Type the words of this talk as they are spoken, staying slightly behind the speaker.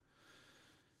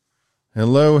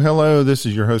Hello, hello. This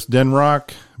is your host, Den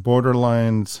Rock,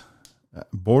 Borderlands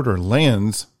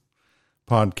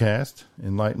podcast,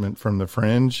 Enlightenment from the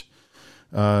Fringe.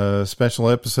 Special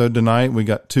episode tonight. We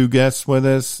got two guests with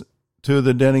us, two of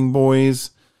the Denning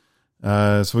boys.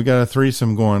 So we got a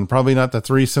threesome going. Probably not the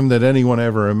threesome that anyone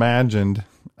ever imagined,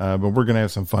 but we're going to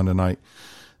have some fun tonight.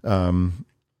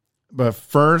 But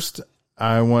first,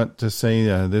 I want to say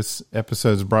this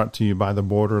episode is brought to you by the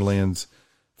Borderlands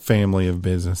family of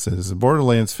businesses. The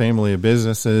Borderlands family of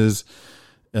businesses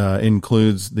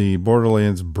includes the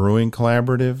Borderlands Brewing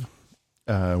Collaborative.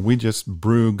 We just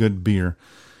brew good beer.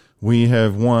 We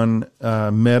have won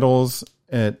medals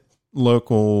at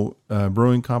local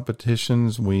brewing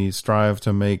competitions. We strive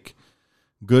to make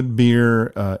good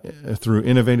beer through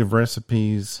innovative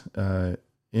recipes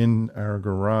in our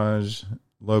garage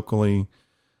locally.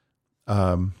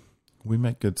 We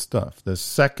make good stuff. The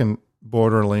second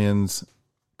Borderlands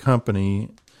company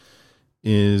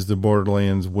is the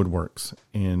Borderlands Woodworks,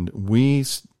 and we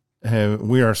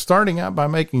are starting out by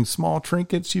making small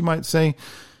trinkets, you might say,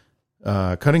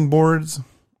 cutting boards,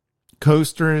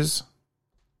 coasters,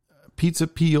 pizza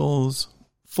peels,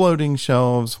 floating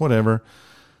shelves, whatever.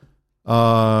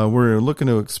 We're looking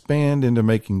to expand into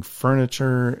making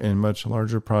furniture and much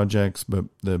larger projects, but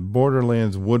the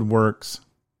Borderlands Woodworks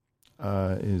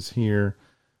is here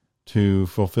to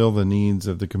fulfill the needs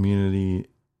of the community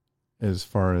as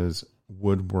far as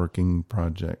woodworking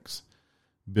projects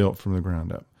built from the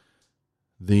ground up.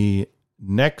 The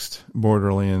next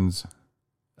Borderlands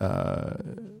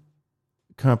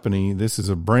company, this is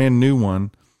a brand new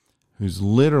one who's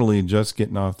literally just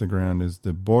getting off the ground, is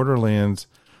the Borderlands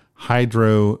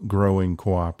Hydro Growing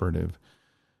Cooperative.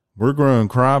 We're growing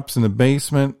crops in the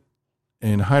basement.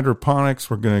 In hydroponics,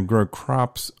 we're going to grow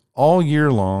crops all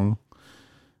year long.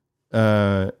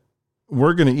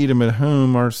 We're going to eat them at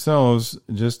home ourselves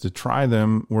just to try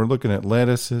them. We're looking at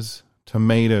lettuces,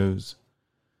 tomatoes,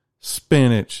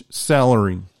 spinach,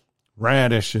 celery,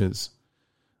 radishes,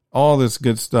 all this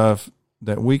good stuff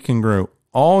that we can grow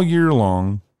all year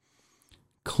long,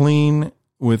 clean,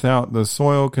 without the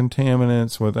soil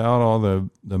contaminants, without all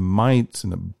the mites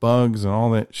and the bugs and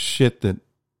all that shit that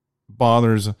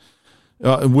bothers,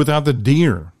 without the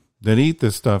deer that eat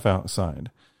this stuff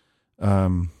outside.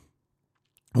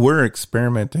 We're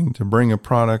experimenting to bring a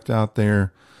product out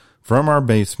there from our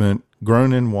basement,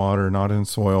 grown in water, not in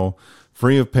soil,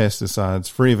 free of pesticides,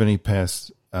 free of any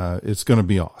pests. It's going to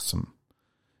be awesome.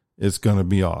 It's going to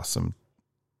be awesome,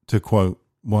 to quote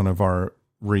one of our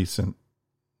recent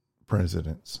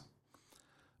presidents.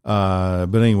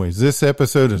 But anyways, this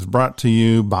episode is brought to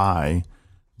you by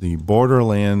the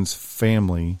Borderlands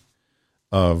family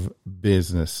of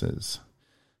businesses.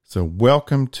 So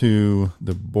welcome to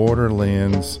the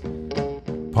Borderlands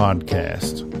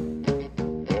podcast.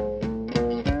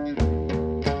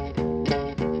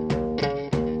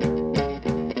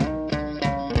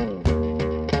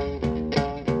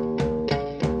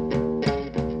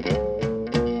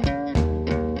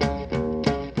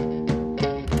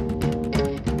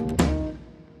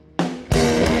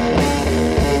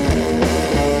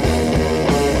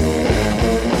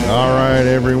 All right,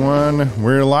 everyone,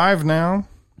 we're live now.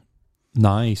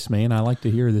 Nice, man. I like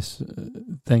to hear this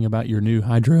thing about your new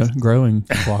hydro growing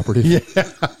cooperative. Yeah.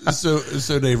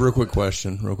 So Dave, real quick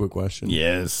question.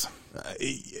 Yes.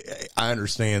 I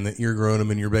understand that you're growing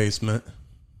them in your basement.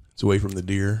 It's away from the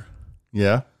deer.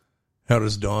 Yeah. How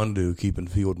does Dawn do keeping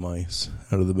field mice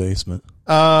out of the basement?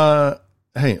 So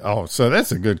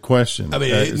that's a good question. I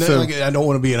mean, I don't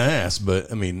want to be an ass,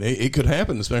 but I mean, it could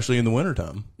happen, especially in the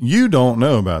wintertime. You don't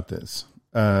know about this.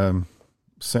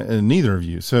 Neither of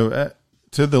you. So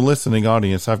to the listening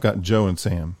audience, I've got Joe and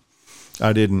Sam.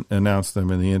 I didn't announce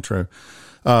them in the intro,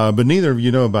 but neither of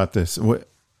you know about this.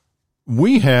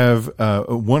 We have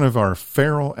one of our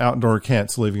feral outdoor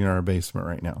cats living in our basement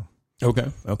right now. Okay.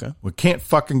 We can't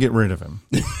fucking get rid of him.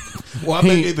 Well, I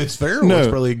mean, if it's feral, it's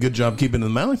probably a good job keeping the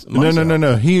mice out.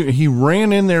 No. He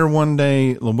ran in there one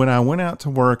day when I went out to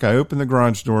work. I opened the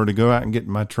garage door to go out and get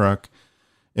in my truck,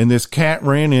 and this cat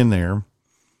ran in there.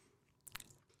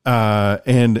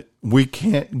 And we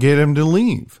can't get him to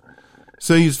leave.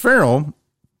 So he's feral.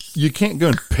 You can't go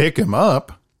and pick him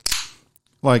up.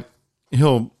 Like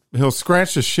he'll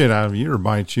scratch the shit out of you or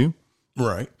bite you.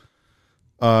 Right.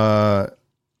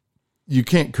 You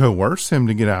can't coerce him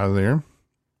to get out of there.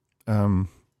 Or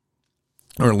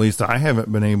at least I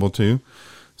haven't been able to.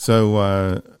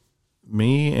 So,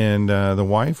 me and, the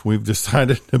wife, we've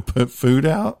decided to put food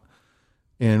out,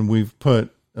 and we've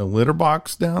put a litter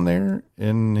box down there,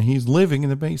 and he's living in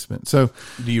the basement. So,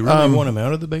 do you really want him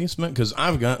out of the basement? Because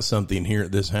I've got something here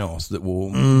at this house that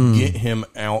will get him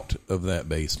out of that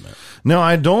basement. No,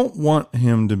 I don't want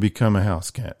him to become a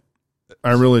house cat.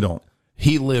 I really don't.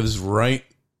 He lives right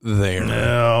there.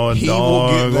 No, a he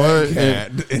dog. will get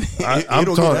that cat.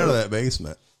 It'll get out of that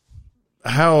basement.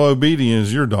 How obedient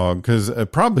is your dog? Because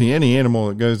probably any animal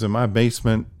that goes in my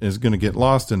basement is going to get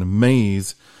lost in a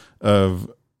maze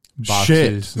of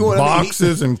boxes,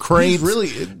 boxes and crates,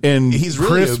 and he's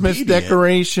really Christmas obedient.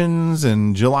 Decorations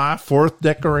and July 4th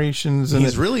decorations, and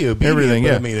he's really obedient. Everything.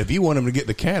 Yeah. I mean, if you want him to get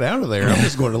the cat out of there, I'm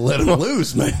just going to let him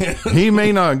loose, man. He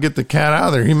may not get the cat out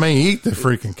of there. He may eat the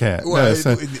freaking cat. Well,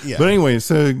 Yeah. But anyway,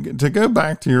 so to go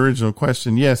back to your original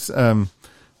question, yes,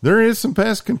 there is some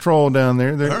pest control down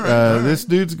there. All right. This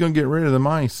dude's going to get rid of the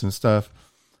mice and stuff,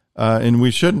 and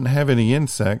we shouldn't have any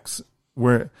insects.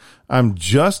 Where I'm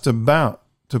just about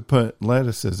to put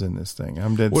lettuces in this thing.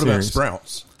 I'm dead serious. What about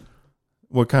sprouts?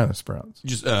 What kind of sprouts?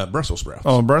 Just Brussels sprouts.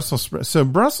 Oh, Brussels sprouts. So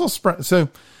Brussels sprouts. So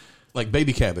like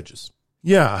baby cabbages.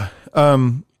 Yeah.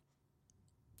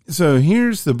 So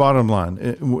here's the bottom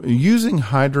line. Using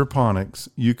hydroponics,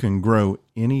 you can grow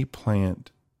any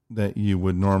plant that you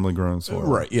would normally grow in soil.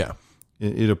 Right, yeah.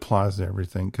 It applies to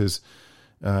everything because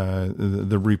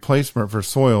the replacement for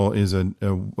soil is a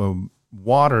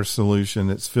water solution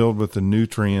that's filled with the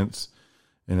nutrients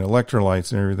and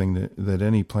electrolytes and everything that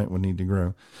any plant would need to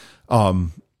grow.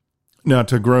 Now,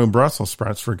 to grow Brussels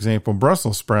sprouts, for example,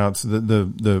 Brussels sprouts,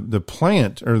 the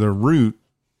plant or the root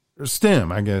or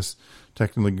stem, I guess,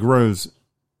 technically grows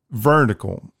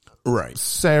vertical, right,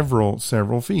 several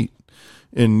feet,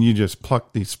 and you just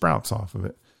pluck these sprouts off of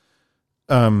it.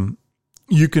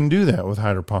 You can do that with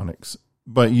hydroponics,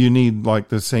 but you need like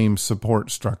the same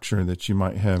support structure that you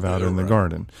might have out in the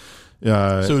garden.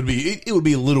 So it would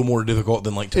be a little more difficult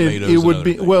than like tomatoes. It would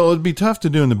be it'd be tough to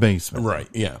do in the basement, right?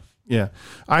 Yeah, yeah.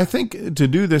 I think to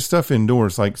do this stuff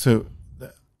indoors, like so.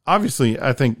 Obviously,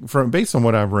 I think based on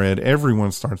what I've read,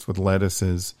 everyone starts with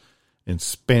lettuces and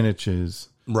spinaches.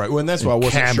 Right. Well, and that's why I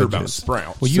wasn't sure about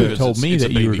sprouts. Well, you had told me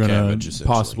that you were going to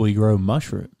possibly grow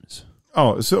mushrooms.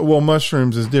 Oh, so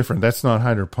mushrooms is different. That's not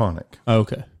hydroponic.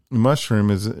 Okay. Mushroom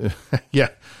is, yeah,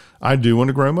 I do want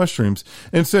to grow mushrooms.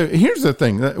 And so here's the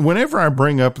thing. Whenever I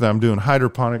bring up that I'm doing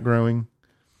hydroponic growing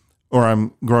or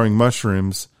I'm growing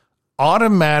mushrooms,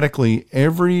 automatically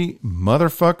every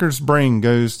motherfucker's brain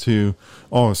goes to,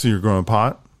 oh, so you're growing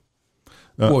pot?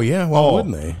 Well, yeah, why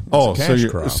wouldn't they?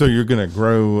 So you're going to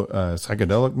grow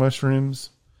psychedelic mushrooms?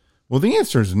 Well, the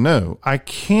answer is no. I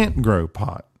can't grow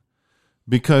pot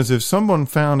because if someone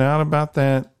found out about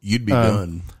that, you'd be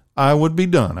done. I would be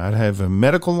done. I'd have a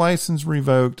medical license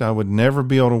revoked. I would never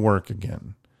be able to work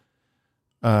again.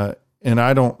 And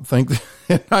I don't think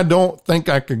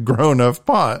I could grow enough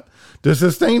pot to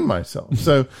sustain myself.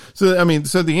 So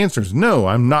the answer is no.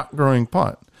 I'm not growing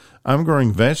pot. I'm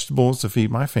growing vegetables to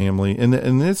feed my family, and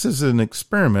this is an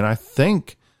experiment. I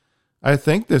think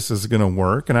this is going to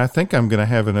work, and I think I'm going to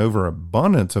have an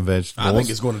overabundance of vegetables. I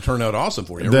think it's going to turn out awesome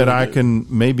for you. That I can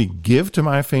maybe give to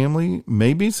my family,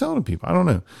 maybe sell to people. I don't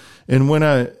know. And when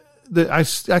I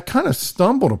kind of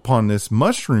stumbled upon this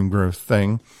mushroom growth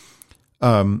thing.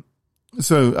 So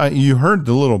you heard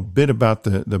the little bit about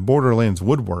the Borderlands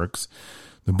Woodworks.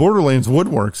 The Borderlands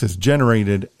Woodworks has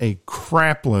generated a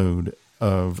crap load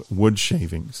of wood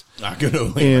shavings. I can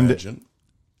only imagine.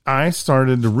 I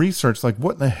started to research, like,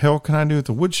 what the hell can I do with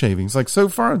the wood shavings? Like, so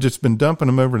far, I've just been dumping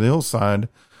them over the hillside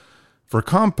for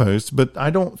compost, but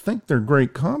I don't think they're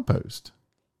great compost.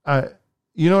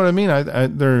 You know what I mean?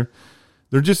 They're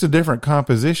just a different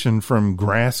composition from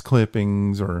grass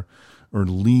clippings or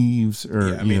leaves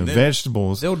or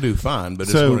vegetables. They'll do fine, but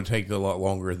it's going to take a lot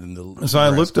longer than the. So I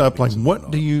looked up like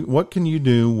what can you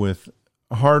do with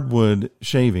hardwood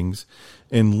shavings,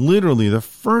 and literally the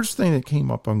first thing that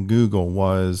came up on Google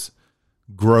was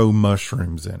grow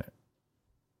mushrooms in it.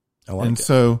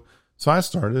 So I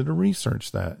started to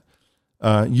research that.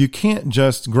 You can't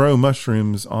just grow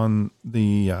mushrooms on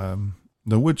the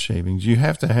wood shavings. You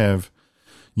have to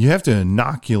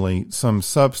inoculate some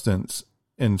substance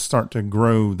and start to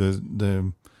grow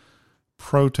the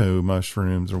proto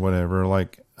mushrooms or whatever.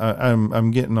 Like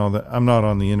I'm getting all the, I'm not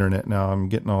on the internet now. I'm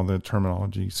getting all the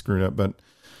terminology screwed up, but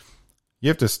you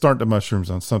have to start the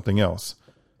mushrooms on something else.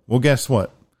 Well, guess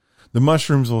what? The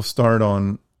mushrooms will start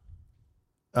on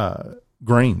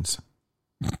grains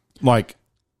like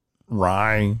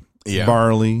rye,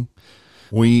 barley,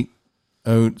 wheat,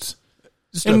 oats.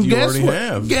 Stuff and you already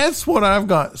have. Guess what I've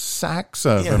got sacks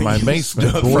of in my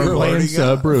basement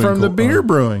from the beer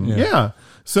brewing. Yeah.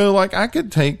 So like I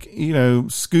could take,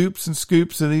 scoops and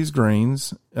scoops of these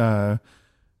grains,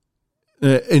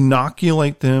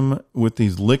 inoculate them with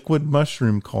these liquid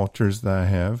mushroom cultures that I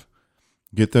have,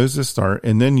 get those to start,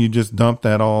 and then you just dump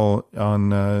that all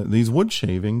on these wood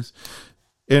shavings,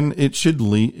 and it should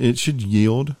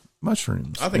yield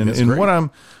mushrooms. I think and, that's and great.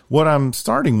 what I'm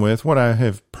starting with, what I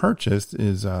have purchased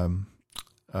is all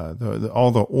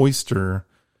the oyster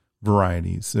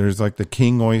varieties. There's like the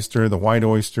king oyster, the white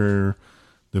oyster,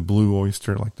 the blue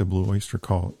oyster, like the blue oyster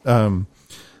call.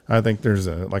 I think there's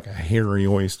a hairy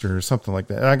oyster or something like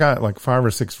that. I got like 5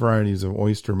 or 6 varieties of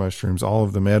oyster mushrooms, all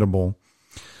of them edible,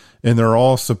 and they're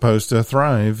all supposed to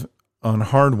thrive on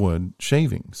hardwood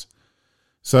shavings.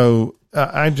 So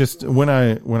I just, when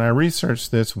I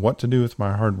researched this, what to do with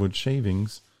my hardwood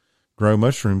shavings, grow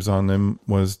mushrooms on them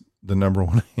was the number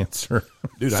one answer.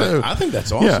 Dude, So, I think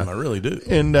that's awesome. yeah. I really do.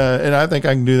 And I think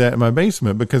I can do that in my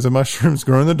basement because the mushrooms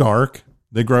grow in the dark.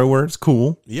 They grow where it's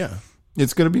cool. Yeah.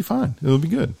 It's going to be fine. It'll be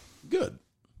good. Good.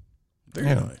 Very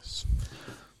Yeah. nice.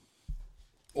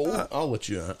 Well, I'll let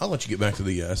you get back to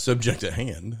the subject at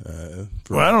hand.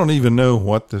 Well, I don't even know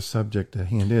what the subject at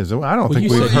hand is. I don't think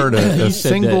you we've said- heard you a said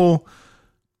single.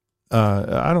 We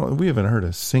haven't heard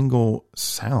a single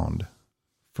sound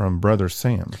from Brother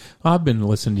Sam. I've been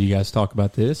listening to you guys talk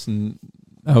about this, and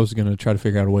I was going to try to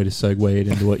figure out a way to segue it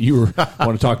into what you were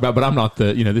want to talk about. But I'm not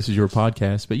this is your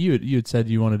podcast. But you had said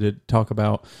you wanted to talk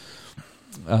about.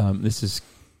 This is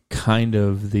kind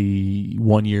of the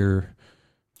 1 year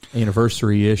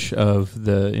anniversary ish of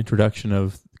the introduction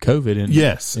of COVID. In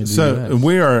the So US.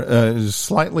 we are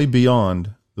slightly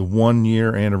beyond the 1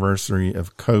 year anniversary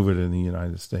of COVID in the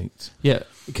United States. Yeah.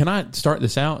 Can I start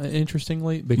this out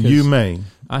interestingly? Because You may.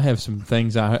 I have some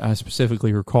things I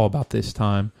specifically recall about this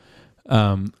time.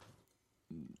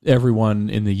 Everyone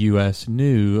in the U.S.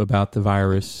 knew about the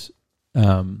virus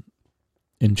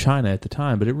in China at the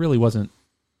time, but it really wasn't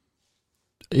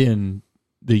in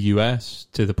the U.S.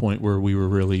 to the point where we were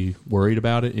really worried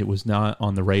about it. It was not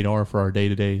on the radar for our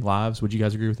day-to-day lives. Would you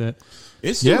guys agree with that?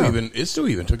 It still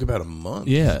Yeah. even took about a month.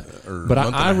 Yeah. Or But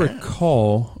month I and a half.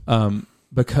 recall,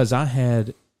 because I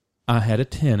had a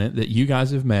tenant that you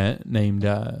guys have met named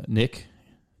Nick.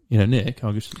 Nick.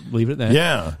 I'll just leave it at that.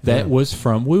 Yeah. That was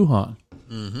from Wuhan,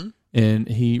 and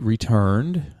he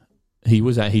returned. He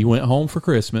went home for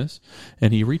Christmas,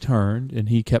 and he returned, and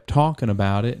he kept talking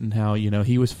about it and how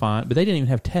he was fine, but they didn't even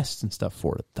have tests and stuff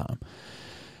for it at the time.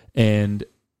 And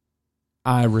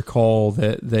I recall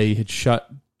that they had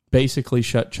basically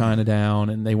shut China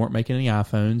down, and they weren't making any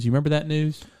iPhones. You remember that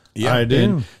news? Yeah, I do.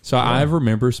 And so I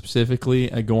remember specifically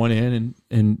going in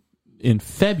and in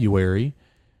February,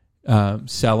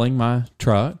 selling my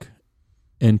truck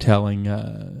and telling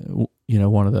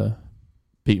one of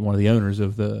the owners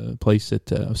of the place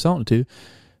that I was selling it to,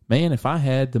 man, if I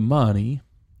had the money,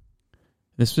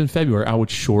 this was in February, I would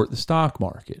short the stock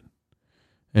market.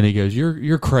 And he goes,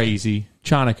 "You're crazy.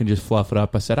 China can just fluff it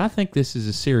up." I said, "I think this is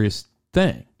a serious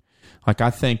thing. Like, I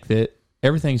think that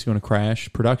everything's going to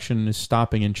crash. Production is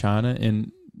stopping in China,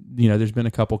 and there's been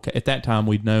a couple. At that time,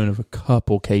 we'd known of a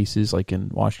couple cases, like in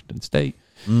Washington State.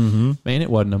 Mm-hmm. Man, it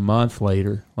wasn't a month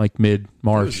later, like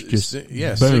mid-March, just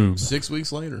boom. 6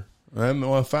 weeks later.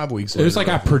 5 weeks It later. was like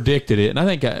I predicted it, and I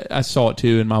think I saw it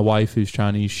too. And my wife, who's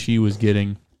Chinese, she was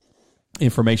getting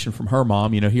information from her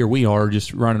mom. Here we are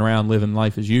just running around living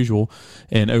life as usual,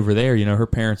 and over there, her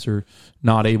parents are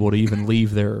not able to even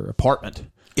leave their apartment.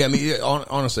 Yeah, I mean,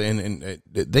 honestly, and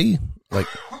they like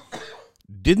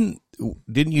didn't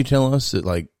you tell us that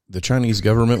like the Chinese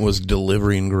government was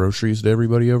delivering groceries to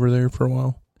everybody over there for a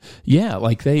while? Yeah,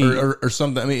 like they or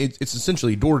something. I mean, it's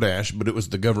essentially DoorDash, but it was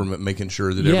the government making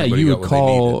sure that everybody you got would what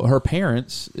call they needed. her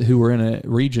parents who were in a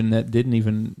region that didn't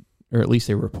even, or at least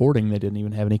they were reporting they didn't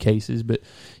even have any cases, but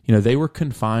they were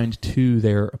confined to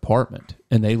their apartment,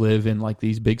 and they live in like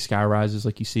these big sky rises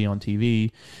like you see on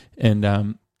TV,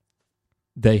 and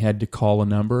they had to call a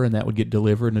number, and that would get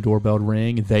delivered, and the doorbell would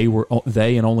ring. They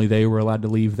and only they were allowed to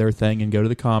leave their thing and go to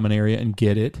the common area and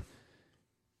get it.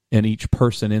 And each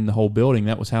person in the whole building,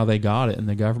 that was how they got it. And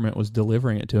the government was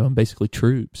delivering it to them, basically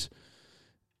troops.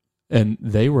 And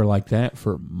they were like that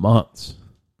for months.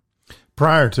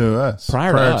 Prior to us.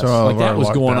 Prior to us. all Like of that our was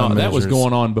going lockdown on. That was measures.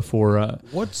 going on before.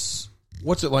 What's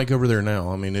it like over there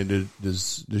now? I mean,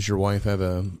 does your wife have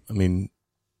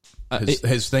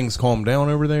has things calmed down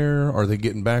over there? Are they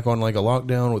getting back on like a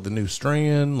lockdown with the new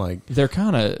strand? Like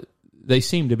they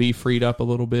seem to be freed up a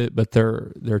little bit, but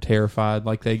they're terrified.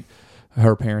 Like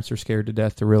her parents are scared to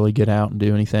death to really get out and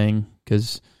do anything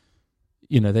because,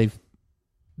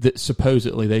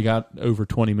 supposedly they got over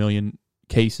 20 million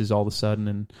cases all of a sudden.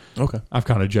 And Okay. I've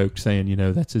kind of joked saying, you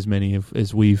know, that's as many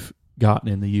as we've gotten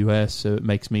in the U.S., so it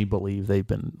makes me believe they've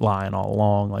been lying all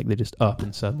along, like they just up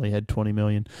and suddenly had 20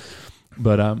 million.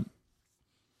 But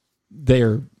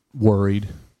they're worried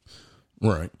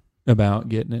Right. about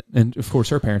getting it. And of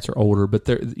course, our parents are older, but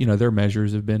their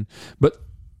measures have been, but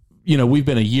we've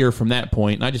been a year from that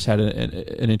point. And I just had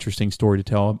an interesting story to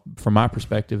tell from my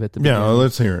perspective at the beginning. Yeah, well,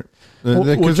 let's hear it.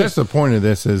 Because that's the point of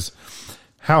this is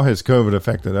how has COVID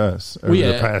affected us over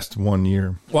the past 1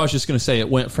 year? Well, I was just going to say it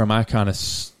went from I kind of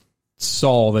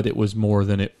saw that it was more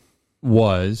than it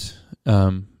was,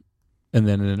 and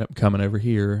then ended up coming over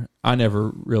here. I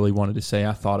never really wanted to say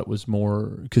I thought it was more,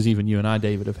 because even you and I,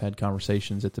 David, have had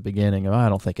conversations at the beginning of, I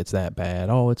don't think it's that bad.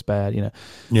 Oh, it's bad,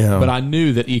 Yeah. But I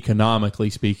knew that economically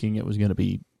speaking, it was going to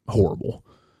be horrible.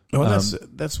 Well,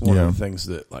 that's one of the things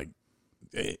that, like,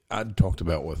 I talked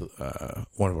about with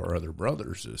one of our other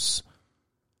brothers is,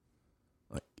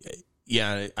 like,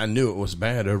 yeah, I knew it was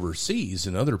bad overseas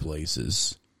in other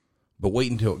places, but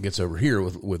wait until it gets over here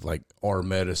with like our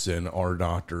medicine, our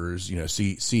doctors,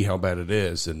 see how bad it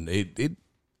is. And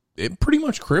it pretty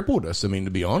much crippled us. I mean,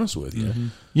 to be honest with you. Mm-hmm.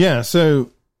 Yeah.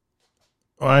 So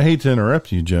I hate to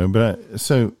interrupt you, Joe, but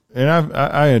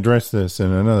I addressed this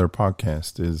in another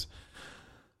podcast is,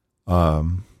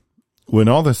 when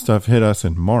all this stuff hit us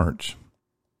in March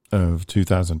of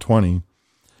 2020,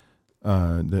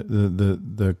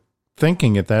 the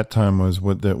thinking at that time was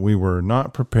that we were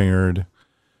not prepared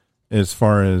as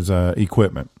far as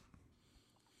equipment.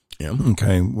 Yeah.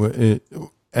 Okay.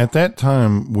 At that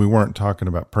time, we weren't talking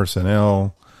about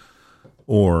personnel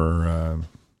or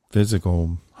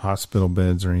physical hospital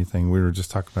beds or anything. We were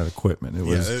just talking about equipment. It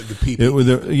was the PPE. It was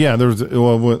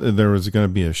there was going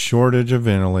to be a shortage of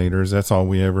ventilators. That's all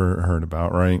we ever heard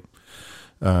about, right?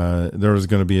 There was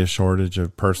going to be a shortage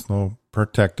of personal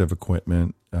protective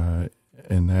equipment, and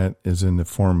that is in the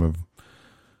form of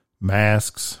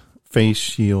masks, face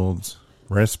shields,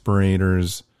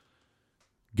 respirators,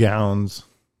 gowns,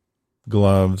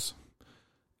 gloves.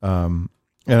 And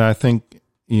I think,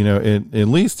 at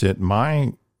least at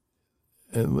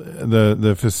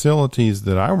the facilities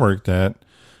that I worked at,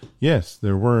 yes,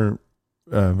 there were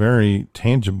very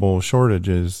tangible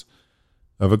shortages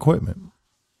of equipment.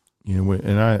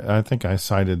 And I think I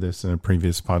cited this in a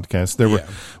previous podcast.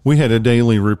 We had a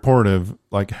daily report of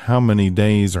like how many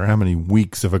days or how many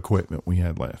weeks of equipment we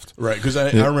had left. Right, because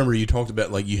I remember you talked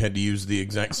about like you had to use the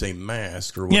exact same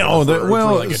mask or whatever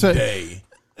for like a day.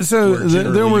 So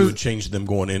there was, you would change them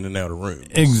going in and out of rooms.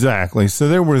 Exactly. So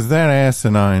there was that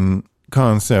asinine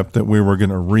concept that we were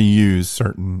going to reuse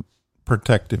certain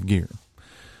protective gear,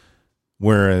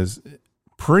 whereas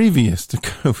previous to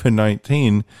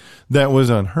COVID-19, that was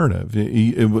unheard of.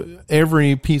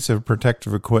 Every piece of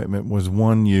protective equipment was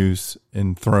one use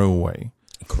and throwaway.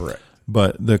 Correct.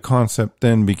 But the concept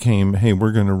then became, hey,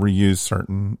 we're going to reuse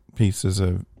certain pieces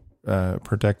of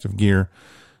protective gear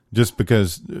just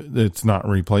because it's not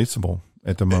replaceable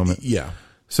at the moment. Yeah.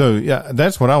 So,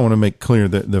 that's what I want to make clear,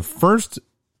 that the first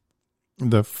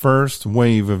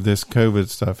wave of this COVID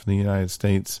stuff in the United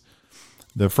States,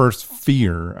 the first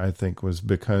fear, I think, was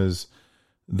because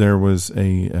there was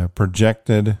a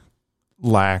projected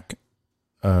lack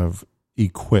of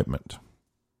equipment.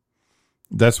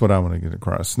 That's what I want to get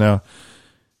across. Now,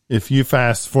 if you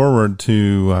fast forward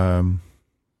to,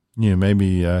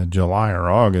 maybe July or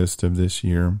August of this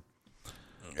year,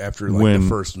 after the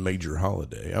first major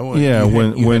holiday,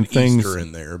 when things Easter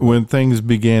in there, when things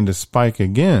began to spike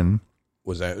again.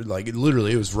 Was that like it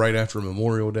was right after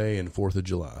Memorial Day and 4th of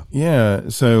July? Yeah.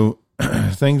 So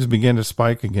things began to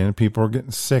spike again. People were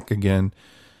getting sick again.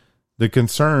 The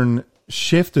concern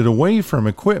shifted away from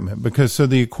equipment because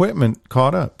the equipment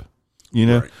caught up,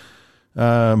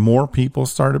 Right. More people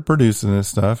started producing this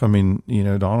stuff. I mean,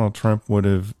 Donald Trump would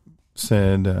have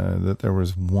said that there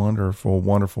was wonderful,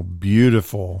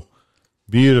 beautiful,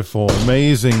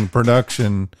 amazing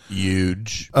production.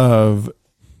 Huge. Of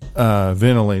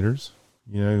ventilators.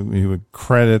 He would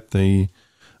credit the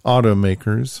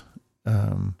automakers,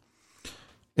 and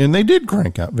they did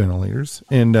crank out ventilators.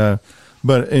 And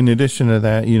but in addition to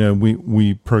that,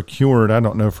 we procured, I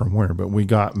don't know from where, but we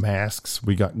got masks,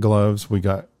 we got gloves, we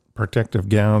got protective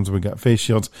gowns, we got face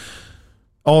shields.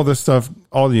 All this stuff,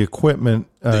 all the equipment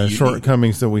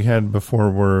shortcomings that we had before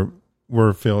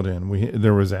were filled in.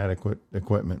 There was adequate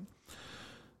equipment.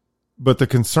 But the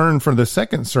concern for the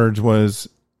second surge was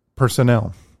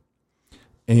personnel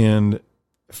and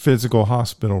physical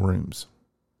hospital rooms.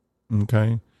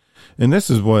 Okay. And this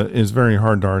is what is very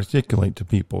hard to articulate to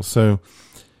people. So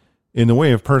in the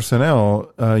way of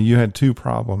personnel, you had two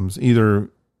problems. Either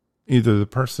either the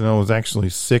personnel was actually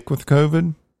sick with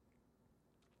COVID,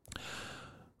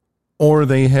 or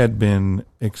they had been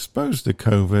exposed to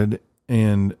COVID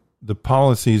and the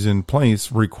policies in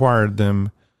place required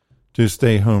them to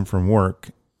stay home from work,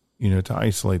 to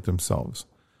isolate themselves.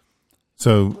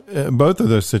 So both of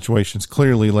those situations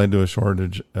clearly led to a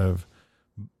shortage of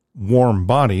warm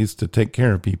bodies to take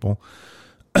care of people.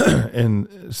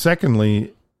 And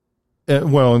secondly,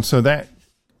 and so that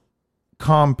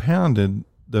compounded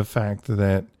the fact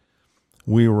that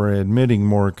we were admitting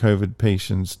more COVID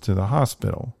patients to the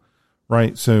hospital,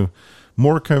 right? So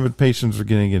more COVID patients were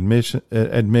getting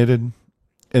admitted,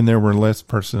 and there were less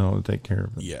personnel to take care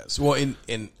of them. Yes. Well,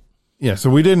 so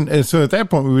we didn't. So at that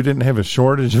point, we didn't have a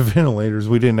shortage of ventilators.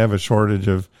 We didn't have a shortage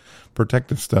of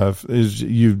protective stuff.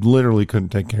 You literally couldn't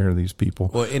take care of these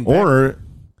people, or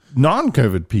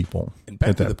non-COVID people. And back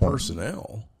at to that the point.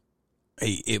 personnel,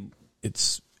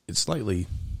 it's slightly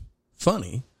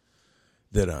funny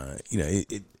that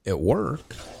at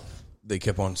work they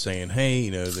kept on saying, "Hey,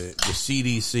 the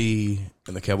CDC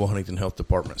and the Cabell Huntington Health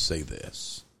Department say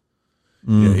this.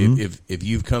 If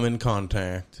you've come in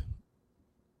contact,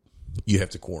 you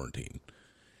have to quarantine."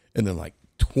 And then, like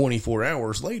 24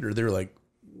 hours later, they're like,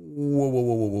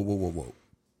 "Whoa!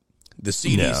 The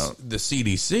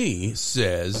CDC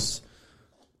says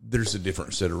there's a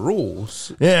different set of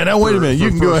rules." Yeah. Now wait a minute. You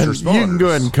can go ahead. You can go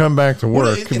ahead and come back to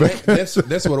work. That's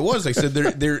what it was. They said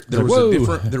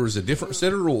there was a different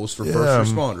set of rules for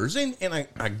first responders, and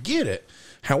I get it.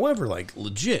 However, like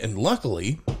legit, and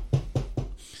luckily,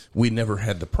 we never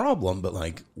had the problem. But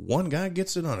like one guy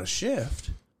gets it on a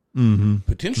shift,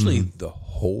 potentially the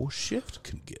whole shift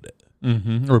could get it.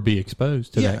 Or be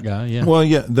exposed to that guy. Yeah. Well,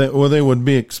 yeah. They would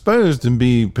be exposed and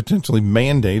be potentially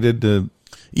mandated to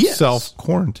self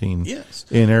quarantine. Yes,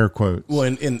 in air quotes. Well,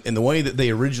 in the way that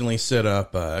they originally set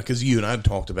up, because you and I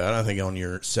talked about, I think on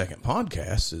your second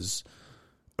podcast, is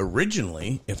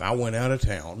originally if I went out of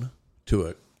town to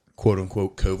a quote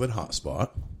unquote COVID hotspot,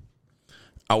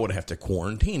 I would have to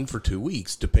quarantine for 2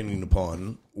 weeks, depending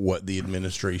upon what the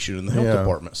administration and the health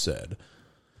department said.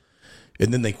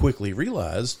 And then they quickly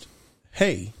realized,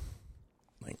 hey,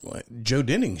 like Joe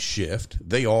Denning's shift,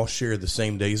 they all share the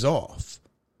same days off.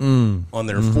 On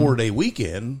their 4-day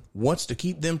weekend, what's to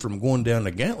keep them from going down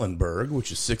to Gatlinburg,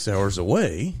 which is 6 hours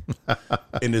away,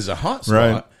 and is a hot spot.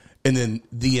 Right. And then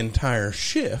the entire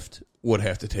shift would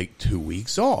have to take 2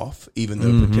 weeks off, even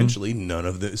though potentially none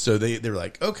of the. So they're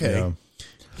like, okay,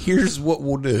 here's what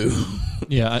we'll do.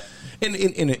 Yeah,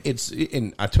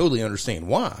 and I totally understand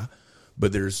why,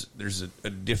 but there's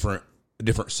a different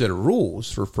set of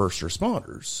rules for first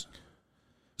responders.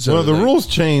 So the rules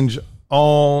change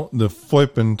all the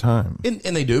flipping time. And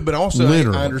they do, but also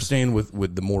I understand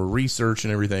with the more research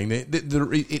and everything,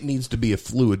 it needs to be a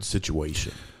fluid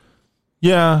situation.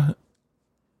 Yeah.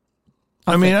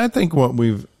 I think what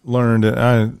we've learned,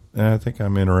 I think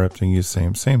I'm interrupting you,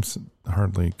 Sam. Sam's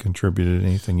hardly contributed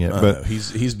anything yet, but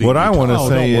he's being what I want to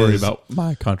say don't worry is about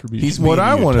my contribution. What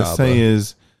I want to say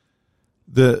is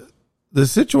the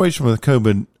situation with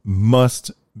COVID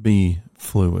must be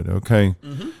fluid. Okay.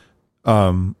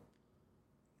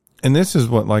 And this is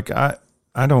what,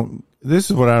 this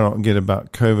is what I don't get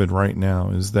about COVID right now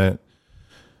is that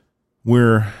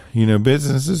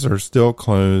businesses are still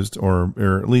closed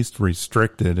or at least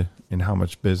restricted in how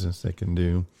much business they can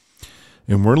do.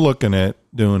 And we're looking at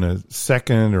doing a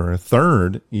second or a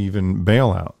third even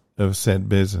bailout of said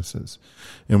businesses.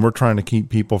 And we're trying to keep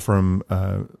people from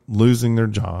losing their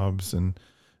jobs, and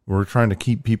we're trying to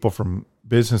keep people from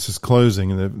businesses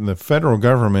closing. And the federal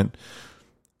government,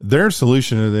 their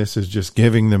solution to this is just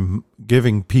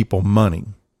giving people money.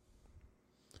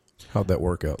 How'd that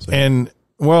work out, Sam? And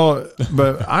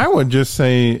but I would just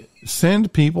say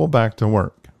send people back to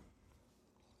work.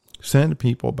 Send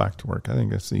people back to work. I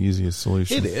think that's the easiest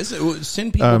solution. It is. It would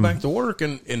send people back to work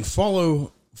and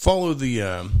follow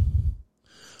the.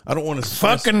 I don't want to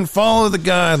fucking follow the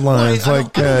guidelines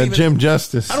like Jim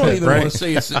Justice. I don't even want to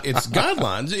say it's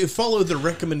guidelines. It follow the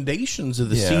recommendations of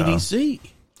the CDC.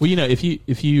 Well,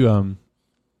 if you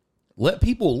let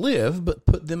people live, but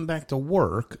put them back to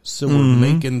work. So we're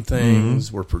making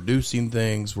things, we're producing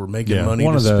things, we're making money.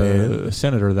 One to of spend. the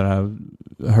senator that I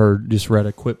heard just read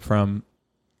a quip from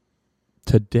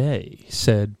today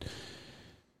said,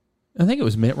 I think it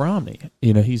was Mitt Romney.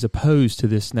 He's opposed to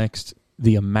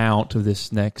the amount of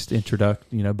this next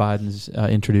Biden's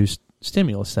introduced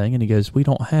stimulus thing, and he goes, "We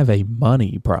don't have a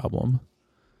money problem.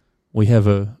 We have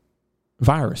a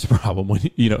virus problem.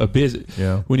 We need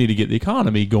to get the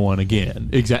economy going again.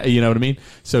 Exactly. You know what I mean?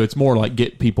 So it's more like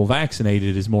get people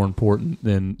vaccinated is more important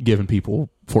than giving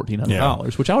people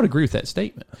 $1,400, which I would agree with that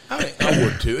statement. I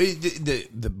would too.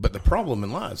 But the problem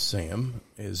in lies, Sam,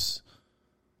 is,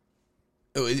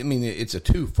 I mean, it's a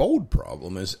twofold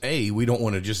problem. Is A, we don't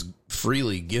want to just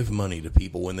freely give money to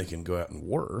people when they can go out and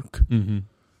work. Mm-hmm.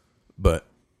 But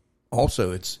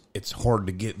also, it's hard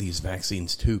to get these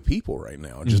vaccines to people right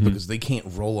now just because they can't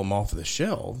roll them off the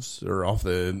shelves or off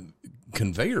the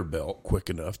conveyor belt quick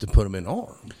enough to put them in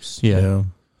arms. Yeah.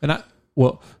 And I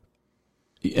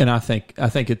think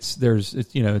it's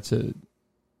a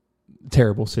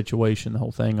terrible situation, the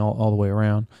whole thing all the way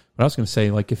around. But I was going to say,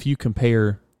 like, if you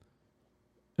compare,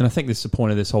 and I think this is the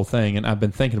point of this whole thing, and I've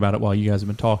been thinking about it while you guys have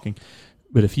been talking,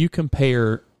 but if you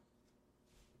compare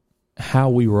how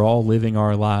we were all living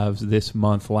our lives this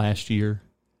month last year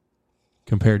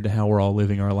compared to how we're all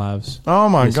living our lives. Oh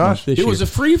my gosh. It was a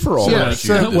free for all last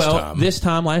year. This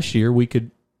time last year we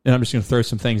could, and I'm just going to throw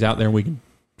some things out there and we can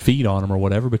feed on them or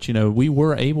whatever, but we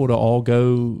were able to all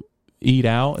go eat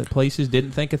out at places,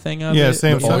 didn't think a thing of it.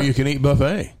 Sam, all you can eat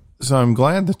buffet. So I'm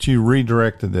glad that you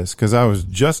redirected this because I was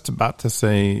just about to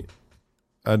say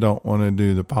I don't want to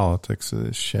do the politics of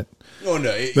this shit. Oh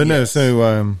no. No,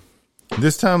 so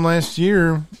this time last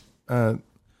year,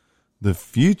 the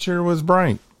future was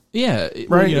bright. Yeah.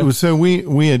 Right. So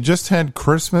we had just had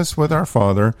Christmas with our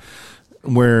father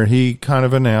where he kind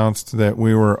of announced that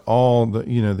we were all,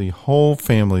 the whole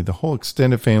family, the whole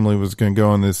extended family was going to go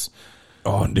on this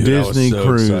Disney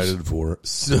cruise. Excited for it.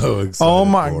 So excited. Oh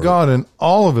my God. And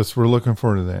all of us were looking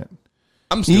forward to that.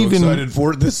 I'm still excited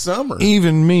for it this summer.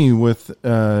 Even me with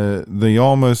the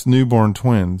almost newborn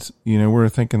twins, we're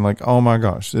thinking like, oh my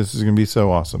gosh, this is going to be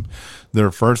so awesome. Their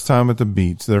first time at the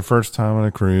beach, their first time on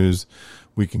a cruise.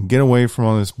 We can get away from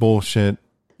all this bullshit,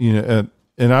 and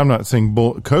I'm not saying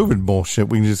COVID bullshit.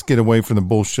 We can just get away from the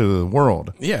bullshit of the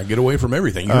world. Yeah, get away from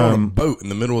everything. You're on a boat in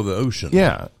the middle of the ocean.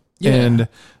 Yeah. And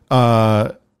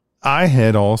I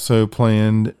had also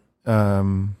planned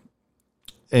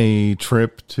a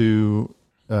trip to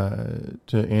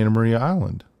Anna Maria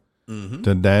Island,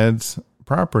 to Dad's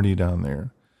property down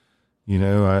there.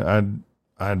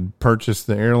 I'd purchased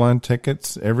the airline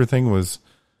tickets. Everything was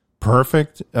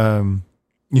perfect.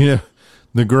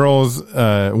 The girls,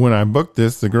 when I booked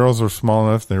this, the girls were small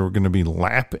enough they were going to be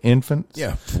lap infants.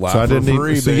 Yeah, so I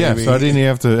didn't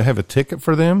have to have a ticket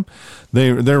for them.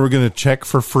 They were going to check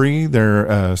for free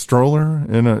their stroller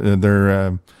and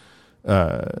their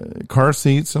car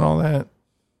seats and all that.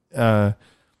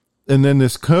 And then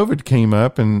this COVID came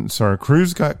up, and so our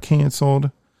cruise got canceled.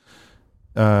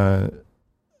 My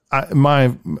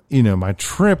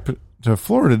trip to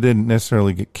Florida didn't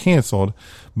necessarily get canceled,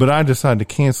 but I decided to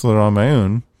cancel it on my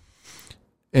own.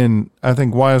 And I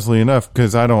think wisely enough,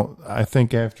 because I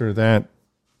think after that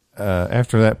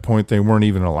point, they weren't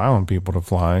even allowing people to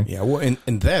fly. Yeah. Well,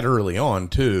 and that early on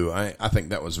too, I think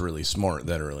that was really smart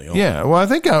that early on. Yeah. Well, I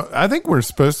think we're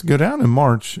supposed to go down in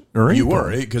March or April. You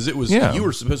were, because it was, you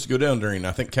were supposed to go down during,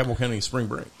 I think, Cabell County spring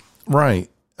break.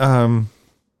 Right.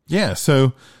 Yeah.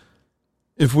 So,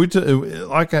 if we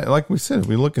like we said, if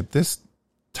we look at this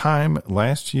time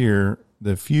last year,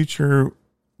 the future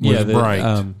was bright.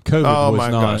 COVID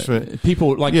was not.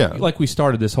 People like we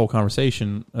started this whole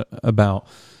conversation about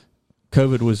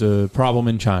COVID was a problem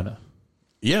in China.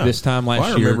 Yeah, this time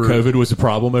last year, COVID was a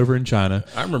problem over in China.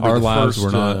 I remember our lives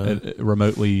were not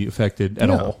remotely affected at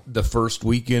all. The first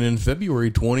weekend in February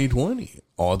 2020,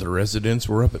 all the residents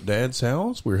were up at Dad's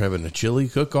house. We were having a chili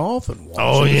cook-off and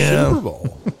watching the Super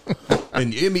Bowl.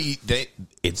 And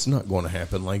it's not going to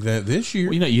happen like that this year.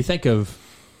 Well, you think of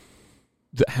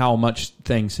how much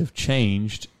things have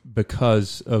changed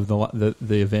because of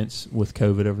the events with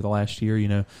COVID over the last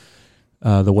year.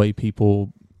 The way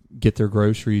people get their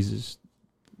groceries is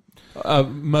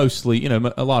mostly.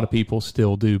 A lot of people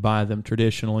still do buy them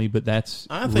traditionally, but I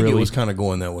think it was kind of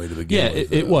going that way to begin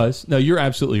with. Yeah, it was. No, you're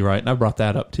absolutely right, and I brought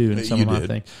that up too in some of my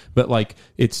things. But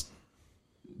it's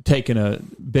taken a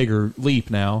bigger leap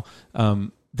now.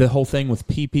 The whole thing with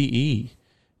PPE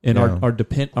and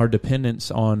our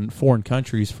dependence on foreign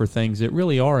countries for things that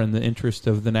really are in the interest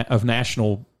of the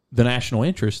national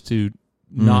interest to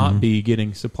not be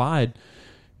getting supplied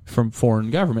from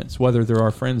foreign governments, whether they're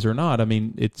our friends or not. I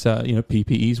mean, it's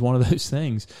PPE is one of those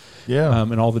things. Yeah,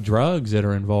 and all the drugs that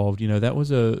are involved. That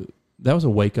was a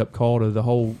wake up call to the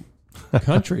whole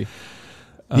country.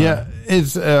 Yeah,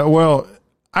 it's well.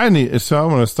 I want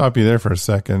to stop you there for a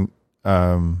second,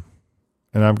 and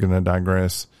I'm going to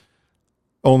digress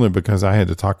only because I had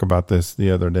to talk about this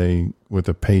the other day with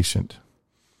a patient.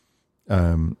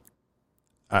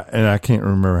 and I can't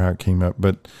remember how it came up,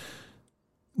 but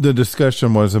the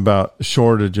discussion was about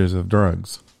shortages of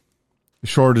drugs,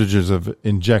 shortages of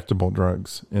injectable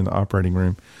drugs in the operating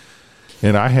room.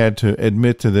 And I had to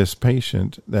admit to this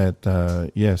patient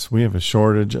that, yes, we have a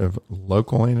shortage of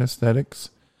local anesthetics.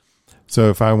 So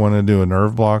if I want to do a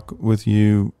nerve block with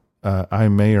you, I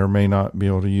may or may not be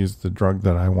able to use the drug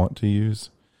that I want to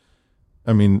use.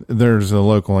 I mean, there's a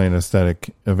local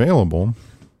anesthetic available,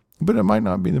 but it might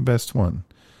not be the best one.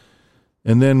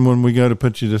 And then when we go to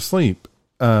put you to sleep,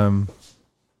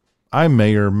 I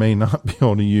may or may not be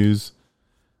able to use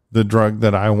the drug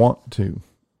that I want to.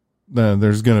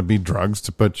 There's going to be drugs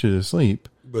to put you to sleep,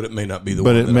 but it may not be the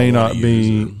but one. It may not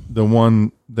be the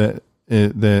one that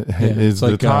is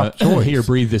the top choice. Here,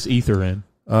 breathe this ether in.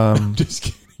 Just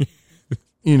kidding.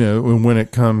 You know, when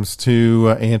it comes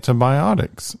to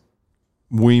antibiotics,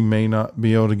 we may not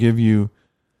be able to give you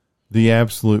the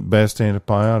absolute best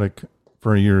antibiotic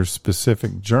for your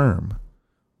specific germ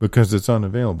because it's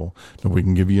unavailable. But we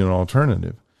can give you an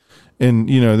alternative. And,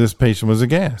 you know, this patient was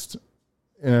aghast.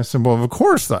 And I said, well, of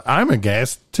course, I'm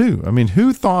aghast too. I mean,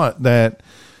 who thought that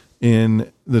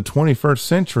in the 21st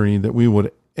century that we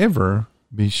would ever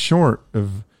be short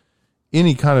of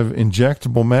any kind of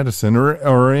injectable medicine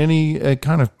or any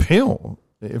kind of pill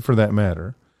for that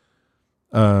matter?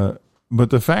 But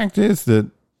the fact is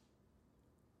that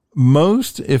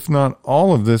most, if not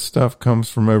all of this stuff comes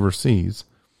from overseas.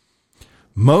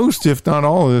 Most, if not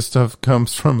all of this stuff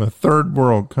comes from a third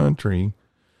world country.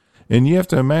 And you have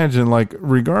to imagine, like,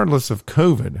 regardless of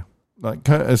COVID, like,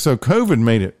 so COVID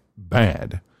made it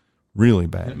bad, really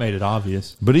bad. It made it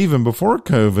obvious. But even before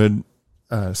COVID,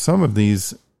 some of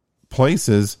these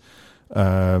places,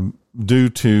 due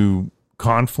to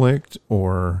conflict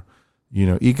or, you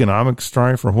know, economic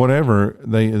strife or whatever,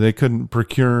 they couldn't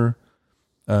procure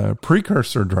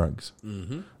precursor drugs,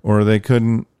 or they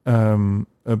couldn't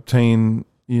obtain,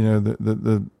 you know,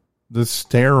 the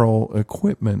sterile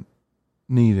equipment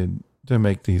needed to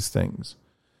make these things.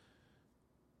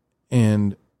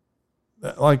 And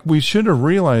like, we should have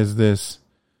realized this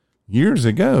years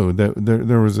ago, that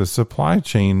there was a supply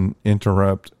chain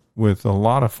interrupt with a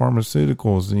lot of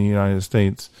pharmaceuticals in the United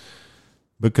States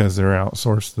because they're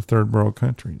outsourced to third world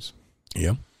countries.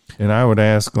 Yeah. And I would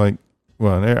ask, like,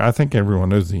 well, I think everyone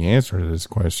knows the answer to this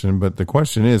question, but the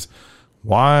question is,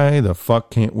 why the fuck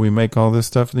can't we make all this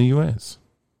stuff in the U.S.?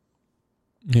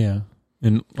 Yeah.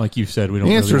 And like you said, we don't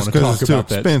really want to talk about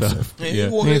that stuff. Yeah.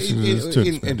 Well, it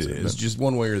is. Just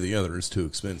one way or the other is too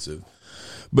expensive.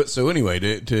 But so anyway,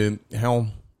 to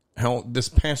how this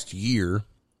past year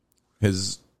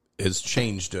has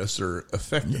changed us or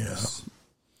affected us.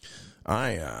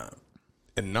 And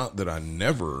not that I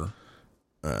never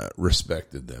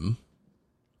respected them,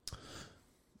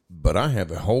 but I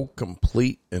have a whole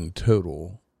complete and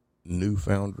total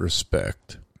newfound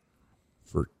respect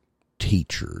for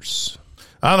teachers.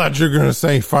 I thought you were going to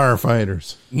say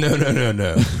firefighters. No.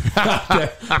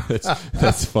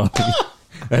 That's funny.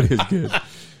 That is good.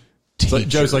 Like,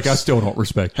 Joe's like, I still don't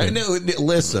respect him. No,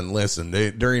 listen.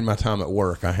 During my time at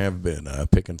work, I have been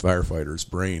picking firefighters'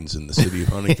 brains in the city of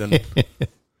Huntington.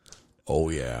 Oh,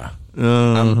 yeah.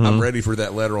 I'm ready for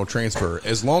that lateral transfer.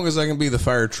 As long as I can be the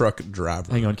fire truck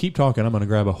driver. Hang on, keep talking. I'm going to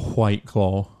grab a White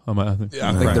Claw. I think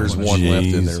there's one left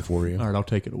in there for you. All right, I'll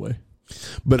take it away.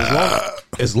 But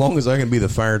as long as I can be the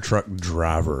fire truck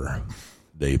driver,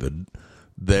 David,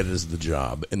 that is the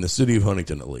job in the city of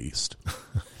Huntington, at least.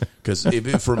 Because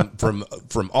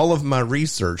from all of my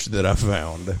research that I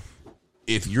found,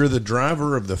 if you're the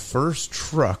driver of the first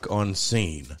truck on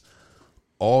scene,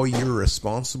 all you're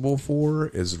responsible for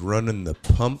is running the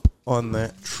pump on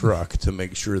that truck to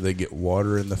make sure they get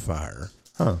water in the fire.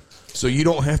 Huh. So you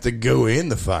don't have to go in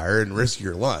the fire and risk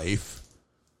your life.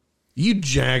 You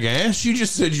jackass, you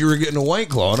just said you were getting a White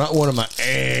Claw, not one of my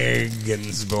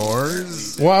Eggins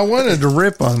bars. Well, I wanted to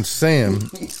rip on Sam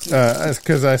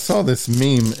because I saw this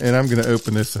meme, and I'm going to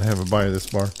open this and have a bite of this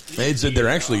bar. They said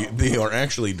they are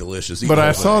actually delicious. But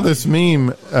I saw this meme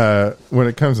when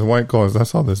it comes to White Claws. I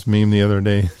saw this meme the other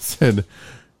day. It said,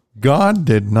 God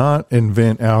did not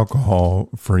invent alcohol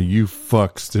for you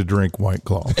fucks to drink White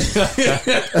Claw.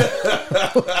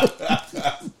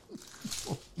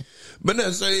 But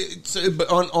no,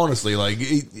 honestly, like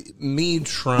me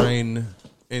trying,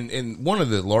 and one of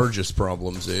the largest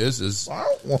problems is I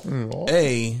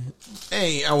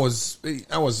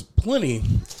was plenty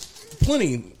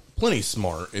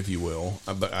smart, if you will,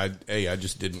 but I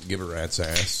just didn't give a rat's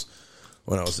ass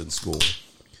when I was in school.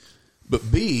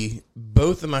 But B,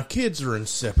 both of my kids are in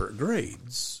separate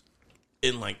grades,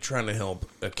 and like trying to help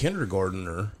a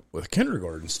kindergartner with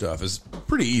kindergarten stuff is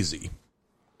pretty easy.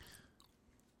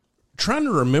 trying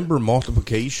to remember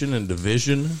multiplication and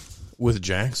division with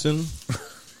Jackson.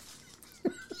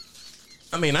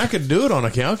 I mean, I could do it on a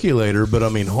calculator, but I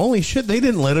mean, holy shit, they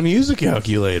didn't let him use a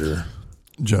calculator.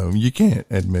 Joe, you can't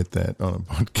admit that on a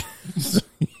podcast.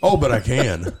 Oh, but I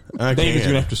can. David's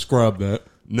gonna have to scrub that.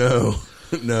 No,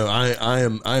 I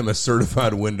am a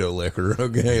certified window licker.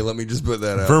 Okay, let me just put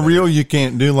that out. For real, you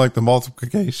can't do like the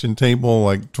multiplication table,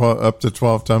 like 12, up to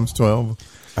 12 times 12.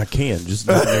 I can, just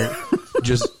not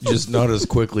just not as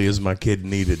quickly as my kid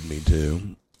needed me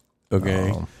to.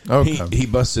 Okay. Oh, okay. He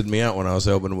busted me out when I was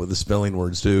helping him with the spelling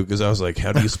words too, because I was like,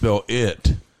 "How do you spell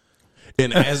it?"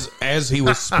 And as he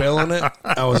was spelling it,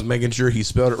 I was making sure he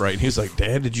spelled it right. And he was like,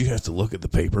 "Dad, did you have to look at the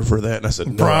paper for that?" And I said,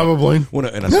 "No." Probably.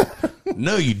 And I said,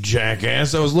 "No, you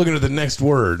jackass! I was looking at the next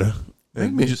word."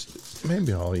 And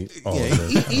Maybe I'll eat all of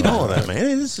this. eat all of that,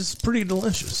 man. This is pretty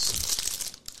delicious.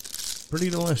 Pretty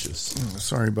delicious.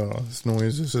 Sorry about all this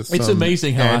noise. It's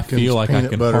amazing how I feel like I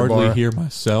can hardly hear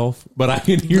myself, but I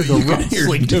can hear the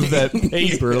rustling of that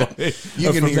paper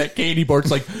from that candy bar. It's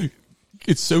like,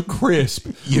 it's so crisp.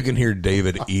 You can hear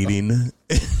David eating.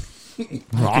 I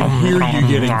can hear you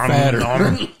getting fatter.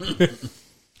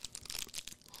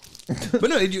 But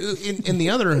no, and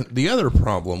the other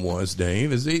problem was,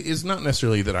 Dave, is not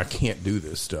necessarily that I can't do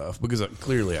this stuff, because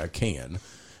clearly I can.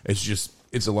 It's just,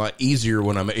 it's a lot easier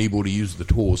when I'm able to use the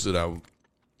tools that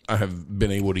I have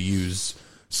been able to use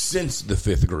since the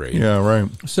 5th grade. Yeah, right.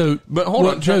 So, but hold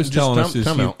on, Joe's telling us is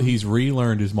out. he's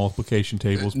relearned his multiplication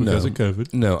tables because of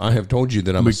COVID. No, I have told you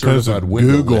that I'm Because a certified of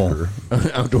window Google. licker.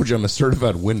 I've told you I'm a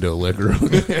certified window licker.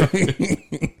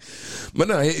 But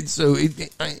no, I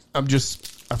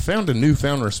found a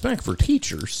newfound respect for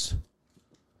teachers,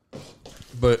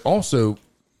 but also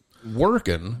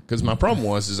working, because my problem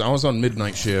was I was on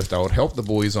midnight shift. I would help the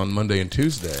boys on Monday and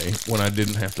Tuesday when I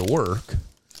didn't have to work.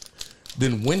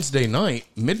 Then Wednesday night,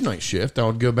 midnight shift, I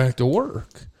would go back to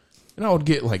work. And I would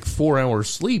get like 4 hours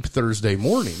sleep Thursday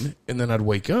morning, and then I'd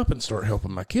wake up and start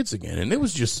helping my kids again. And it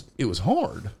was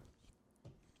hard.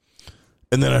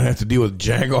 And then I'd have to deal with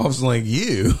jagoffs like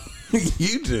you.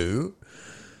 You do.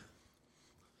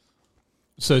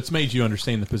 So it's made you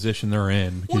understand the position they're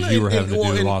in, because you were having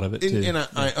to do a lot of it too. And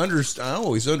I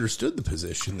always understood the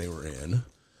position they were in,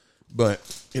 but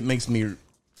it makes me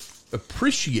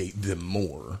appreciate them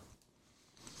more.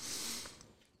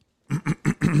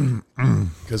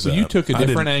 Because you took a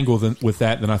different angle with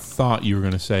that than I thought you were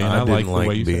going to say, and I like the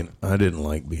way you said it. I didn't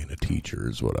like being a teacher,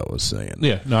 is what I was saying.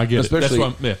 Yeah, no, I get Especially,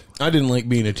 it. That's why I didn't like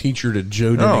being a teacher to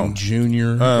Joe Denning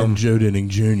Jr. And Joe Denning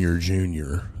Jr.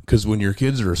 Because when your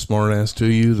kids are a smartass to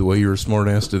you, the way you're a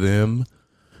smartass to them,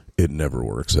 it never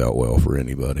works out well for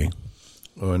anybody.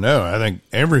 Well, no, I think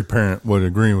every parent would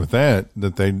agree with that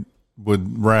they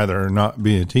would rather not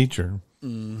be a teacher.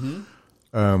 Mm-hmm.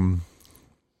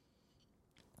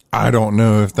 I don't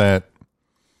know if that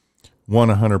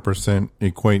 100%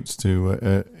 equates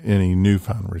to any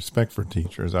newfound respect for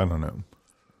teachers. I don't know.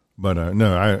 But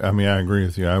no, I mean, I agree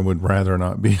with you. I would rather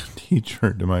not be a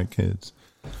teacher to my kids.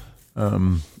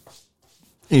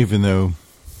 Even though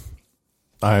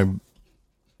I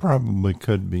probably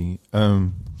could be. I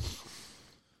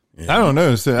don't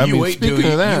know. So, you wait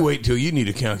till you need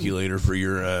a calculator for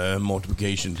your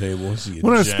multiplication table.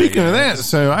 Well, speaking of that,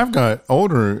 so I have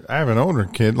an older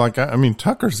kid. Like, I mean,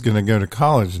 Tucker's going to go to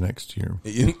college next year.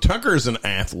 Tucker's an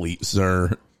athlete,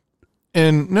 sir.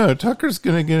 And no, Tucker's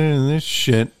going to get into this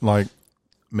shit, like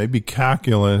maybe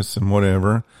calculus and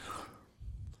whatever.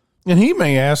 And he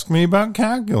may ask me about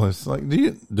calculus. Like,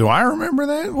 do I remember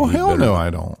that? Well, hell no, I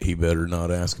don't. He better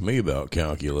not ask me about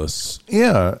calculus.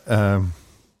 Yeah.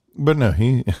 But no,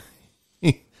 he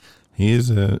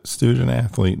is a student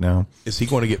athlete now. Is he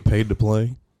going to get paid to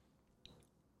play?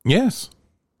 Yes.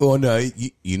 Well, no,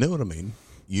 you know what I mean.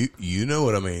 You know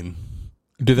what I mean.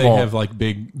 Do they have like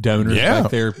big donors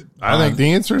back there? I think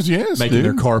the answer is yes. Making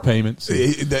their car payments.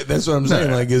 That's what I'm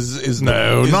saying. No. Like, is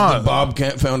not the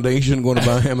Bobcat Foundation going to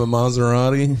buy him a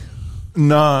Maserati?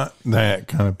 Not that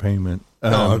kind of payment.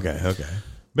 Okay.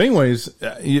 But anyways,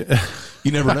 you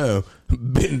never know.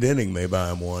 Ben Denning may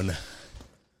buy him one.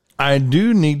 I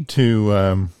do need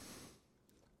to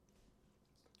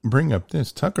bring up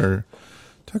this. Tucker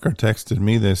texted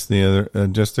me this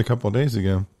just a couple of days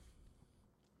ago.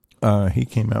 He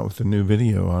came out with a new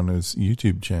video on his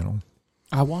YouTube channel.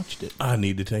 I watched it. I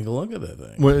need to take a look at that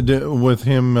thing. With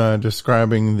him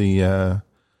describing the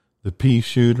pea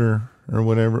shooter or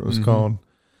whatever it was called.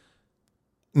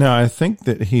 Now, I think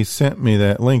that he sent me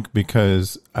that link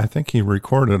because I think he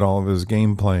recorded all of his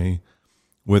gameplay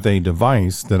with a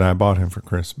device that I bought him for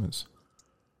Christmas.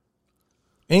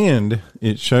 And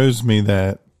it shows me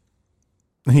that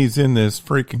he's in this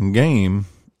freaking game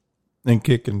and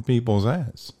kicking people's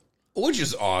ass. Which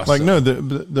is awesome. Like, no,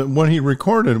 the what he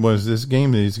recorded was this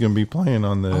game that he's going to be playing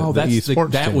on the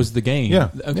esports that team. was the game. Yeah.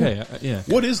 Okay. Yeah.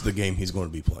 What is the game he's going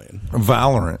to be playing?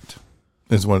 Valorant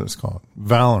is what it's called.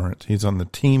 Valorant. He's on the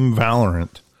team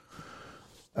Valorant.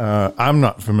 I'm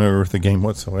not familiar with the game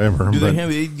whatsoever. Do they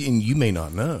have it? And you may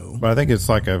not know. But I think it's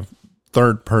like a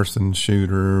third-person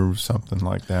shooter or something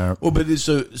like that. Well, but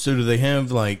so do they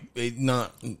have like it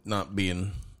not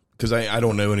being because I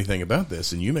don't know anything about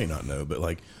this, and you may not know, but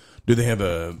like, do they have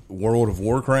a World of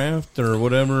Warcraft or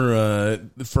whatever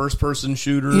first-person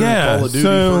shooter? Yeah, Call of Duty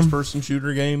first-person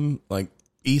shooter game, like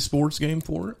esports game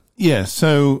for it. Yeah.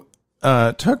 So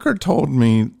Tucker told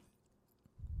me.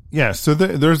 Yeah. So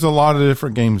there's a lot of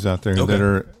different games out there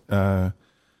that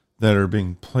are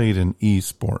being played in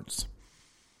esports.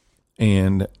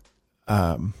 And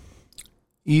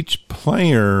each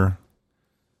player,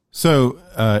 so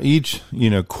each,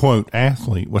 quote,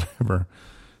 athlete, whatever,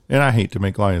 and I hate to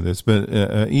make light of this, but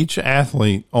each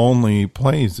athlete only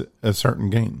plays a certain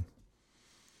game.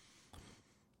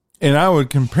 And I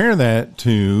would compare that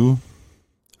to,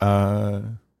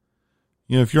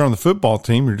 if you're on the football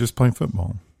team, you're just playing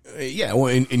football. Yeah, well,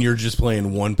 and you're just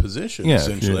playing one position,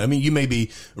 essentially. I mean, you may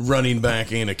be running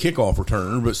back and a kickoff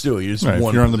returner, but still, you're just one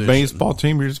If you're on position. the baseball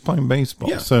team, you're just playing baseball.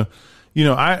 Yeah. So,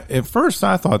 at first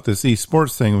I thought this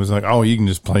esports thing was like, oh, you can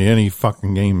just play any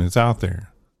fucking game that's out there.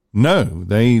 No,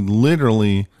 they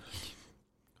literally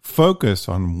focus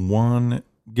on one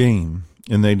game,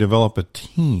 and they develop a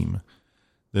team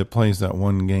that plays that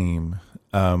one game.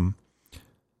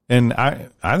 And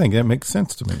I think that makes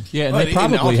sense to me. Yeah, and they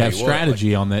probably have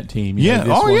strategy on that team. Yeah.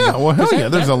 Well, hell yeah.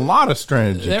 There's a lot of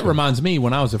strategy. That reminds me,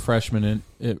 when I was a freshman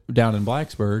down in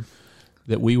Blacksburg,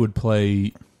 that we would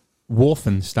play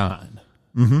Wolfenstein.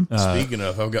 Mm-hmm. Speaking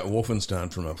of, I've got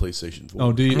Wolfenstein for my PlayStation 4.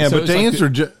 Oh, do you? Yeah, So but to it's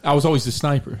like answer, I was always the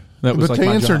sniper. That was but like to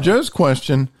my answer job. Joe's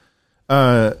question,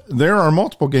 there are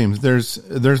multiple games. There's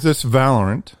this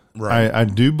Valorant. Right. I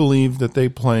do believe that they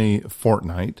play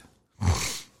Fortnite.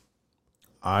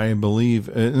 I believe,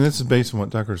 and this is based on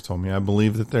what Tucker's told me, I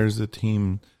believe that there's a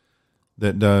team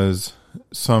that does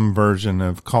some version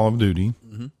of Call of Duty.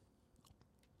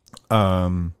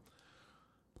 Mm-hmm.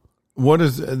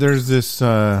 There's this,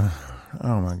 oh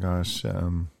my gosh,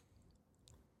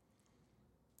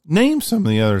 name some of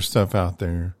the other stuff out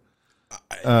there.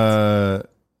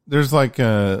 There's like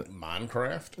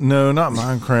Minecraft? No, not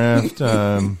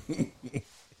Minecraft.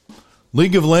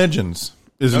 League of Legends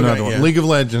is another one. Yeah. League of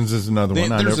Legends is another one.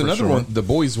 There's another one the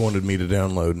boys wanted me to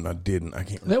download, and I didn't. I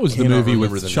can't. That was the cannot movie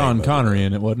remember with the Sean name of Connery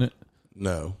in it, wasn't it?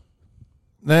 No.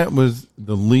 That was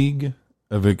the League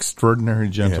of Extraordinary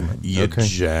Gentlemen. You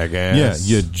jackass.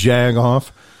 Yeah, you jag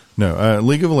off. No,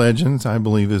 League of Legends, I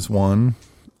believe, is one.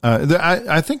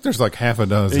 I think there's like half a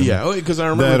dozen. Yeah, because I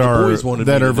remember the boys wanted me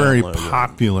to that are very download it.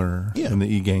 popular in the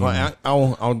e-game. Well,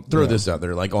 I'll throw this out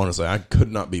there. Like, honestly, I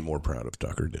could not be more proud of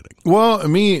Tucker Ditting. Well,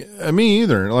 me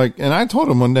either. Like, and I told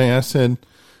him one day, I said,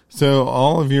 so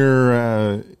all of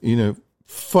your,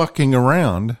 fucking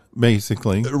around,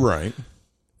 basically, Right.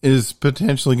 is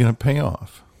potentially going to pay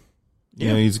off.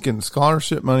 Yeah. He's getting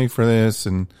scholarship money for this,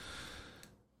 and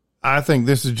I think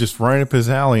this is just right up his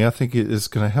alley. I think it's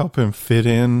going to help him fit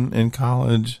in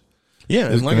college. Yeah,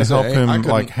 It's and like going I to said, help him I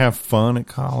couldn't- like have fun at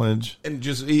college. And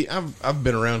just I've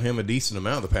been around him a decent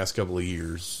amount the past couple of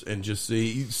years, and just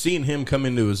seeing him come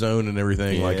into his own and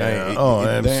everything. Like,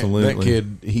 absolutely, that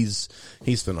kid, he's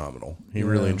phenomenal. He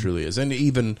really and truly is, and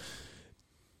even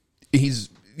he's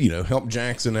helped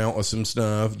Jackson out with some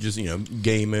stuff, just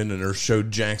gaming, and or showed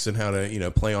Jackson how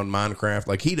to play on Minecraft.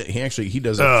 Like he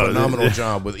does a phenomenal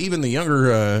job with even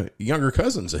the younger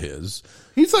cousins of his.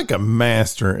 He's like a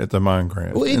master at the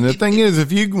Minecraft. Well, and the thing is,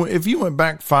 if you went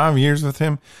back 5 years with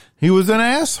him, he was an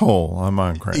asshole on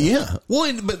Minecraft. Yeah,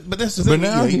 well, but that's the thing. But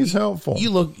now he's helpful.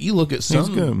 You look at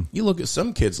some good. you look at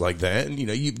some kids like that, and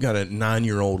you've got a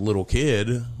 9-year-old little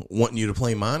kid wanting you to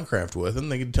play Minecraft with him.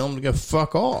 They can tell him to go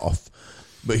fuck off.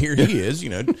 But here he is,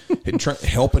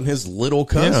 helping his little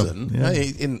cousin. Yeah.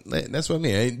 And that's what I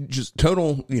mean. Just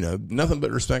total, nothing but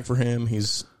respect for him.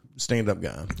 He's a stand-up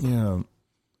guy. Yeah.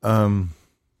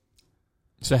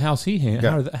 So how's he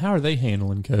how are they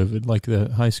handling COVID? Like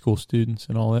the high school students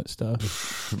and all that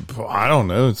stuff. I don't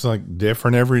know. It's like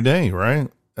different every day, right?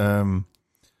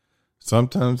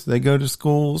 Sometimes they go to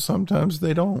school, sometimes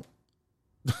they don't.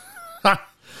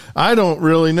 I don't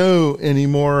really know any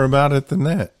more about it than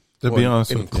that, to be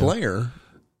honest with you.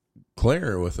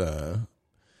 Claire with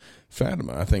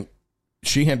Fatima, I think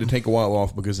she had to take a while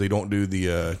off because they don't do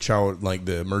the child, like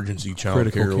the emergency child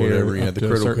Critical care or whatever. care Yeah, up the to a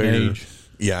critical certain care. age.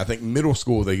 Yeah, I think middle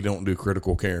school they don't do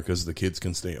critical care because the kids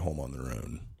can stay at home on their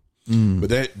own. But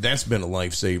that's been a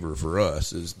lifesaver for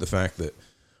us, is the fact that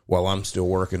while I'm still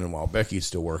working and while Becky's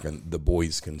still working, the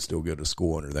boys can still go to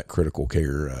school under that critical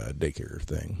care daycare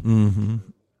thing.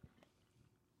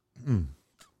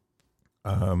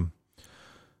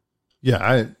 Yeah,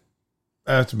 I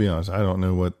have to be honest. I don't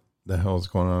know what the hell's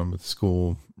going on with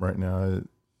school right now.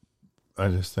 I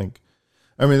just think,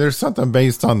 I mean, there's something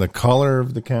based on the color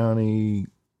of the county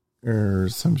or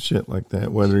some shit like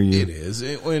that. Whether you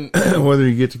whether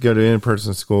you get to go to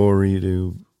in-person school or you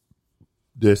do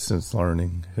distance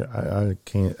learning, I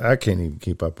can't even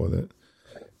keep up with it.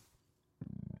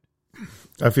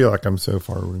 I feel like I'm so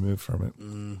far removed from it.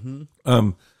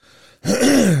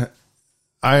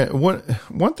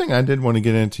 One thing I did want to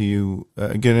get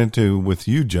into with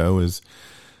you, Joe, is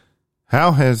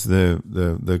how has the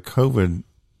COVID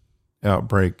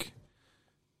outbreak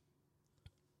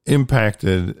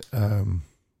impacted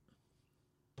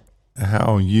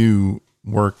how you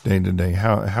work day to day?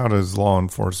 How does law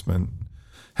enforcement?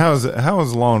 How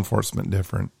is law enforcement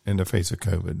different in the face of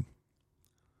COVID?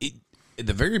 At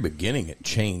the very beginning, it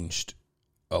changed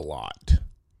a lot,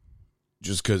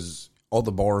 just because all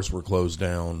the bars were closed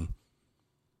down.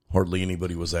 Hardly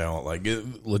anybody was out. Like,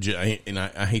 legit, and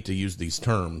I hate to use these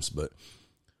terms, but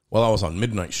while I was on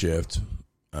midnight shift,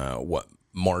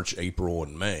 March, April,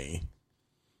 and May,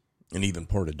 and even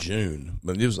part of June,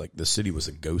 but it was like the city was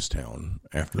a ghost town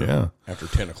after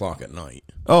 10 o'clock at night.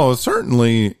 Oh,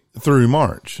 certainly through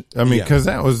March. I mean, because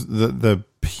that was the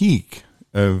peak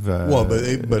of.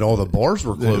 But all the bars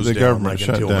were closed. The down, government like,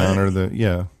 shut until down,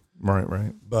 May.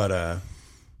 right. But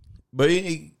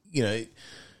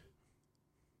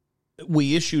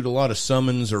we issued a lot of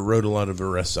summons or wrote a lot of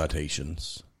arrest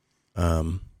citations,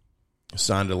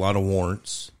 signed a lot of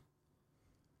warrants.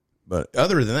 But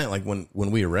other than that, like when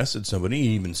we arrested somebody,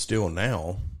 even still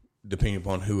now, depending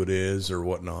upon who it is or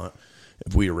whatnot,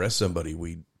 if we arrest somebody,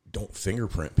 we don't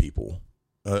fingerprint people.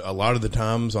 A lot of the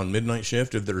times on midnight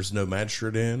shift, if there's no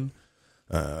magistrate in,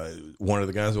 one of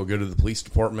the guys will go to the police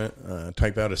department,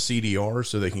 type out a CDR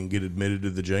so they can get admitted to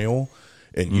the jail,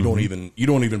 and you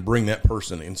don't even bring that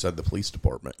person inside the police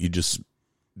department. You just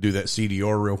do that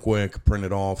CDR real quick, print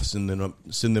it off, send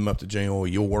them up to jail.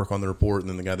 You'll work on the report, and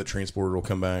then the guy that transported will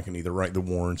come back and either write the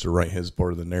warrants or write his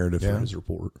part of the narrative for his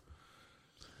report.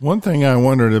 One thing I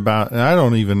wondered about, and I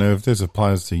don't even know if this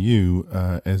applies to you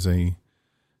as a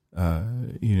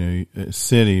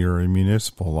city or a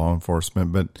municipal law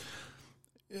enforcement, but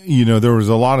there was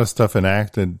a lot of stuff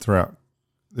enacted throughout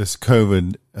this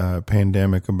COVID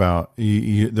pandemic about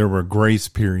there were grace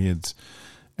periods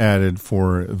added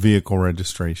for vehicle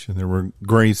registration. There were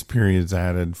grace periods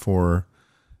added for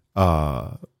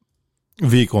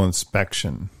vehicle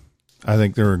inspection. I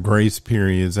think there were grace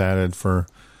periods added for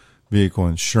vehicle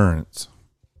insurance.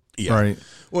 Yeah. Right.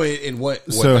 Well, and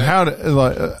what so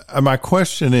my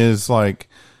question is, like,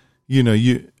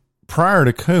 you prior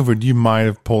to COVID, you might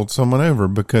have pulled someone over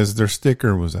because their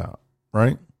sticker was out,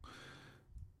 right?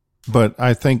 But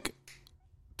I think,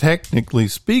 technically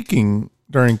speaking,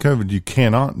 during COVID, you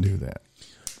cannot do that,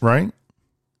 right?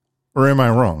 Or am I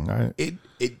wrong?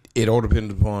 It all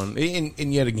depends upon,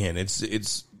 and yet again, it's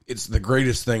the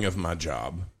greatest thing of my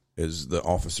job is the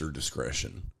officer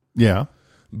discretion. Yeah.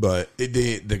 But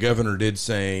the governor did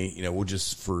say, we'll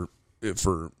just for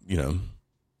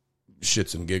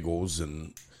shits and giggles,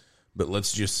 but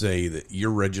let's just say that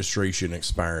your registration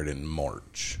expired in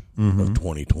March of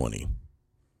 2020.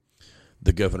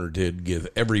 The governor did give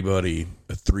everybody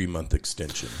a 3-month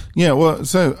extension. Yeah, well,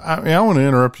 so I want to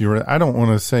interrupt you. I don't want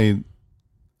to say,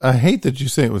 I hate that you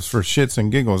say it was for shits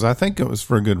and giggles. I think it was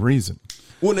for a good reason.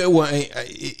 Well, no,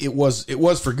 it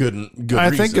was for good reason. I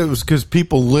think it was because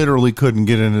people literally couldn't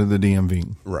get into the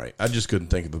DMV. Right. I just couldn't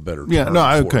think of a better term. Yeah, no,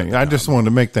 okay. I just wanted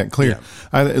to make that clear.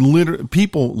 Yeah.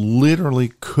 People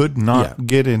literally could not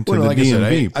get into the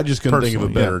DMV. I just couldn't think of a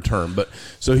better term. But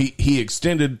so he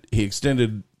extended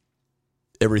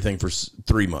everything for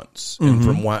 3 months. And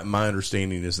from what my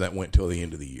understanding is, that went till the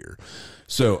end of the year.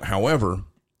 So, however,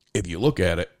 if you look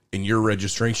at it and your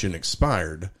registration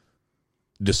expired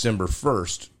December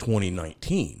 1st,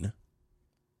 2019.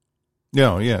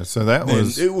 Yeah. So that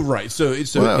was right. So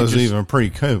that was even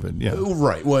pre-COVID. Yeah.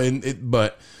 Right.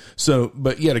 Well,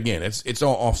 but yet again, it's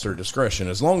all officer discretion.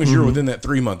 As long as you're within that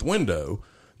 3-month window,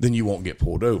 then you won't get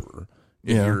pulled over.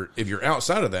 If you're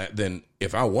outside of that, then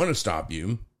if I want to stop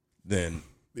you, then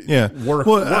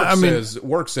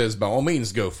work says by all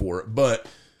means go for it. But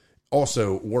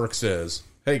also work says,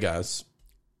 hey guys.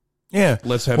 Yeah.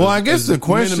 Let's have I guess the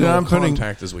question I'm putting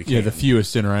contact as we can. Yeah, the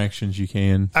fewest interactions you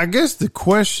can. I guess the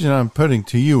question I'm putting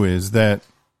to you is that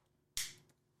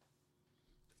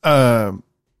removing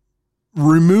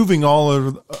all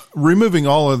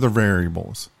of the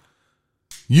variables,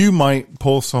 you might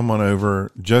pull someone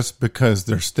over just because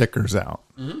their sticker's out,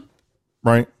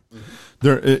 right?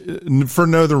 They're for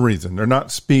no other reason. They're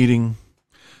not speeding,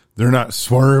 they're not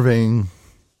swerving,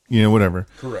 whatever.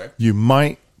 Correct. You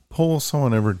might pull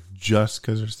someone over just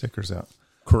because their sticker's out.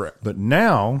 Correct. But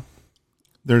now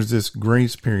there's this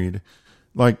grace period.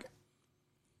 Like,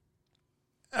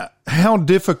 how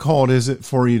difficult is it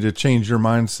for you to change your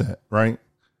mindset, right?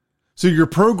 So you're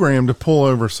programmed to pull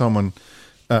over someone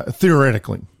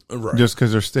theoretically, Right. just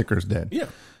because their sticker's dead. Yeah.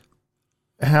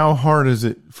 How hard is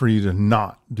it for you to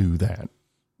not do that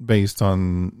based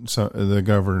on the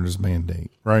governor's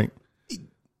mandate, right?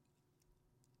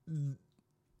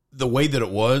 The way that it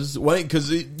was, because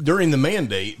during the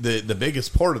mandate, the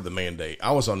biggest part of the mandate,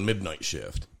 I was on midnight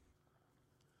shift.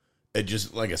 It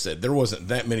just, like I said, there wasn't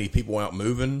that many people out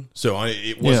moving, so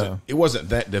it wasn't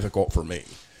that difficult for me.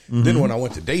 Then when I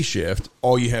went to day shift,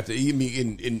 all you have to,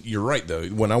 and you're right though,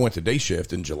 when I went to day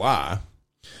shift in July,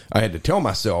 I had to tell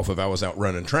myself if I was out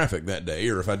running traffic that day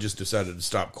or if I just decided to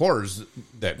stop cars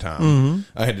that time,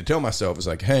 I had to tell myself, it's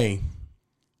like, hey,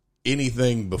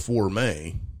 anything before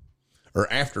May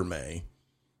or after May,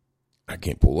 I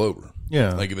can't pull over.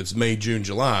 Yeah. Like if it's May, June,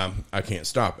 July, I can't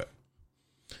stop it.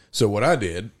 So what I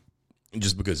did,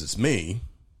 just because it's me,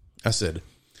 I said,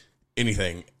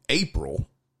 anything April,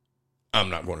 I'm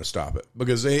not going to stop it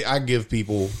because I give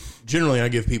people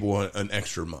an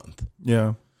extra month.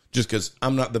 Yeah. Just because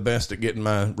I'm not the best at getting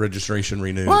my registration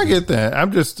renewed. Well, I get that.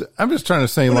 I'm just trying to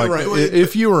say,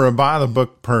 if you were a by the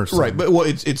book person, right? But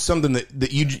it's something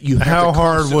that you have how to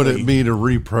hard would it be to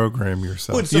reprogram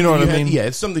yourself? Well, you know what I mean? Yeah,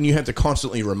 it's something you have to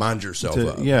constantly remind yourself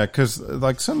of. Yeah, because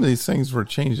like some of these things were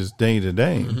changes day to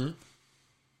day,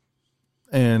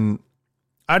 and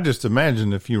I just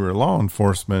imagine if you were law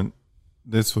enforcement,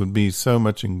 this would be so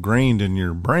much ingrained in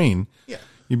your brain. Yeah.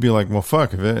 You'd be like, well,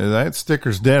 fuck, if that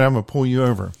sticker's dead, I'm going to pull you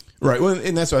over. Right. Well,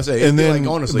 and that's what I say. And then,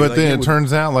 honestly, but then it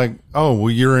turns out like, oh, well,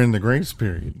 you're in the grace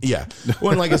period. Yeah.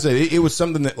 Well, and like I said, it was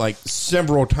something that like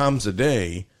several times a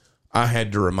day I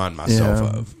had to remind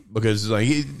myself of because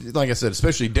like I said,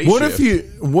 especially day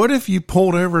shift. What if you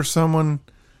pulled over someone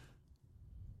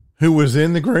who was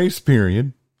in the grace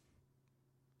period?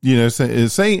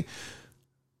 Say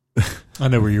I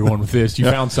know where you're going with this. You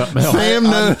found something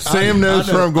else. Sam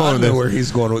knows where I'm going with this. Where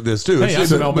he's going with this too. Hey, I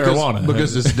smell marijuana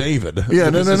because it's David. Yeah,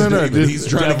 no. He's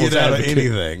trying to get out of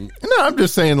anything. No, I'm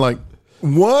just saying, like,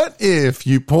 what if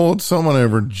you pulled someone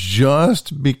over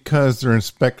just because their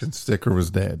inspection sticker was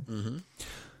dead,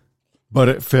 but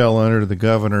it fell under the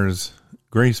governor's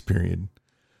grace period,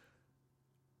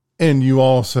 and you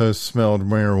also smelled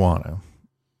marijuana,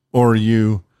 or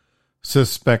you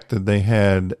suspected they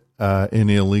had an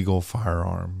illegal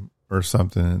firearm or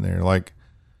something in there? Like,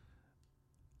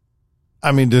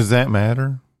 I mean, does that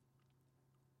matter?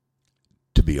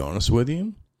 To be honest with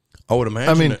you, I would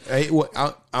imagine. I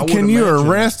mean, can you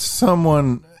arrest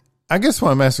someone? I guess what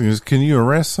I'm asking is, can you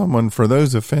arrest someone for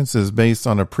those offenses based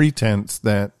on a pretense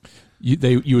that you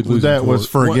would lose that was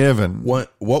forgiven?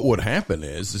 What would happen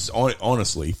is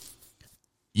honestly,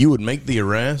 you would make the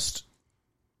arrest.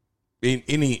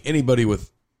 Anybody with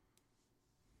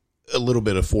a little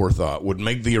bit of forethought would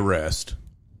make the arrest,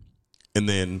 and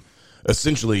then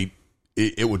essentially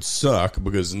it would suck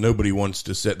because nobody wants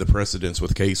to set the precedence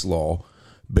with case law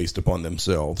based upon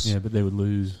themselves. Yeah, but they would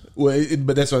lose. Well,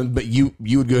 but that's what, but you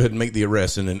would go ahead and make the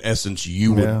arrest, and in essence,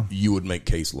 you would make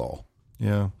case law.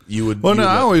 Yeah, you would. Well,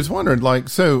 I always wondered, like,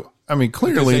 so I mean,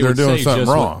 clearly they're doing something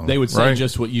wrong. They would say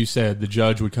just what you said. The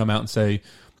judge would come out and say,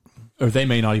 or they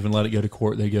may not even let it go to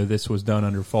court. They go, this was done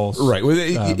under false. Right. Well,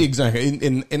 exactly.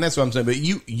 And that's what I'm saying. But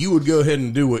you would go ahead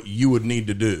and do what you would need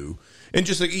to do. And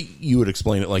just like you would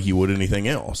explain it like you would anything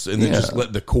else. And then just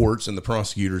let the courts and the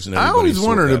prosecutors and everybody. I always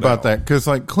wondered about that. Because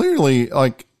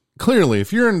clearly,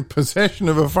 if you're in possession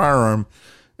of a firearm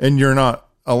and you're not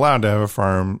allowed to have a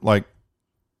firearm, like,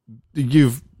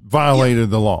 you've violated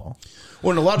the law.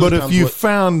 Well, a lot of but if you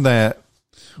found that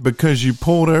because you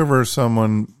pulled over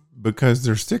someone because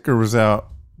their sticker was out,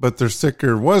 but their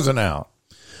sticker wasn't out.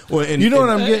 Well, and, you know what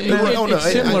I'm getting at?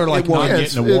 It's similar, like not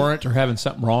getting a warrant or having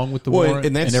something wrong with the warrant,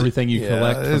 and everything you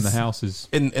collect from the house is.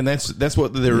 And that's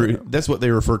what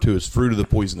they refer to as fruit of the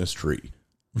poisonous tree.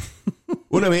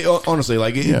 Well, I mean, honestly,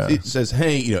 like it says,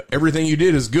 hey, everything you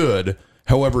did is good.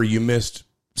 However, you missed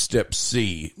step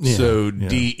C. Yeah, so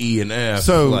D, E, and F.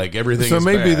 So like everything. So is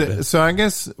maybe bad. So I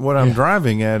guess what I'm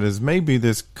driving at is maybe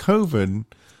this COVID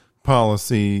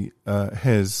policy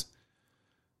has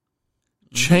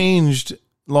changed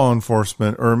law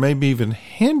enforcement, or maybe even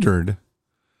hindered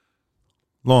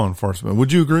law enforcement.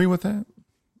 Would you agree with that?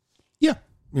 Yeah.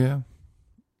 Yeah.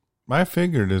 I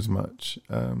figured as much.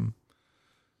 Well,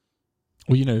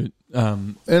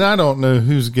 and I don't know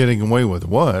who's getting away with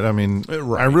what. I mean,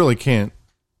 Right. I really can't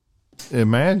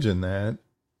imagine that,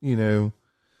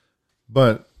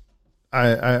 but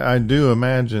I do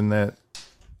imagine that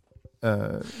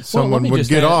someone me would just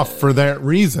get add- off for that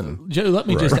reason. Joe, let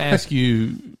me just ask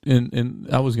you, and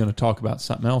I was going to talk about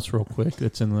something else real quick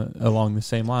that's along the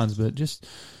same lines, but just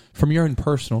from your own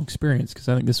personal experience, because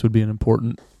I think this would be an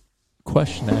important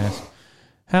question to ask.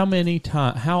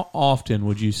 How often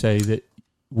would you say that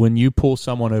when you pull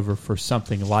someone over for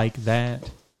something like that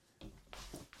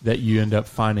you end up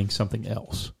finding something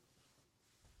else?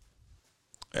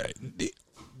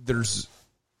 There's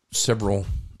several.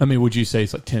 I mean, would you say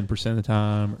it's like 10% of the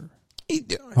time,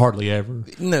 or hardly ever?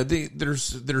 No,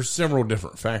 there's several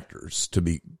different factors, to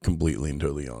be completely and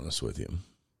totally honest with you.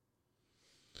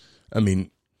 I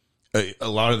mean, a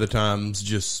lot of the times,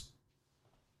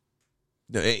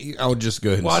 I would just go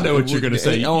ahead and Well, I know what you're going to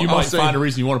say. You might say, find a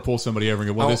reason you want to pull somebody over and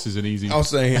go, well, this isn't easy. I'll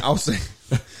say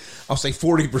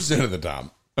 40% of the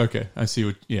time. Okay, I see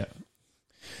what, yeah.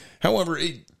 However,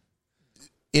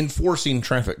 enforcing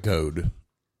traffic code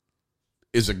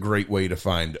is a great way to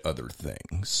find other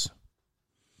things.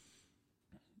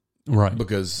 Right.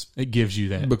 Because it gives you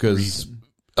that reason.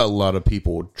 A lot of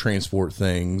people transport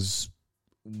things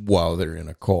while they're in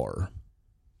a car.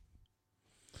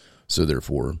 So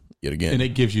therefore, yet again. And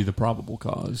it gives you the probable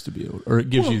cause to be able, or it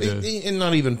gives you the... And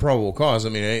not even probable cause. I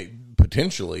mean,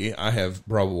 potentially, I have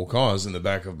probable cause in the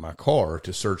back of my car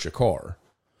to search a car.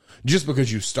 Just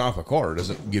because you stop a car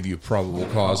doesn't give you probable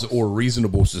cause or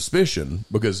reasonable suspicion,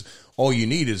 because all you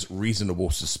need is reasonable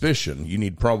suspicion. You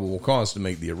need probable cause to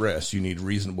make the arrest. You need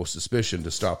reasonable suspicion to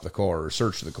stop the car or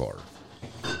search the car,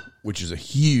 which is a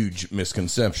huge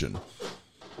misconception.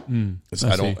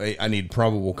 I need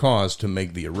probable cause to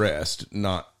make the arrest,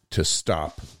 not to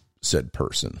stop said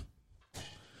person.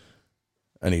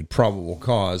 I need probable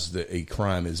cause that a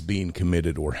crime is being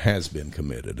committed or has been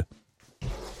committed.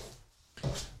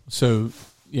 So,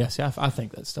 yes, I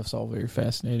think that stuff's all very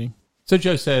fascinating. So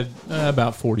Joe said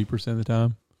about 40% of the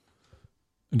time.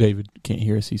 David can't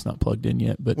hear us. He's not plugged in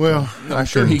yet. But I'm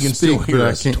sure he can still hear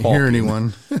us I can't talking. hear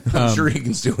anyone. I'm sure he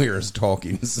can still hear us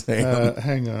talking. Sam.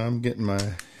 Hang on. I'm getting my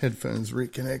headphones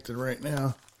reconnected right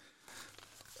now.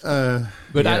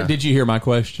 Did you hear my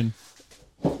question?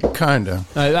 Kind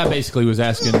of. I basically was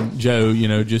asking Joe,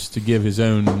 just to give his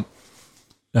own,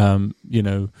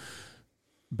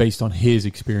 based on his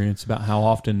experience about how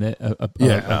often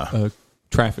a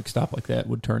traffic stop like that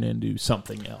would turn into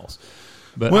something else.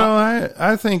 But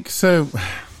I think so.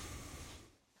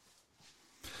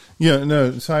 Yeah,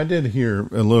 no. So I did hear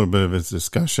a little bit of his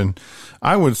discussion.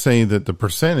 I would say that the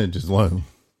percentage is low.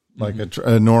 Like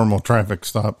a normal traffic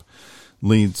stop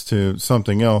leads to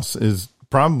something else is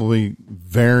probably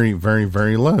very, very,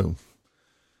 very low.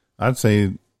 I'd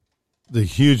say the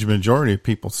huge majority of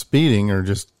people speeding are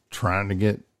just trying to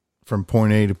get from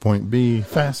point A to point B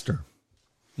faster.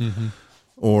 Mm-hmm.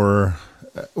 Or,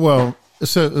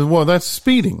 that's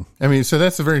speeding. I mean, so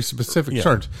that's a very specific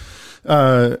charge.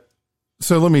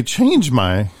 So let me change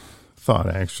my thought,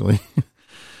 actually.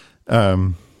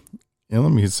 And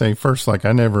let me say first,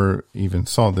 I never even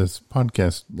saw this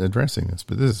podcast addressing this,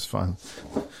 but this is fun.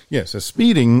 Yeah, so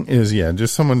speeding is,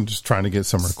 just someone just trying to get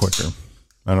somewhere quicker.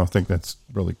 I don't think that's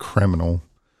really criminal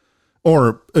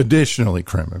or additionally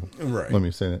criminal. Right. Let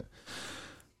me say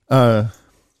that.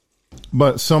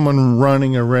 But someone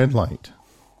running a red light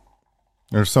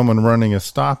or someone running a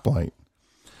stoplight,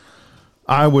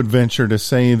 I would venture to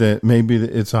say that maybe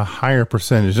it's a higher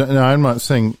percentage. Now, I'm not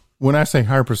saying, when I say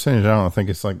higher percentage, I don't think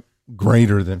it's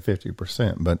greater than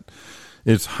 50%, but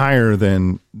it's higher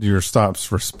than your stops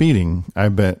for speeding. I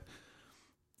bet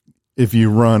if you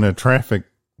run a traffic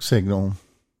signal,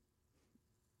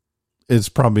 it's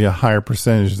probably a higher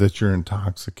percentage that you're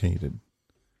intoxicated.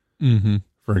 Mm-hmm.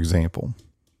 For example.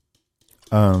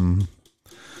 I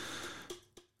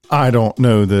don't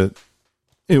know that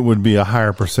it would be a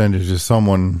higher percentage of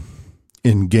someone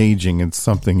engaging in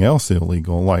something else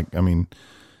illegal.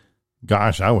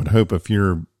 Gosh, I would hope if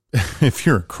you're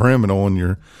a criminal and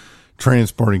you're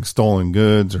transporting stolen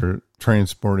goods or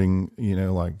transporting,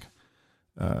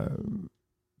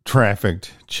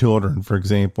 trafficked children, for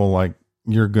example,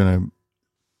 you're going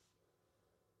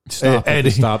to stop at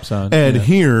the stop sign,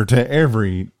 adhere to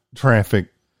every traffic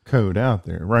code out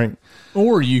there, right?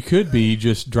 Or you could be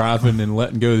just driving and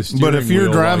letting go of the steering wheel. But if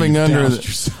you're driving under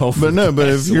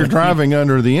if you're driving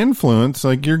under the influence,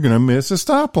 you're going to miss a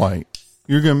stoplight.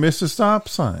 You're going to miss a stop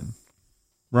sign,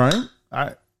 right?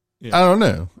 I don't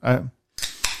know.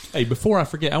 Hey, before I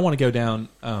forget, I want to go down.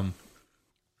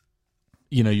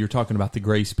 You're talking about the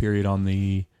grace period on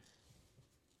the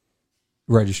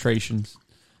registrations.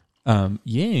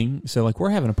 Ying, so like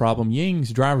we're having a problem.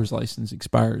 Ying's driver's license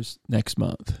expires next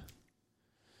month.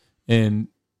 And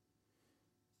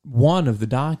one of the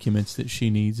documents that she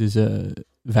needs is a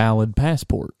valid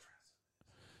passport.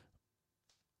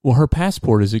 Well, her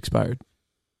passport is expired.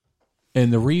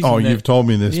 And the reason you've told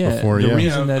me this before. The Yeah,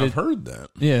 reason I've heard that.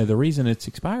 Yeah, the reason it's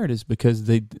expired is because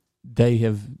they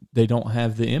don't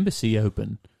have the embassy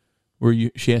open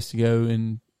where she has to go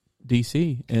in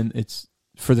DC, and it's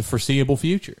for the foreseeable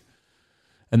future.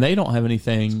 And they don't have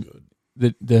anything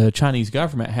that the Chinese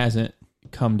government hasn't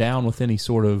come down with any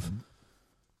sort of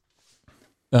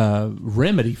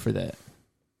remedy for that.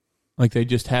 Like they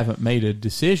just haven't made a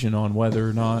decision on whether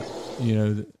or not,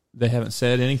 they haven't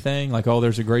said anything like, oh,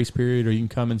 there's a grace period or you can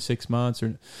come in 6 months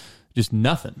or just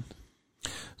nothing.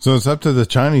 So it's up to the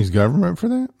Chinese government for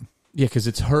that? Yeah, because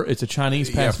it's a Chinese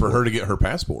passport. Yeah, for her to get her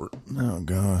passport. Oh,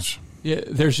 gosh. Yeah,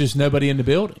 there's just nobody in the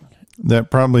building. That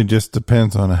probably just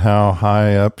depends on how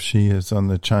high up she is on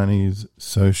the Chinese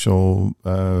social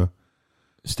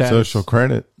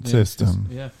credit system.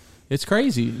 Yeah, it's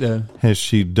crazy. Has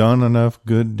she done enough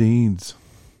good deeds?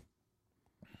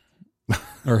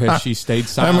 Or has she stayed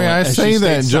silent? I mean, I say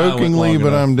that jokingly,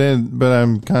 but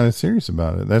I'm kind of serious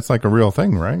about it. That's like a real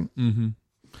thing, right? Mm-hmm.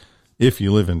 If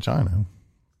you live in China.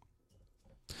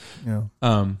 Yeah.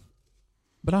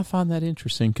 But I find that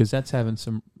interesting because that's having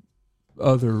some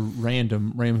other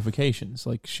random ramifications.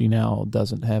 Like she now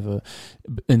doesn't have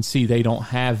they don't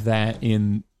have that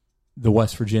in the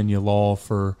West Virginia law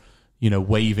for,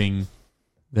 waiving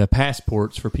the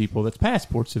passports for people that's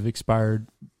passports have expired,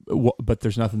 but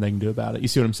there's nothing they can do about it. You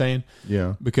see what I'm saying?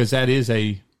 Yeah. Because that is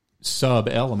a sub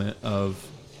element of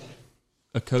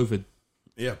a COVID.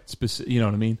 Yeah. You know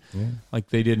what I mean? Yeah. Like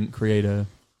they didn't create a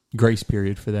grace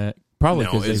period for that. Probably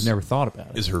because they've never thought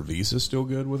about it. Is her visa still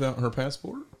good without her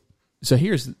passport? So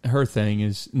here's her thing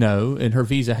is no, and her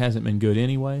visa hasn't been good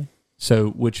anyway. So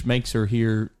which makes her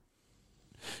here.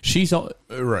 She's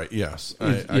right. Yes.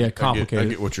 Complicated. I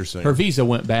get what you're saying. Her visa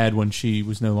went bad when she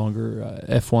was no longer a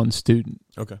F1 student.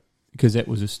 Okay. Because it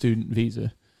was a student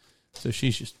visa. So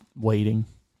she's just waiting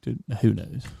to who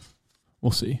knows.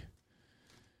 We'll see.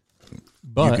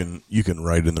 But you can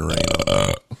write in the rain on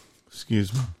that.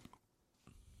 Excuse me.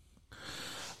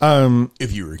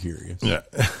 If you were curious. Yeah.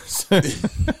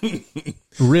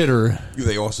 Ritter.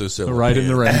 They also sell Write in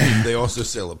the rain. They also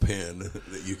sell a pen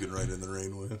that you can write in the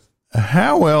rain with.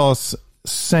 How else,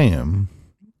 Sam,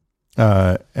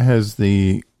 has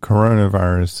the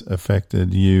coronavirus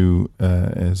affected you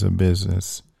as a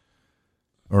business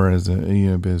or as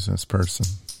a business person?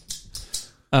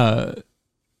 It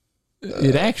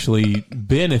actually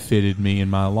benefited me in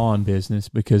my lawn business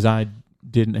because I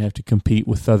didn't have to compete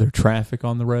with other traffic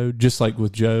on the road. Just like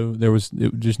with Joe, there was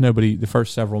just nobody. The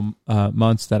first several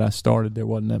months that I started, there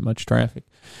wasn't that much traffic.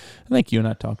 I think you and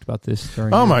I talked about this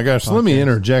during. Oh my gosh! podcast. Let me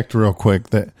interject real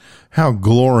quick. That how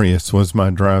glorious was my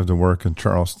drive to work in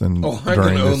Charleston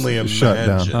during this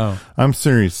shutdown. Oh. I'm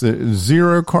serious.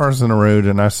 0 cars on the road,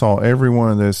 and I saw every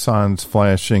one of those signs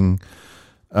flashing.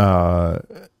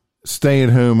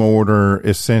 Stay-at-home order,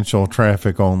 essential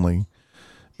traffic only,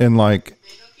 and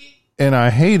I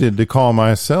hated to call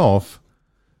myself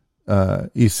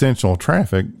essential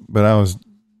traffic, but I was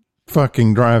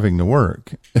fucking driving to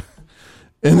work.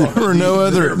 And there were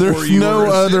there's no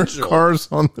other cars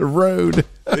on the road.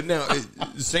 But now,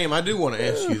 Sam, I do want to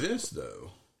ask you this, though.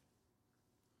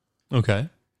 Okay.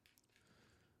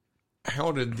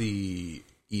 How did the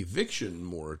eviction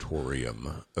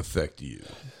moratorium affect you?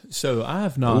 So I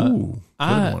have not. Ooh,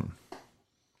 good one.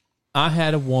 I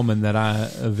had a woman that I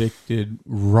evicted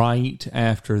right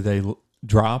after they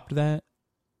dropped that,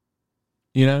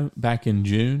 back in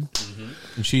June. Mm-hmm.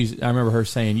 And I remember her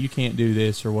saying, you can't do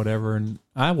this or whatever. And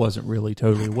I wasn't really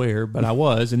totally aware, but I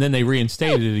was. And then they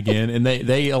reinstated it again and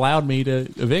they allowed me to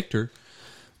evict her.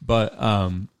 But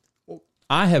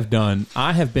I have been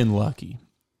lucky.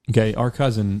 Okay. Our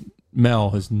cousin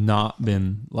Mel has not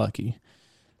been lucky.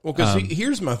 Well, because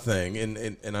here's my thing,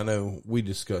 and I know we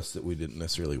discussed that we didn't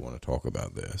necessarily want to talk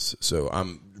about this, so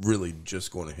I'm really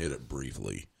just going to hit it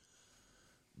briefly.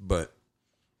 But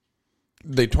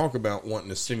they talk about wanting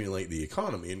to stimulate the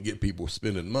economy and get people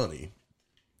spending money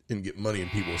and get money in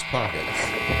people's pockets.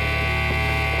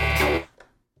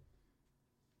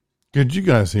 Did you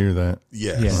guys hear that?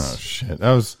 Yes. Yes. Oh shit!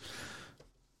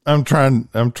 I'm trying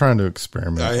to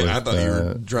experiment. I thought you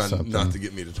were trying something. not to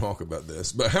get me to talk about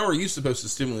this, but how are you supposed to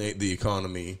stimulate the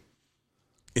economy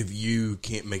if you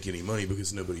can't make any money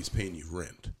because nobody's paying you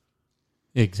rent?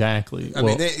 Exactly. I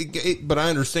mean, but I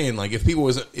understand, like, if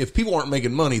people aren't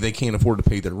making money, they can't afford to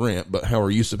pay their rent. But how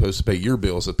are you supposed to pay your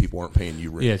bills if people aren't paying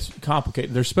you rent? Yeah, it's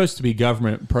complicated. There's supposed to be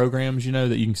government programs,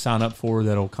 that you can sign up for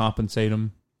that'll compensate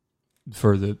them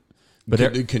for the.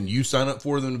 But can you sign up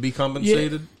for them to be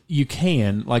compensated? Yeah, you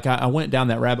can. Like, I went down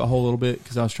that rabbit hole a little bit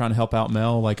because I was trying to help out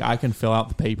Mel. Like, I can fill out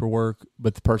the paperwork,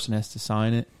 but the person has to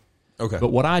sign it. Okay.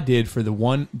 But what I did for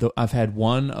I've had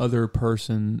one other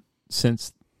person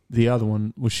since. The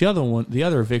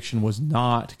other eviction was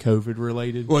not COVID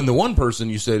related. Well, and the one person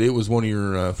you said it was one of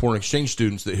your foreign exchange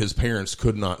students that his parents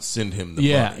could not send him the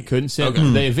money. Yeah, couldn't send.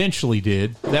 Okay. They eventually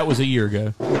did. That was a year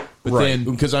ago. But right,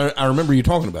 because I remember you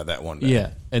talking about that one day.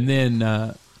 Yeah, and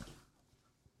then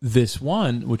this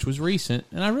one, which was recent,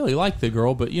 and I really liked the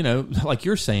girl, but like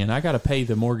you're saying, I got to pay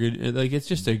the mortgage. Like, it's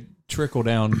just a trickle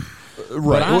down.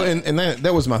 Right, and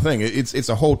that was my thing. It's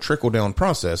a whole trickle down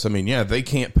process. I mean, yeah, they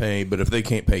can't pay, but if they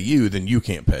can't pay you, then you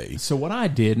can't pay. So what I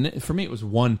did, and for me, it was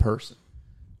one person,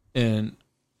 and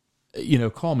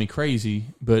call me crazy,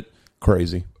 but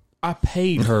crazy. I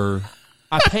paid her.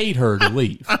 I paid her to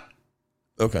leave.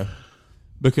 Okay,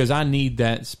 because I need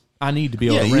that. I need to be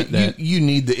able to rent that. You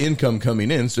need the income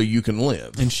coming in so you can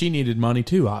live, and she needed money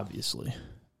too, obviously.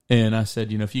 And I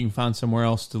said, if you can find somewhere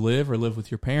else to live or live with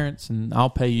your parents, and I'll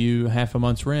pay you half a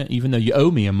month's rent, even though you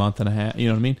owe me a month and a half, you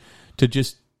know what I mean?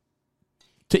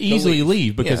 To easily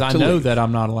leave because I know that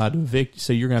I'm not allowed to evict.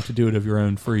 So you're going to have to do it of your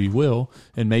own free will.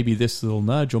 And maybe this little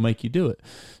nudge will make you do it.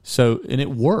 So, and it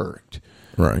worked.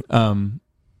 Right.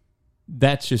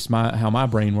 That's just how my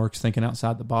brain works, thinking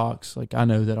outside the box. Like, I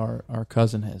know that our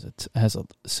cousin has a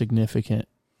significant.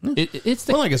 It's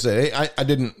like I said, I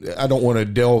don't want to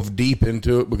delve deep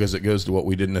into it because it goes to what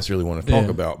we didn't necessarily want to talk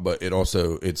about, but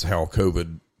it's how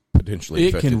COVID potentially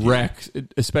affected can wreck,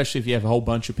 especially if you have a whole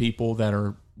bunch of people that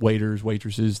are waiters,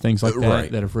 waitresses, things like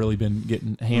that that have really been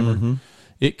getting hammered. Mm-hmm.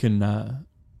 It can.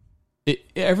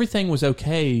 Everything was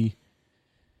okay.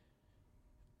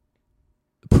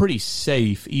 Pretty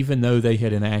safe, even though they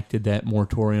had enacted that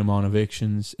moratorium on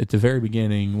evictions at the very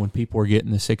beginning when people were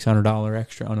getting the $600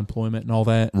 extra unemployment and all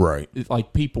that. Right.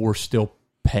 Like, people were still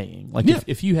paying. Like,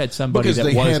 if you had somebody because that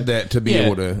they had that to be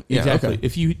able to. Yeah, exactly.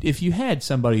 Okay. If you had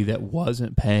somebody that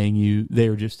wasn't paying you, they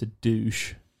were just a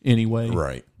douche anyway.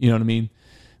 Right. You know what I mean?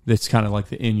 That's kind of like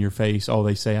the in your face. Oh,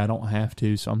 they say I don't have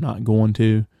to, so I'm not going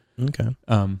to. Okay.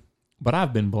 But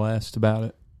I've been blessed about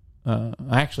it.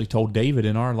 I actually told David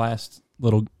in our last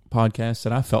little podcast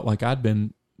that I felt like I'd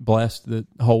been blessed the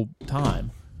whole time.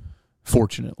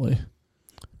 Fortunately.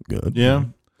 Good. Yeah.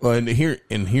 Well, and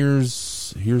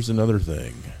here's another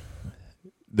thing,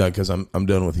 because I'm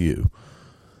done with you.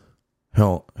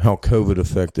 How COVID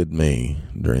affected me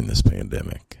during this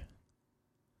pandemic.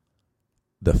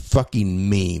 The fucking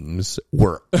memes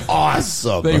were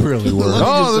awesome. They really were.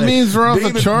 Oh, the memes were off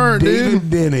the chart, David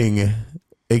dude. Denning,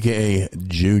 a.k.a.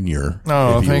 Junior.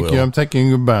 Oh, thank you. I'm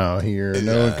taking a bow here.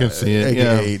 No one can see it.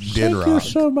 A.k.a. Denrock. Thank you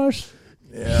so much.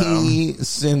 Yeah. He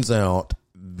sends out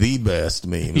the best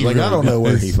memes. I don't know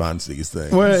where he finds these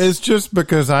things. Well, it's just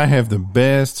because I have the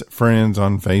best friends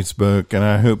on Facebook, and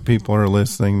I hope people are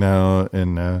listening now.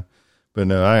 And but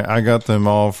no, I got them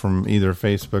all from either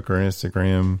Facebook or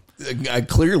Instagram.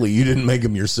 Clearly, you didn't make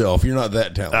them yourself. You're not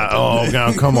that talented.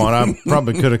 No, come on. I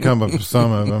probably could have come up with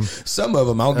some of them. Some of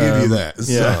them, I'll give you that.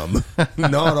 Yeah. Some,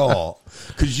 not all.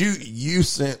 Because you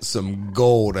sent some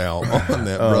gold out on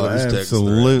that brother's text.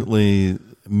 Absolutely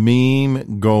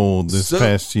meme gold this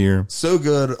past year. So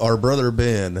good. Our brother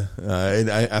Ben,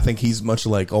 and I think he's much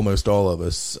like almost all of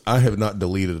us. I have not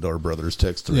deleted our brother's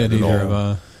text thread at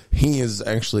all. He is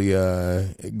actually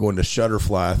going to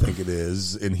Shutterfly, I think it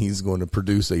is, and he's going to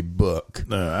produce a book.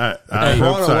 No,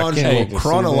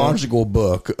 chronological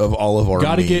book of all of our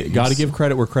memes. Got to give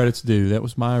credit where credit's due. That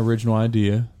was my original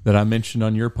idea that I mentioned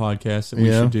on your podcast that we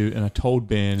should do, and I told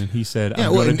Ben, and he said,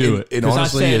 I'm going to do it. It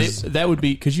honestly is. That would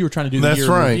be, because you were trying to do the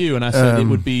year review, and I said it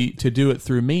would be, to do it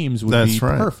through memes would be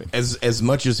perfect. As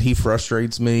much as he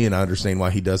frustrates me, and I understand why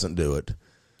he doesn't do it,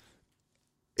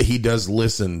 he does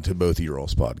listen to both of your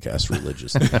all's podcasts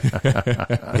religiously.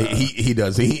 he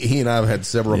does. He and I have had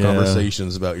several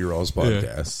conversations about your all's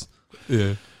podcasts.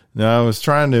 Yeah. Now, I was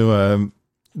trying to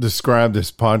describe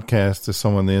this podcast to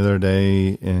someone the other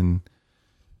day, and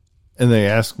they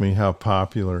asked me how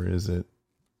popular is it,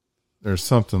 or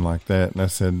something like that, and I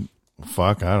said,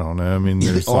 fuck, I don't know. I mean,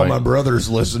 there's all my brothers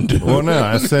listen to it. Well, no,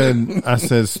 I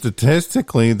said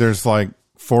statistically, there's like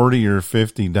 40 or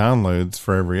 50 downloads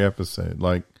for every episode.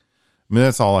 Like, I mean,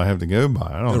 that's all I have to go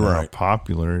by. I don't know how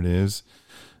popular it is.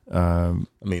 I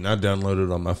mean, I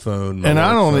downloaded on my phone,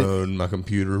 my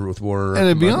computer with Word. And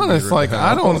to be honest, like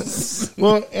I don't.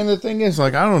 Well, and the thing is,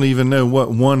 like I don't even know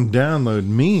what one download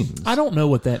means. I don't know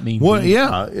what that means. Well,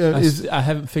 either. yeah, I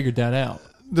haven't figured that out.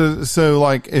 So,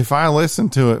 like, if I listen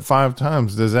to it 5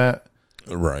 times, does that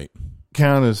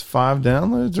count as 5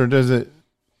 downloads, or does it?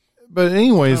 But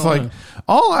anyways, like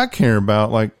all I care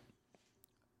about, like,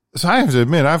 so I have to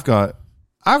admit, I've got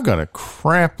a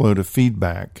crap load of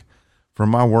feedback from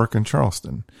my work in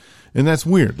Charleston. And that's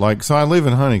weird. Like, so I live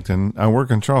in Huntington, I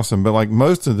work in Charleston, but like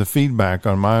most of the feedback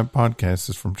on my podcast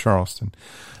is from Charleston.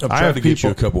 I'm trying to get you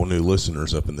a couple new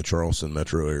listeners up in the Charleston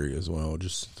metro area as well.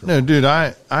 No, dude,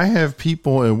 I have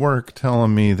people at work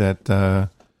telling me that,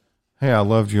 hey, I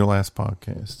loved your last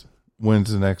podcast.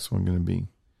 When's the next one going to be?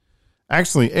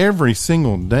 Actually, every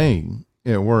single day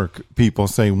at work, people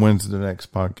say, when's the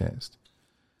next podcast?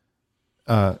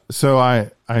 So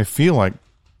I feel like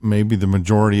maybe the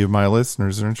majority of my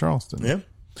listeners are in Charleston. Yeah.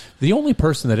 The only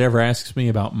person that ever asks me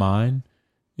about mine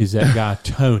is that guy,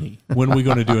 Tony. When are we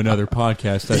going to do another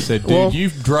podcast? I said, dude,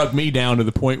 you've drugged me down to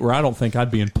the point where I don't think I'd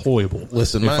be employable.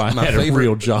 Listen, if I had a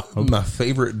real job. My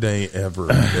favorite day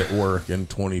ever at work in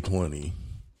 2020,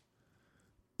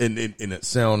 and it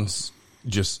sounds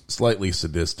just slightly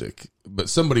sadistic, but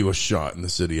somebody was shot in the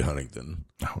city of Huntington.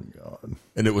 Oh, God.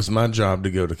 And it was my job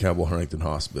to go to Cabell Huntington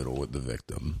Hospital with the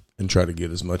victim and try to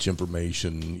get as much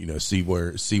information, see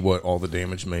what all the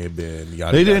damage may have been.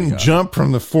 They didn't jump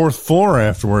from the 4th floor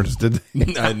afterwards, did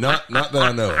they? Not that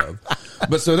I know of.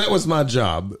 But so that was my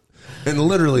job. And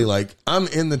literally, like, I'm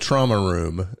in the trauma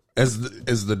room as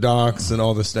the docs and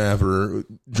all the staff are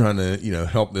trying to,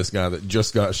 help this guy that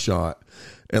just got shot.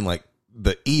 And like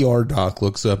the ER doc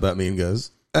looks up at me and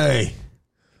goes, "Hey,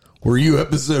 were you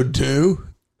episode 2?"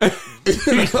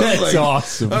 That's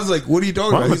awesome. I was like, "What are you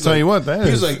talking about?" I'm gonna tell you what that is.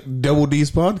 He was like, "Double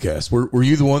D's podcast. Were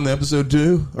you the one in episode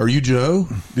 2? Are you Joe?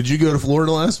 Did you go to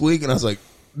Florida last week?" And I was like,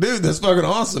 "Dude, that's fucking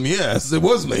awesome. Yes, it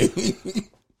was me."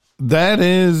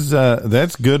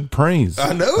 That's good praise.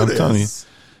 I know it is. Telling you.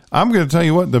 I'm going to tell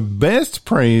you what, the best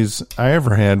praise I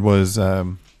ever had was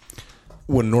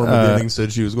when Norma Denning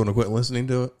said she was going to quit listening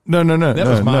to it. No. That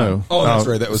was mine. No. Oh, that's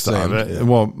right. That was Sam. Yeah.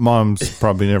 Well, Mom's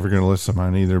probably never going to listen to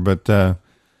mine either. But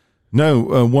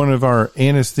one of our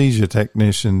anesthesia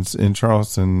technicians in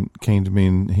Charleston came to me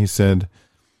and he said,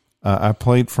 I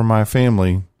played for my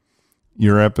family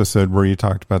your episode where you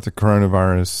talked about the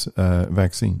coronavirus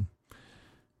vaccine.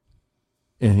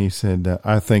 And he said,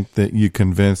 I think that you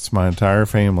convinced my entire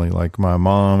family, like my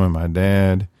mom and my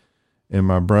dad and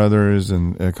my brothers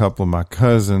and a couple of my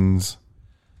cousins,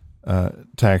 to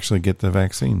actually get the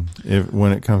vaccine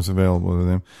when it comes available to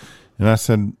them. And I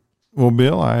said, well,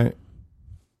 Bill,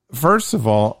 first of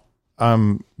all,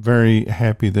 I'm very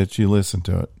happy that you listen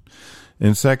to it.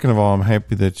 And second of all, I'm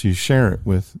happy that you share it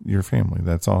with your family.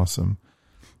 That's awesome.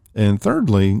 And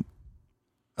thirdly,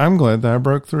 I'm glad that I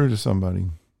broke through to somebody.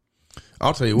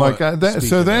 I'll tell you what. That's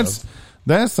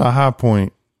the high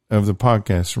point of the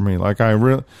podcast for me. Like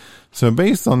so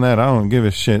based on that, I don't give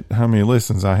a shit how many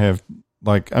listens I have.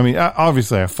 Like, I mean,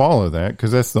 obviously I follow that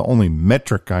because that's the only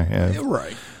metric I have. Yeah,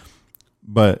 right.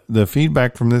 But the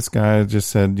feedback from this guy just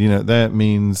said, that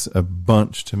means a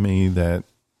bunch to me that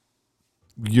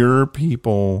your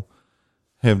people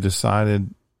have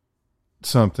decided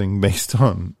something based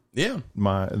on the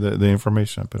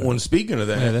information I put out. Well, speaking of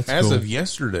that, as cool. Of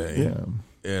yesterday,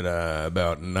 at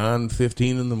about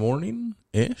 9:15 in the morning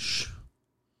ish,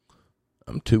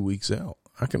 I'm 2 weeks out.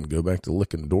 I can go back to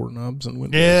licking doorknobs and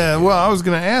windows. Yeah, well, I was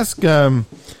going to ask.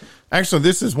 Actually,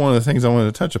 this is one of the things I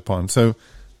wanted to touch upon. So,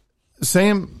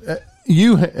 Sam,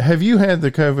 have you had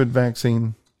the COVID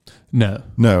vaccine? No,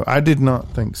 I did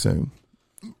not think so.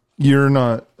 You're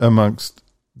not amongst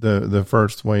the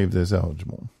first wave that's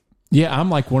eligible. Yeah, I'm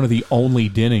like one of the only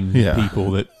Denning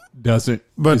people that doesn't.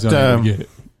 But get it.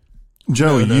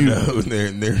 Joey,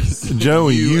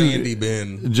 Joey, Andy,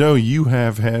 Ben. Joe, you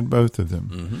have had both of them.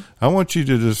 Mm-hmm. I want you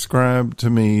to describe to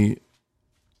me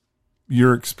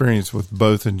your experience with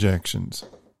both injections.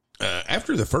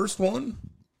 After the first one,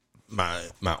 my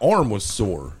arm was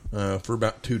sore for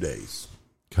about 2 days.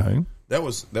 Okay, that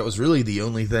was really the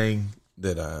only thing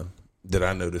that I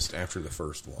noticed after the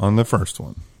first one. On the first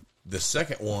one. The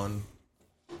second one,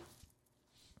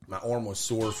 my arm was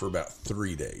sore for about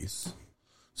 3 days,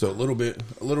 so a little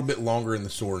bit longer in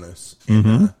the soreness.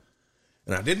 And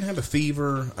I didn't have a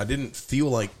fever. I didn't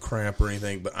feel like crap or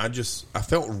anything, but I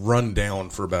felt run down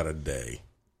for about a day,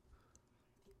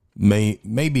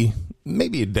 maybe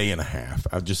a day and a half.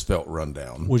 I just felt run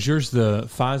down. Was yours the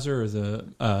Pfizer or the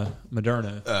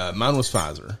Moderna? Mine was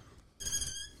Pfizer.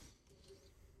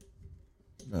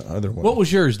 other way. What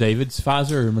was yours, David?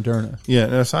 Pfizer or Moderna? Yeah,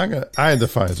 no, so I had the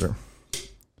Pfizer.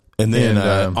 And then,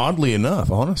 oddly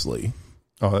enough, honestly,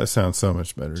 Oh, that sounds so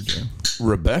much better, Jim.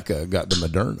 Rebecca got the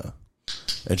Moderna,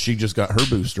 and she just got her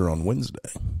booster on Wednesday.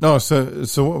 No, so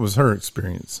what was her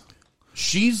experience?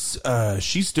 She's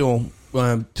still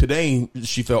today.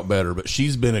 She felt better, but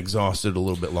she's been exhausted a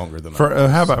little bit longer than I.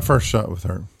 How about first shot with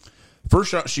her? First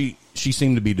shot, she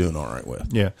seemed to be doing all right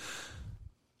with. Yeah.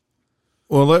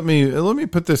 Well, let me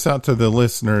put this out to the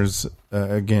listeners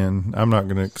again. I'm not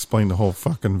going to explain the whole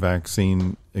fucking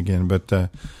vaccine again, but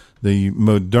the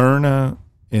Moderna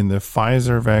and the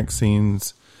Pfizer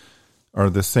vaccines are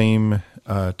the same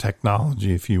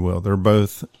technology, if you will. They're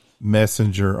both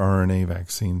messenger RNA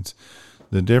vaccines.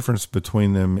 The difference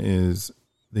between them is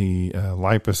the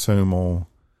liposomal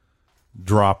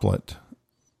droplet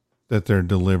that they're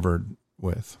delivered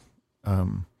with.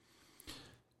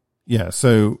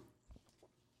 So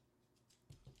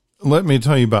let me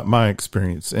tell you about my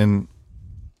experience. And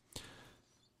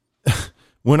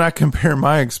when I compare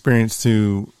my experience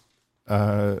to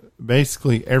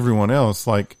basically everyone else,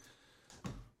 like,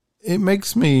 it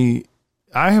makes me,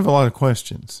 I have a lot of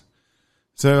questions.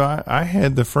 So I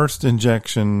had the first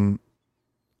injection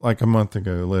like a month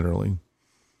ago, literally.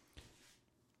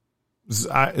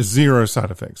 Zero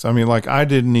side effects. I mean, like, I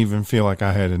didn't even feel like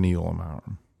I had a needle in my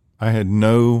arm. I had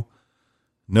no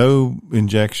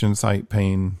injection site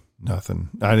pain, nothing.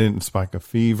 I didn't spike a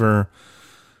fever.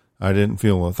 I didn't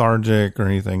feel lethargic or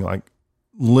anything. Like,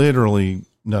 literally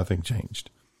nothing changed.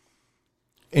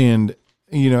 And,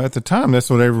 at the time,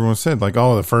 that's what everyone said. Like,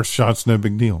 oh, the first shot's no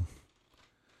big deal.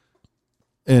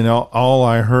 And all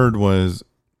I heard was,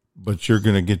 but you're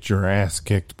going to get your ass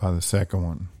kicked by the second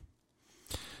one.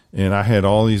 And I had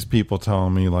all these people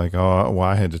telling me, like, oh, well,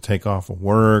 I had to take off of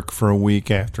work for a week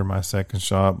after my second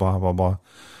shot, blah, blah, blah.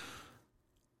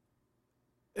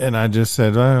 And I just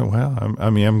said, oh, well,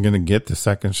 I'm going to get the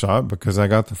second shot because I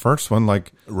got the first one.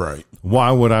 Like, right.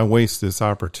 Why would I waste this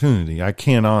opportunity? I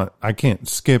can't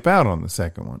skip out on the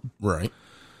second one. Right.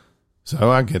 So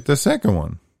I get the second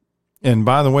one. And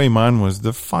by the way, mine was the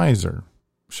Pfizer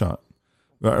shot,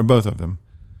 or both of them.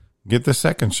 Get the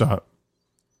second shot.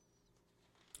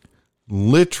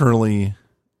 Literally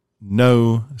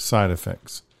no side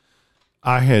effects.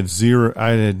 I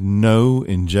had no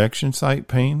injection site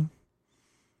pain.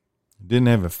 Didn't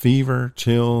have a fever,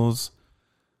 chills.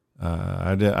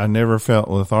 I never felt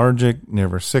lethargic,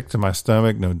 never sick to my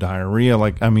stomach, no diarrhea.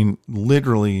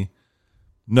 Literally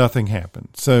nothing happened.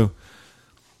 So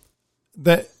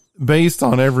that, based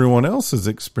on everyone else's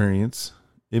experience,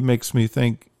 it makes me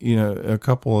think, a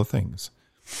couple of things.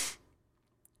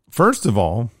 First of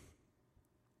all,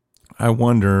 I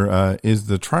wonder, is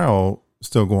the trial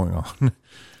still going on?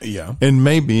 Yeah. And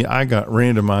maybe I got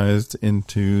randomized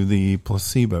into the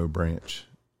placebo branch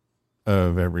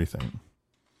of everything.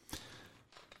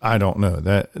 I don't know.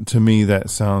 That, to me, that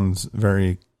sounds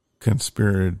very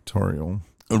conspiratorial.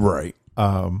 Right.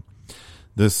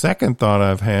 The second thought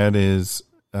I've had is,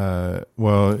 and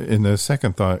the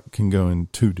second thought can go in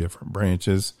two different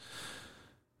branches.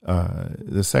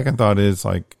 The second thought is,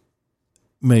 like,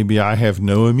 maybe I have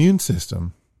no immune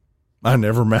system. I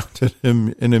never mounted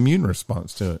an immune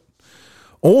response to it.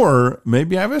 Or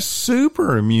maybe I have a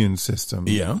super immune system.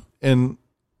 Yeah. And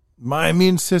my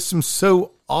immune system's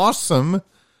so awesome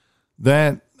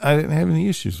that I didn't have any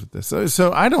issues with this.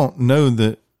 So I don't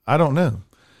know I don't know.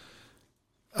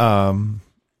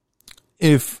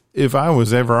 If I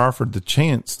was ever offered the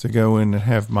chance to go in and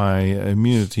have my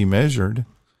immunity measured,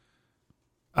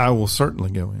 I will certainly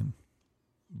go in.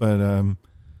 But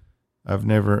I've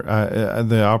never,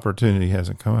 the opportunity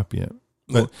hasn't come up yet.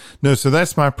 But no, so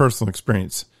that's my personal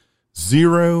experience.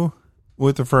 0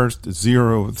 with the first,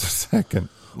 0 with the second.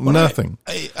 Well, nothing.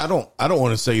 I don't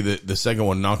want to say that the second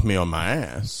one knocked me on my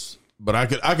ass, but I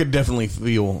could definitely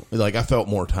feel like I felt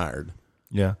more tired.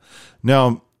 Yeah.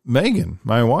 Now, Megan,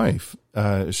 my wife,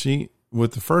 she,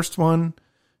 with the first one,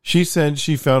 she said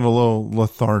she felt a little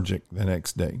lethargic the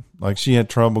next day. Like, she had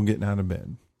trouble getting out of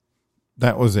bed.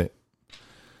 That was it.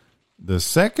 The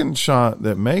second shot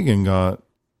that Megan got,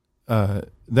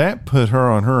 that put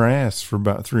her on her ass for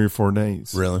about 3 or 4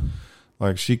 days. Really?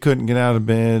 Like, she couldn't get out of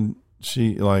bed.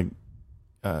 She,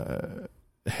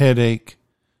 headache,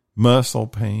 muscle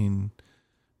pain,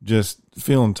 just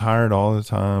feeling tired all the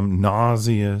time,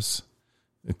 nauseous,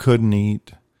 couldn't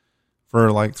eat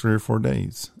for like 3 or 4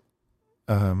 days.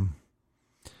 And,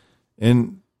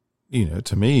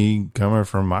 to me, coming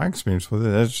from my experience with it,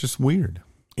 that's just weird.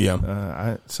 Yeah.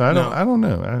 I don't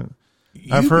know.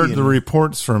 I've heard the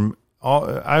reports from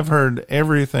I've heard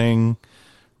everything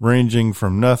ranging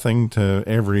from nothing to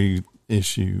every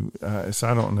issue. So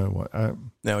I don't know what.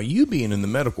 Now, you being in the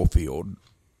medical field,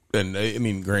 and I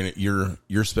mean, granted,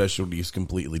 your specialty is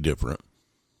completely different.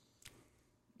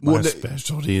 My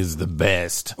specialty is the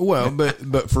best. Well,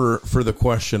 but for the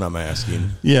question I'm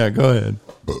asking, yeah, go ahead.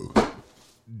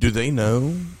 Do they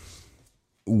know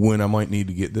when I might need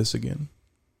to get this again?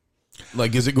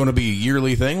 Like, is it going to be a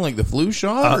yearly thing, like the flu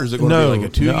shot, or is it going to be like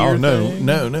a 2-year thing?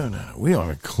 No. We don't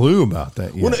have a clue about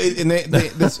that yet. Well, and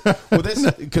that's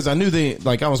because I knew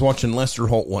I was watching Lester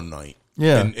Holt one night.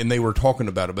 Yeah. And they were talking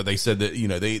about it, but they said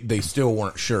that, they still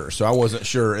weren't sure. So I wasn't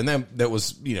sure. And then that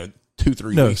was,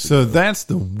 2-3 weeks so ago. that's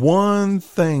the one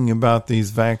thing about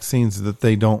these vaccines that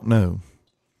they don't know.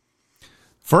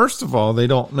 First of all, they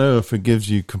don't know if it gives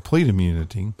you complete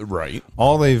immunity. Right.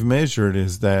 All they've measured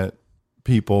is that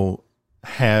people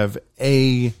have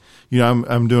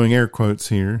I'm doing air quotes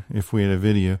here. If we had a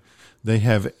video, they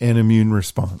have an immune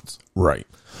response. Right.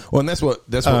 Well, and that's what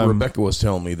Rebecca was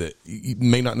telling me, that you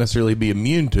may not necessarily be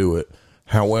immune to it.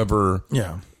 However,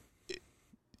 yeah,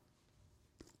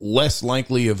 less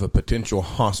likely of a potential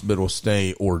hospital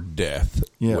stay or death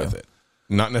with it.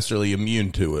 Not necessarily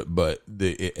immune to it, but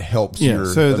it helps your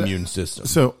immune system.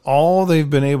 So all they've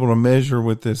been able to measure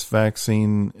with this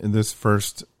vaccine, these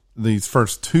first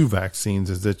 2 vaccines,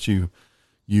 is that you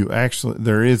actually,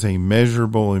 there is a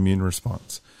measurable immune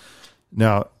response.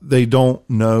 Now, they don't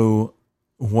know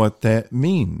what that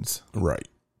means. Right.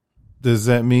 Does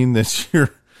that mean that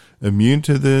you're immune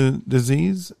to the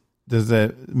disease? Does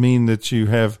that mean that you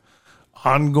have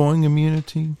ongoing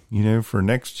immunity, for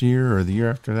next year or the year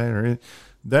after that? Or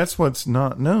that's what's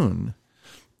not known.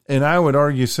 And I would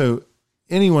argue, so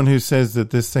anyone who says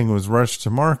that this thing was rushed to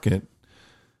market,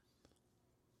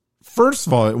 first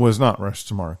of all, it was not rushed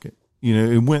to market.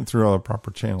 It went through all the proper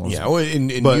channels. Yeah,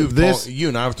 and you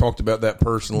and I have talked about that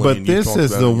personally. But this is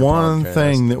the one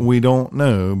thing that we don't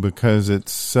know, because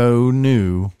it's so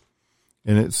new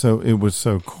and it was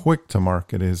so quick to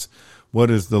market, is what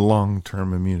is the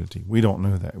long-term immunity? We don't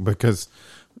know that because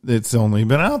it's only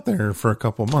been out there for a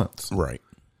couple months. Right.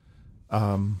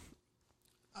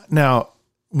 Now,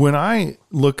 when I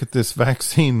look at this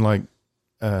vaccine, like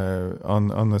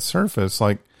on the surface,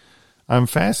 like, I'm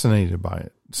fascinated by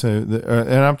it. So,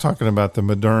 and I'm talking about the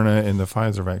Moderna and the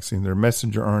Pfizer vaccine. They're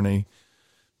messenger RNA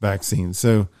vaccines.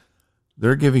 So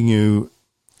they're giving you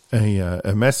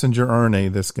a messenger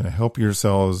RNA that's going to help your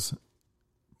cells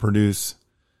produce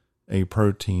a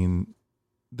protein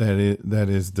that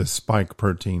is the spike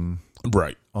protein,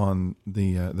 right, on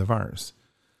the virus.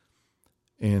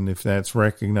 And if that's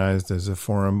recognized as a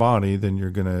foreign body, then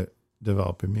you're going to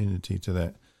develop immunity to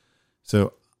that.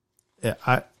 So,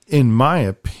 in my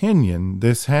opinion,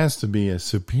 this has to be a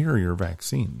superior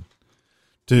vaccine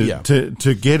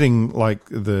to getting like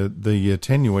the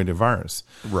attenuated virus.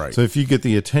 Right. So if you get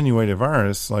the attenuated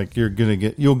virus, like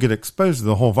you'll get exposed to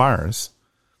the whole virus,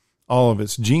 all of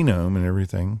its genome and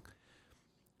everything.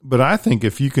 But I think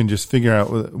if you can just figure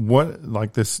out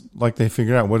like they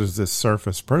figured out what is this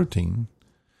surface protein,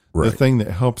 the thing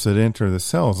that helps it enter the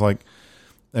cells,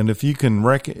 and if you can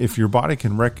if your body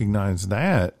can recognize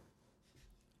that,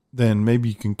 then maybe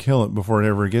you can kill it before it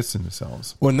ever gets into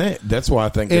cells. Well, that's why I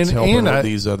think it's helping with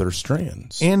these other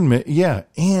strands. And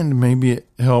maybe it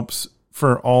helps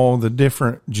for all the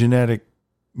different genetic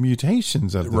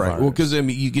mutations of the virus. Well, because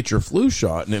you get your flu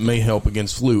shot, and it may help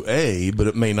against flu A, but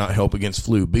it may not help against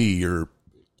flu B, or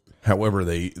however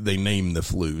they name the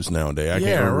flus nowadays. I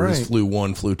can't remember if it's flu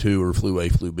 1, flu 2, or flu A,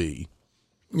 flu B.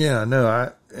 Yeah, no,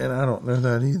 I don't know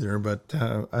that either, but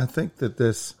I think that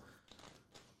this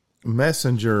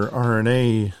messenger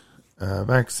RNA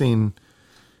vaccine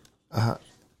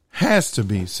has to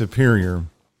be superior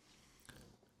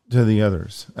to the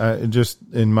others, just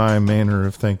in my manner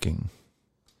of thinking.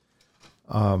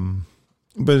 But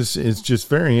it's just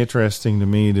very interesting to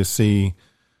me to see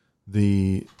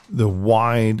the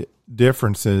wide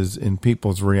differences in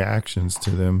people's reactions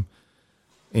to them.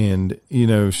 And,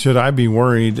 should I be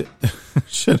worried?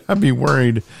 Should I be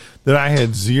worried that I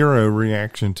had zero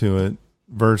reaction to it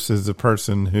versus the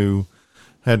person who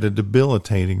had a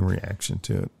debilitating reaction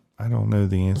to it? I don't know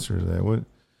the answer to that. What,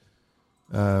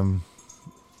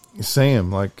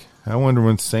 Sam, I wonder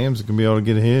when Sam's going to be able to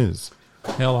get his.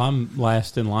 Hell, I'm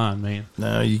last in line, man.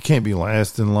 No, you can't be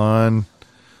last in line.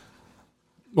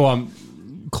 Well,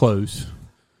 I'm close.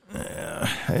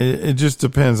 It just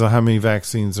depends on how many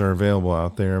vaccines are available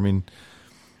out there. I mean,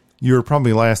 you were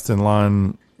probably last in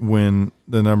line when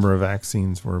the number of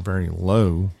vaccines were very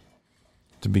low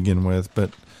to begin with,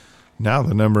 but now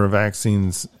the number of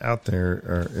vaccines out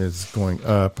there is going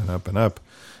up and up and up.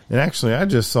 And actually, I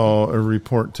just saw a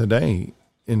report today,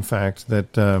 in fact,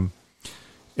 that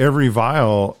every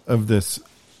vial of this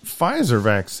Pfizer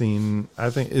vaccine, I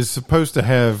think, is supposed to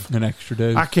have an extra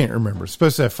dose. I can't remember. It's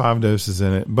supposed to have 5 doses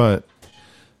in it, but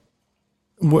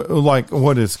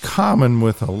what is common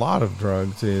with a lot of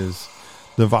drugs is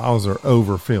the vials are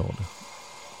overfilled,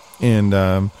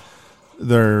 and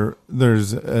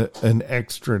there's an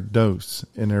extra dose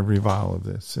in every vial of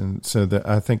this, and so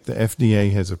I think the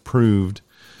FDA has approved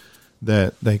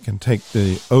that they can take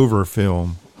the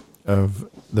overfill of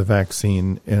the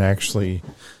vaccine and actually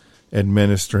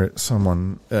administer it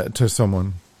to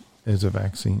someone as a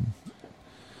vaccine.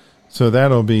 So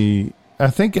that'll be, I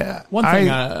think, one thing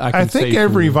I can think say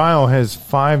every for- vial has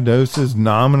 5 doses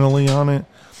nominally on it,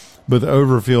 but the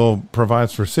overfill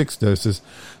provides for 6 doses.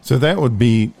 So that would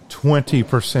be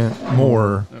 20%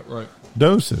 more Right.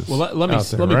 doses. Well, let me out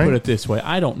there, let me right? put it this way.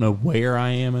 I don't know where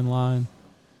I am in line,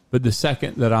 but the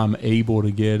second that I'm able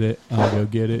to get it, I'll go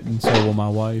get it, and so will my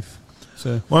wife.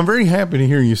 So Well, I'm very happy to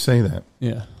hear you say that.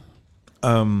 yeah,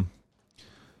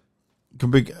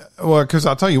 Because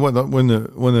I'll tell you what, when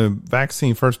the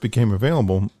vaccine first became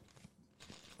available,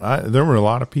 there were a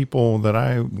lot of people that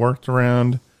I worked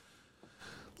around,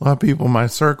 a lot of people in my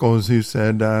circles who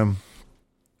said,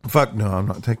 "Fuck no, I'm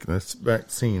not taking this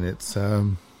vaccine. It's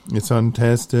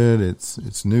untested.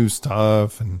 It's new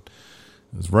stuff, and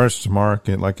it was rushed to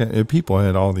market." Like people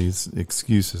had all these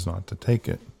excuses not to take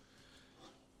it,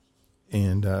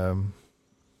 and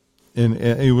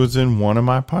it was in one of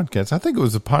my podcasts. I think it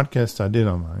was a podcast I did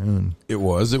on my own. It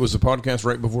was a podcast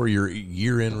right before your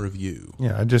year-end review.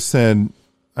 Yeah,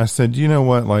 I said, you know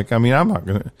what? Like, I mean,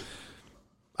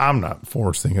 I'm not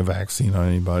forcing a vaccine on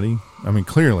anybody. I mean,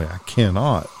 clearly I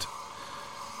cannot.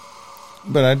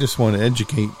 But I just want to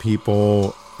educate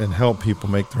people and help people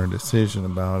make their decision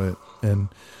about it. And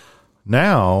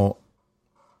now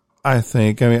I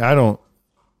think, I don't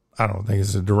think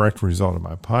it's a direct result of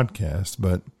my podcast,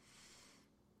 but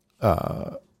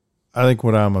I think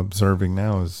what I'm observing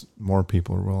now is more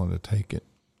people are willing to take it.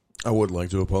 I would like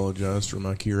to apologize for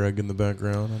my Keurig in the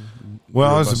background.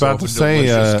 Well, I was about to say,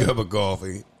 cup of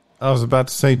coffee. I was about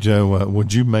to say, Joe,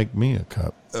 would you make me a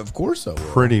cup? Of course I will.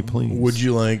 Pretty please. Would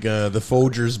you like the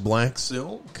Folgers Black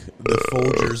Silk, the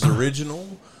Folgers Original,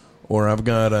 or I've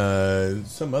got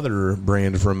some other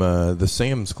brand from the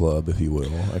Sam's Club, if you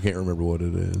will. I can't remember what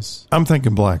it is. I'm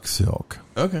thinking Black Silk.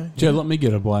 Okay. Joe, let me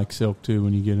get a black silk too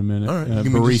when you get a minute. All right.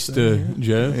 Give me just a Barista second.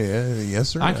 Joe. Yeah, yes,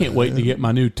 sir. I can't wait to get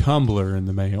my new tumbler in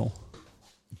the mail.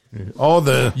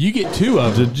 You get 2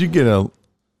 of them. Did you get a?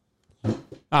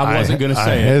 I wasn't going to I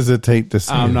say it. hesitate to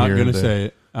say. I'm it not here going to today. say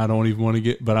it. I don't even want to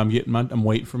get, but I'm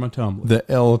waiting for my tumbler. The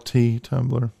LT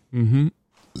tumbler. Mm-hmm.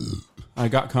 I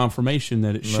got confirmation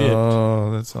that it shipped.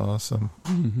 Oh, that's awesome.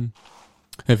 Mm-hmm.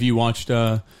 Have you watched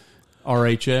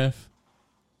RHF?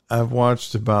 I've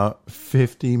watched about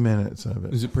 50 minutes of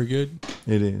it. Is it pretty good?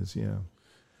 It is, yeah.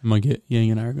 I'm gonna get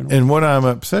Yang and I are gonna. And what I'm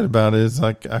upset about is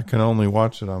like I can only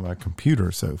watch it on my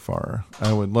computer so far.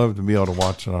 I would love to be able to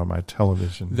watch it on my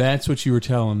television. That's what you were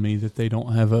telling me, that they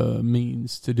don't have a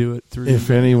means to do it through. If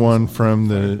anyone from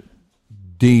the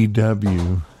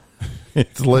DW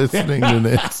is listening to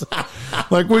this,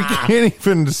 like we can't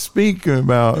even speak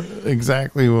about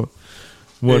exactly what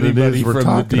it Anybody is we're from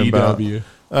talking the about. DW.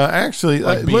 Actually,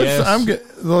 Like listen,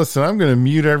 BS? I'm going to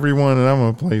mute everyone and I'm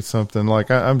going to play something.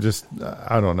 Like I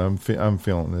don't know. I'm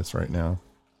feeling this right now.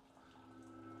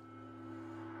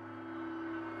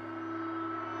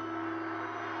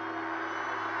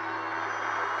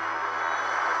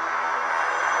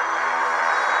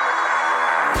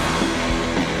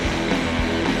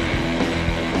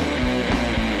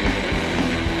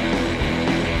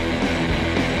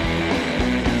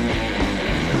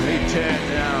 They tear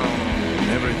down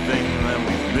everything that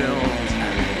we've built.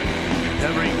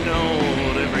 Every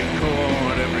note, every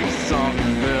chord, every song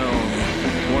we built.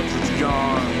 Once it's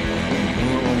gone,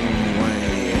 blown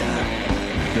away.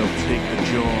 They'll take the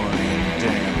joy and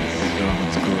dance on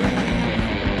its grave.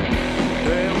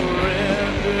 They'll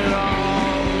rip it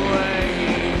all away.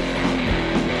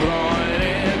 Clawing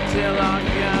it till our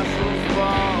castles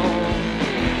fall.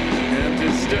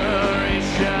 Empty stories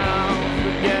shall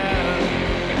forget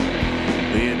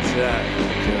the attack of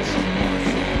Castle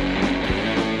Marshall.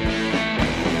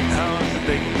 How is it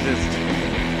they can just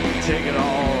take it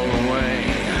all away?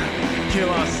 Kill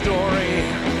our story,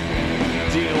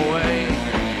 dig away.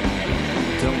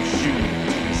 Don't shoot,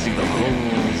 see the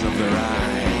holes of their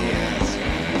eyes.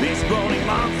 These bony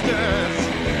monsters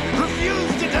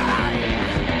refuse to die.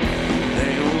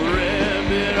 They'll rip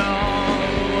it all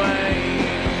away.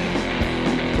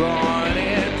 Clawing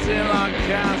it till our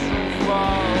castle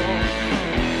falls.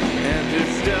 And this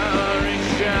story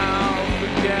shall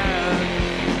forget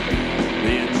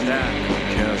the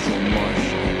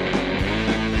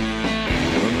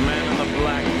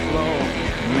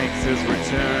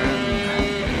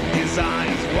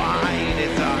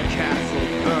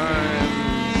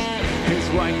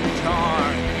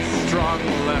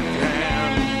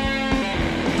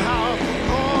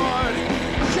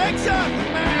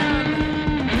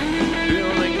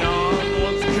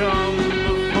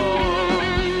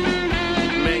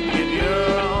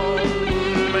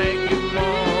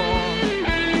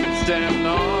Stand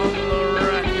on the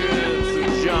records of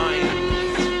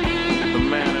giants. The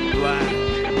man in black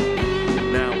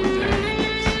now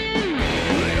dance.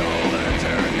 They all are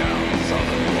tearing down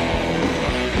southern wall.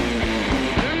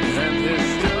 And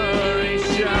history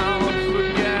shall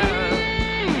forget.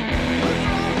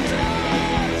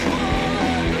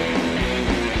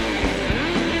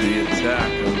 The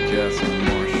attack of Jesse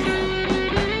Marshall.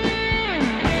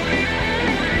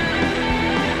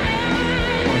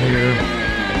 Here.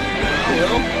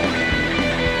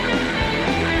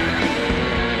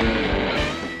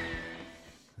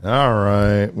 All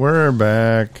right, we're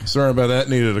back. Sorry about that.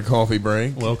 Needed a coffee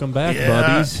break. Welcome back,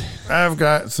 buddies. I've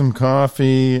got some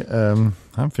coffee. I'm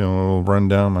feeling a little run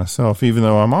down myself, even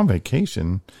though I'm on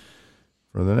vacation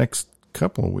for the next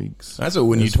couple of weeks. That's what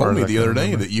when you As far told me as I the can other day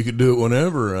remember. that you could do it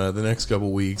whenever the next couple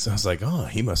of weeks. I was like, oh,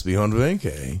 he must be on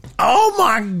vacay. Oh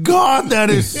my God,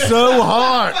 that is so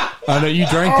hot. I know you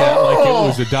drank that like it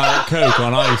was a Diet Coke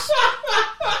on ice.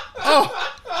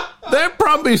 That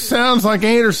probably sounds like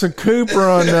Anderson Cooper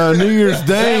on New Year's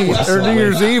Day or New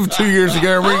Year's Eve 2 years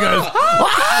ago, where he goes,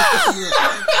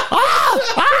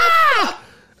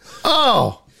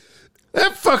 oh,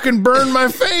 that fucking burned my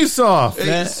face off.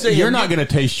 Sam, You're not going to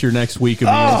taste your next week of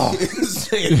meals.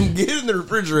 Sam, get in the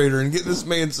refrigerator and get this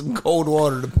man some cold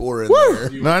water to pour in there.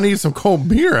 No, I need some cold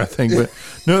beer, I think. But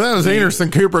no, that was Anderson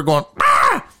Cooper going,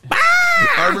 I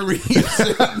remember you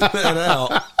sending that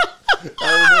out.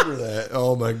 I remember that.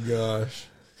 Oh my gosh.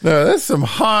 no, that's some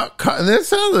hot,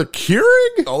 that's out of the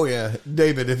Keurig? Oh yeah,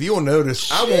 David. If you'll notice,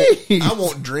 Jeez. I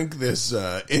won't drink this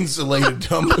insulated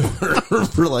tumbler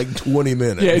for like 20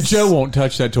 minutes. Yeah, Joe won't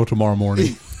touch that till tomorrow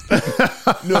morning.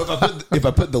 No, if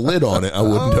I put the lid on it, I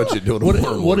wouldn't touch it till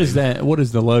tomorrow. What is that? What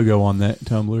is the logo on that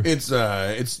tumbler? It's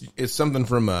something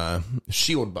from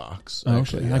Shield Box.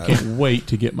 Actually, I can't wait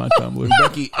to get my tumbler.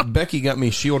 Becky got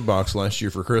me Shield Box last year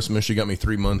for Christmas. She got me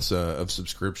 3 months of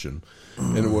subscription,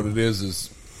 and what it is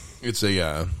it's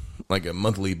a like a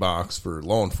monthly box for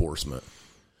law enforcement.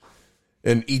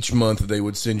 And each month they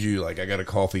would send you, like, I got a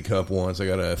coffee cup once. I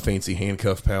got a fancy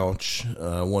handcuff pouch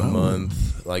 1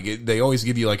 month. Like, they always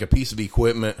give you, like, a piece of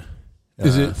equipment.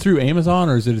 Is it through Amazon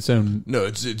or is it its own? No,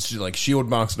 it's like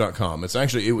shieldbox.com. It's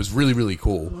actually, it was really, really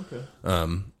cool.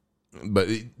 Okay. But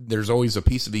there's always a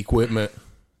piece of equipment,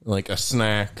 like a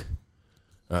snack,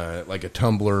 like a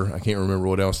tumbler. I can't remember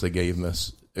what else they gave me.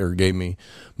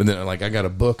 But then, like, I got a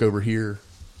book over here.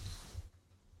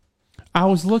 I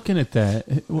was looking at that.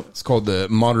 It's called the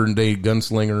Modern Day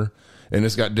Gunslinger, and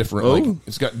it's got different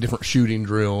it's got different shooting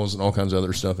drills and all kinds of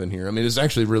other stuff in here. I mean, it's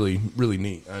actually really, really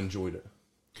neat. I enjoyed it.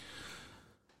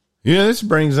 Yeah, this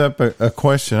brings up a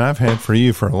question I've had for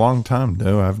you for a long time,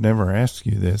 though. I've never asked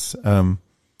you this.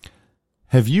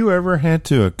 Have you ever had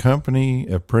to accompany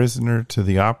a prisoner to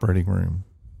the operating room?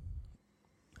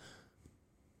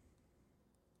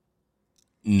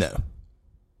 No.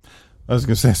 I was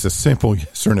going to say it's a simple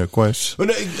yes or no question.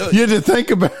 But You had to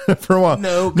think about it for a while.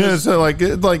 No, So like,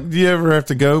 do you ever have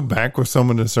to go back with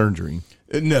someone to surgery?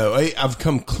 no, I've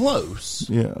come close.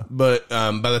 Yeah. But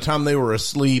by the time they were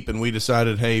asleep and we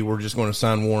decided, hey, we're just going to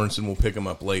sign warrants and we'll pick them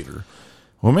up later.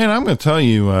 Well, man, I'm going to tell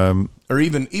you. Or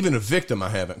even a victim I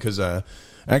haven't, because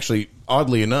actually,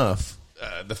 oddly enough,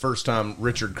 the first time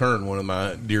Richard Kern, one of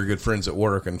my dear good friends at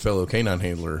work and fellow canine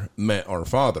handler, met our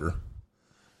father,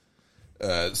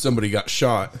 somebody got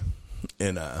shot,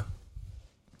 and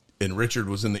Richard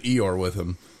was in the ER with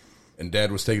him, and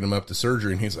Dad was taking him up to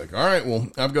surgery, and he's like, all right, well,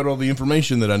 I've got all the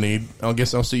information that I need. I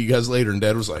guess I'll see you guys later. And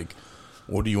Dad was like,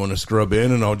 well, do you want to scrub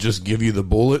in, and I'll just give you the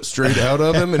bullet straight out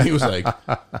of him? And he was like,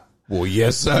 well,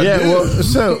 yes, I do. Well,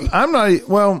 so I'm not.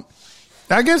 Well,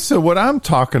 I guess so. What I'm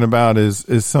talking about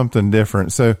is something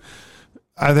different. So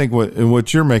I think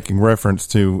what you're making reference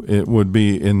to, it would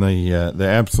be in the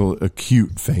absolute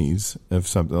acute phase of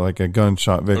something like a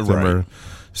gunshot victim or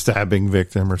stabbing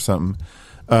victim or something.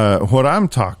 What I'm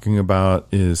talking about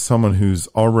is someone who's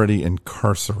already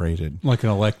incarcerated, Like an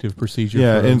elective procedure.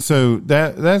 yeah, for- and so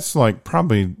that's like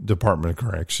probably Department of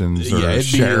Corrections or it'd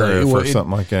sheriff be or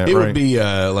something like that. It right? would be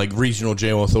like Regional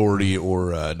Jail Authority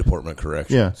or Department of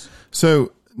Corrections. Yeah.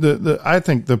 So I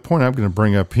think the point I'm going to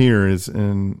bring up here is,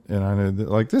 and I know that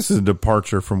like this is a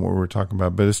departure from what we were talking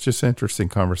about, but it's just interesting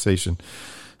conversation.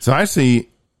 So I see,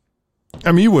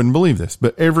 I mean, you wouldn't believe this,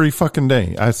 but every fucking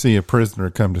day I see a prisoner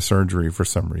come to surgery for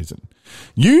some reason.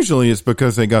 Usually it's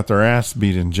because they got their ass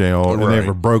beat in jail and they have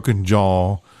a broken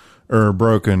jaw or a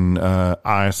broken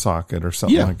eye socket or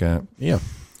something like that. Yeah.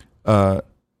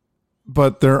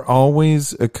 But they're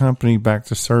always accompanied back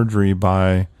to surgery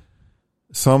by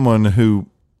someone who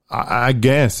I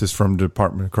guess is from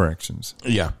Department of Corrections.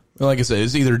 Yeah. Like I said,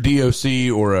 it's either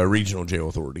DOC or a regional jail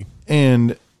authority.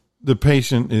 And the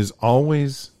patient is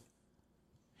always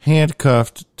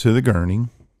handcuffed to the gurney.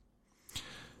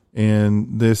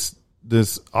 And this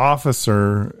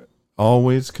officer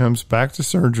always comes back to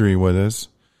surgery with us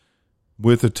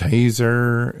with a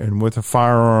taser and with a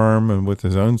firearm and with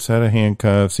his own set of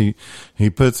handcuffs. He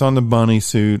puts on the bunny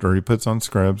suit, or he puts on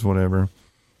scrubs, whatever.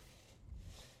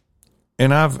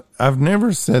 And I've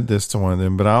never said this to one of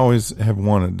them, but I always have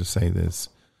wanted to say this.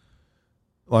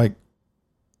 Like,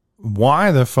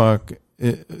 why the fuck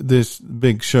this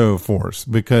big show of force?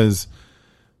 Because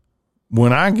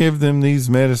when I give them these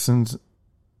medicines,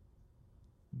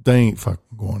 they ain't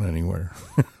fucking going anywhere.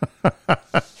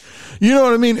 You know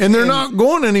what I mean? And they're not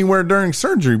going anywhere during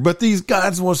surgery, but these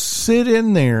guys will sit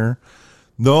in there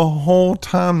the whole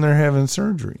time they're having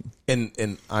surgery.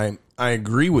 And I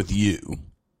agree with you.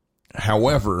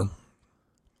 However,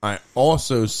 I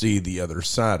also see the other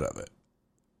side of it.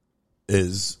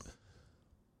 Is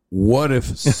what if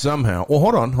somehow? Well,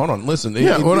 hold on. Listen.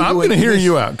 Yeah, I'm going to hear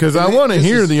you out because I want to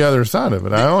hear the other side of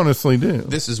it. I honestly do.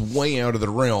 This is way out of the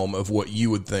realm of what you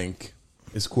would think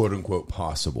is "quote unquote"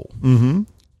 possible. Mm-hmm.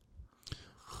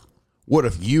 What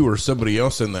if you or somebody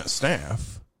else in that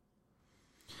staff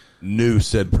knew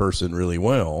said person really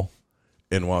well,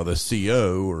 and while the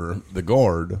CO or the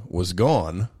guard was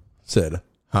gone, said,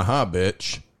 "Haha,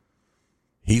 bitch,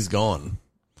 he's gone."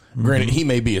 Mm-hmm. Granted, he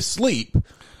may be asleep,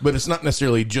 but it's not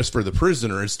necessarily just for the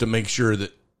prisoner. It's to make sure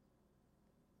that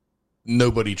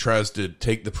nobody tries to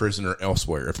take the prisoner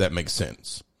elsewhere, if that makes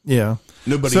sense. Yeah.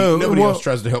 Nobody else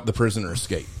tries to help the prisoner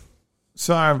escape.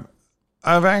 So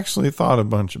I've actually thought a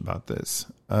bunch about this.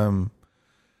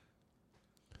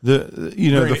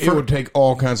 It would take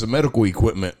all kinds of medical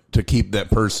equipment to keep that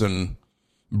person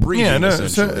breathing.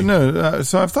 Yeah,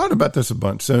 so I've thought about this a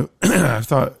bunch. So I've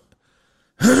thought,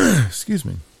 excuse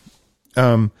me.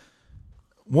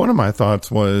 One of my thoughts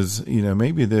was,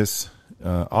 maybe this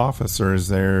officer is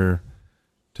there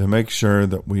to make sure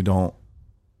that we don't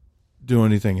do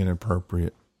anything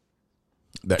inappropriate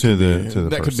to the person.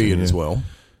 That could be it as well.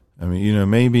 I mean,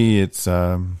 maybe it's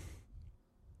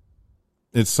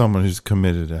someone who's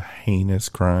committed a heinous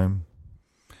crime,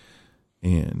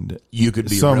 and you could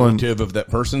be a relative of that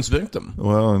person's victim.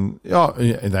 Well, and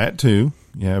that too,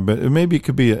 yeah. But maybe it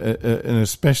could be an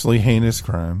especially heinous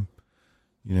crime.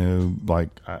 Like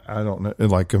I don't know,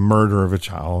 like a murder of a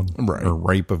child, right, or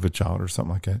rape of a child, or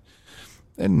something like that.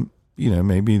 And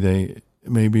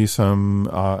maybe someone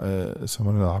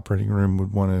in the operating room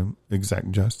would want to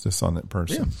exact justice on that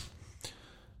person. Yeah.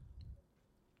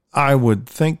 I would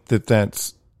think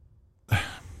that's.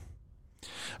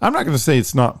 I'm not going to say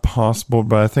it's not possible,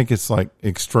 but I think it's like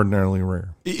extraordinarily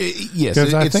rare. Yes,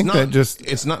 because I think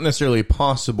it's not necessarily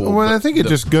possible. Well, I think it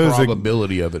just goes.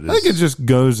 Probability of it is. I think it just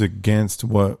goes against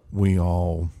what we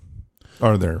all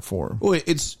are there for. Well,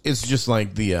 it's just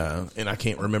like the and I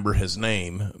can't remember his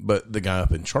name, but the guy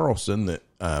up in Charleston that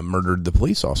murdered the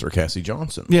police officer, Cassie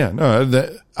Johnson. Yeah,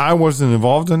 no, I wasn't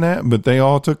involved in that, but they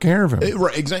all took care of him.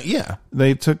 Right, exactly. Yeah,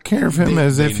 they took care of him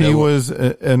as if he was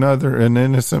an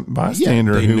innocent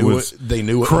bystander who was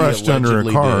crushed under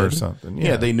a car or something.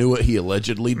 Yeah, they knew what he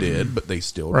allegedly did, but they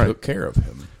still took care of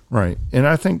him. Right, and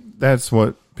I think that's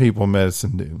what people in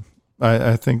medicine do.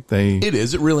 I think it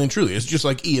is. It really and truly. It's just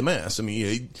like EMS. I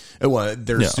mean,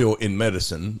 they're still in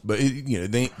medicine, but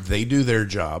they do their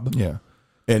job. Yeah.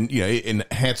 And and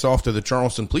hats off to the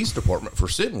Charleston Police Department for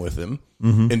sitting with him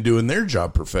and doing their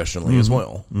job professionally as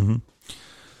well. Mm-hmm.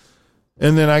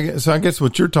 And then I guess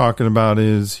what you're talking about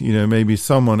is maybe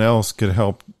someone else could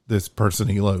help this person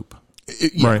elope,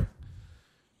 right?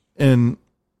 And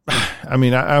I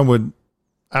mean, I would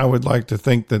like to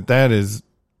think that is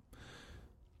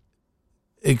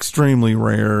extremely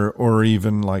rare or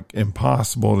even like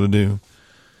impossible to do.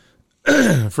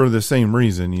 For the same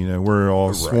reason, we're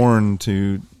all sworn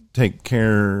to take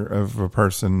care of a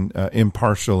person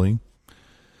impartially.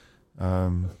 I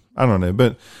don't know,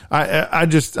 but I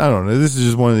don't know. This is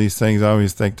just one of these things I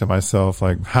always think to myself,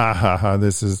 like, ha ha ha,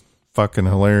 this is fucking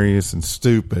hilarious and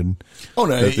stupid. Oh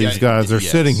no, that these guys are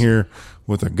sitting here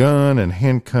with a gun and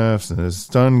handcuffs and a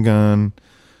stun gun,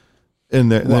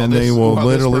 and then they will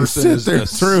literally sit there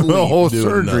through the whole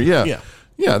surgery.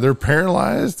 Yeah, they're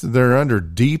paralyzed. They're under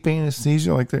deep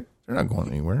anesthesia. Like they're not going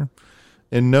anywhere,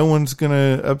 and no one's going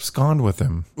to abscond with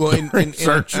them. Well, and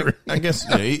surgery. I guess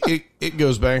it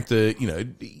goes back to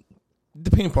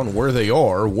depending upon where they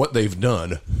are, what they've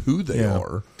done, who they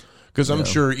are. Because I'm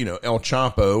sure El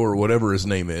Chapo or whatever his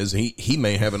name is, he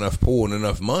may have enough pull and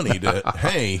enough money to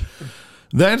hey.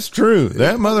 That's true.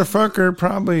 That motherfucker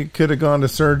probably could have gone to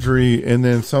surgery, and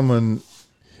then someone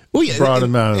Well, yeah, brought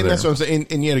him out of and there. that's what I'm saying.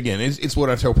 And yet again, it's what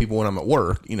I tell people when I'm at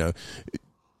work. You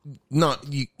know,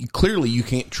 clearly you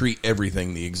can't treat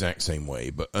everything the exact same way,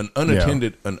 but an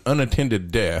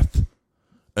unattended death,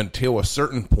 until a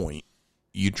certain point,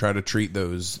 you try to treat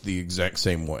those the exact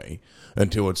same way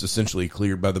until it's essentially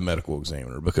cleared by the medical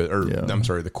examiner,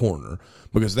 the coroner,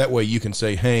 because that way you can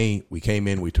say, hey, we came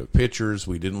in, we took pictures,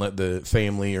 we didn't let the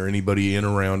family or anybody in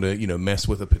around it, mess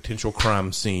with a potential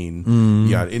crime scene.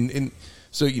 Yeah. And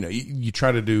so, you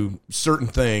try to do certain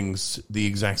things the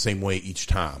exact same way each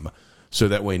time. So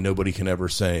that way nobody can ever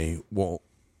say, well,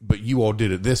 but you all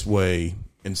did it this way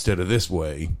instead of this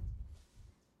way.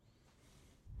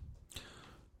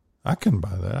 I can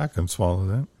buy that. I can swallow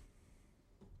that.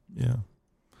 Yeah.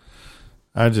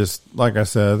 I just, like I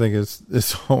said, I think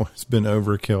it's always been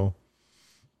overkill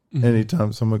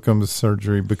anytime someone comes to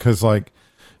surgery, because the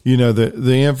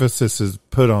emphasis is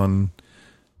put on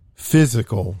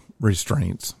physical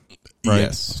restraints. Right?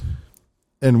 Yes.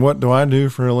 And what do I do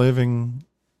for a living?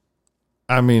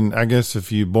 I mean, I guess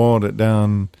if you boiled it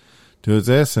down to its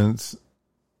essence,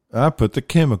 I put the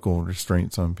chemical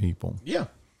restraints on people. Yeah.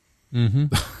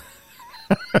 Mm-hmm.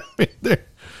 I mean,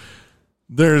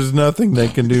 there's nothing they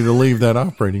can do to leave that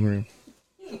operating room.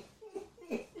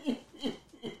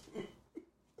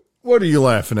 What are you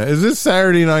laughing at? Is this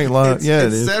Saturday Night Live? It's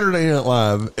it is. Saturday Night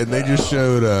Live, and they just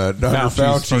showed Dr.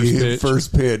 Fauci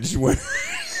first pitch.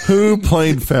 Who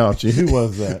played Fauci? Who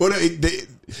was that? Well,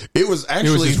 it was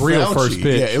actually his real Fauci. first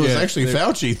pitch. Yeah, it was actually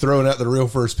Fauci throwing out the real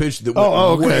first pitch that went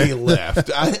okay. way left.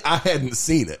 I hadn't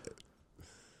seen it.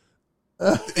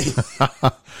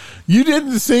 You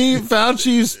didn't see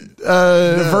Fauci's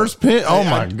first pitch? Oh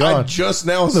my God! I just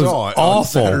now saw it awful. on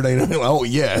Saturday Night. Oh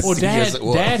yes. Well, yes, it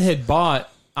was. Dad had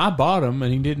I bought them,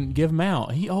 and he didn't give them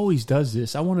out. He always does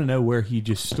this. I want to know where he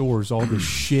just stores all the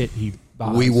shit he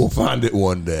buys. We will find it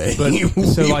one day. But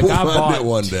so, like, I bought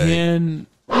one day.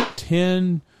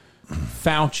 10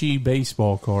 Fauci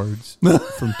baseball cards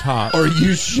from Top. Are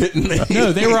you shitting me?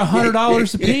 No, they were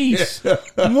 $100 a piece. What?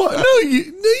 No,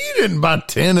 you didn't buy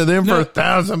 10 of them for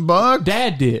 $1,000.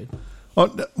 Dad did. Oh,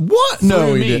 what? No,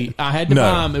 Through he me. didn't. I had to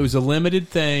buy them. It was a limited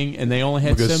thing, and they only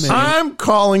had Because so many. I'm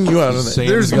calling you out of that. Sam's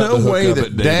There's got the no hook way up that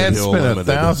at David Dad Hill spent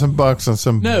Limited. $1,000 on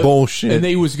some bullshit. And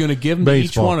they was going to give them to each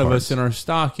baseball one of cards. us in our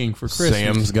stocking for Christmas.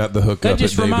 Sam's got the hook That up at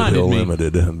just David reminded Hill me.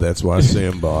 Limited. That's why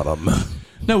Sam bought them.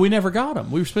 No, we never got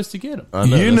them. We were supposed to get them. I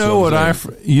know, You that's know what I'm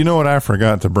saying. I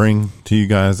forgot to bring to you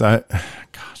guys.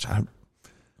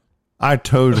 I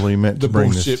totally meant to bring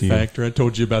this bullshit to you. factor. I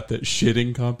told you about that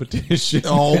shitting competition.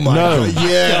 Oh my No. God!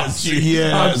 Yes,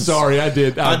 yes. I'm sorry. I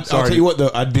did. I'm sorry. I'll tell you what,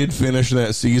 though, I did finish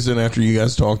that season after you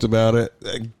guys talked about it.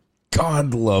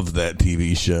 God loved that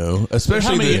TV show,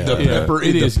 especially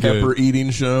the pepper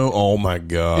eating show. Oh my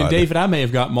God! And David, I may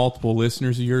have got multiple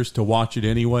listeners of yours to watch it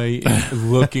anyway,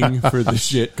 looking for the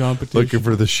shit competition. Looking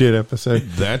for the shit episode.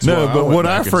 That's no, why I but went what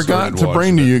back I and forgot started to bring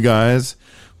watching to it. you guys,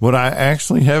 what I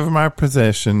actually have in my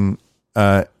possession,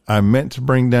 I meant to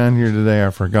bring down here today, I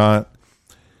forgot,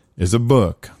 is a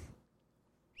book.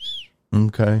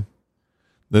 Okay.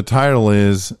 The title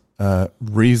is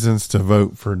Reasons to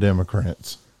Vote for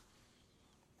Democrats.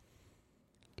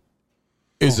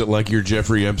 Is it like your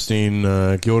Jeffrey Epstein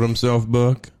killed himself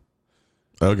book?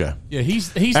 Okay. Yeah,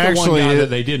 he's the Actually, one guy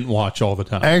that they didn't watch all the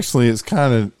time. Actually, it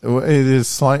is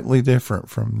slightly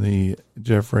different from the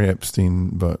Jeffrey Epstein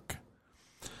book.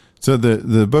 So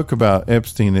the book about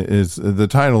Epstein is, the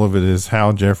title of it is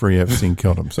How Jeffrey Epstein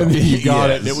Killed Himself. You got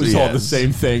it. Yes, It was all the yes.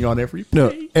 same thing on every page.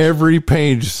 No, every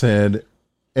page said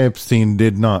Epstein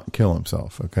did not kill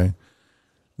himself. Okay,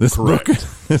 this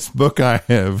book I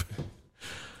have,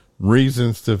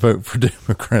 Reasons to Vote for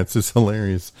Democrats, is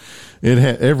hilarious. It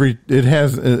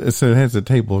has a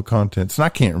table of contents, and I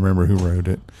can't remember who wrote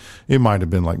it. It might have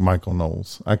been like Michael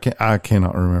Knowles. I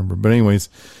cannot remember. But anyways,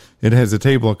 it has a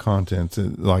table of contents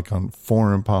like on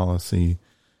foreign policy,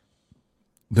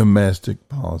 domestic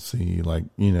policy, like,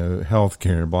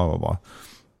 healthcare, blah blah blah.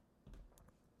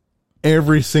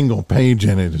 Every single page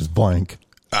in it is blank.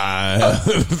 I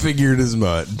figured as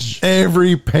much.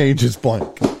 Every page is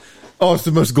blank. Oh, it's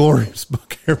the most glorious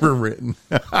book ever written.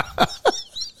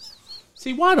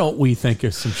 See, why don't we think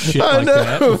of some shit like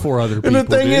that before other people And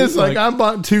the thing do? is, I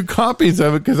bought 2 copies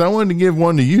of it because I wanted to give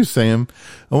one to you, Sam.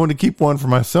 I wanted to keep one for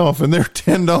myself, and they're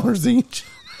 $10 each.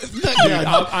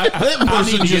 That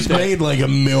person just made like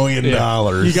 $1 million. You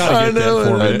got to get that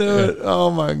for me. I know it. Oh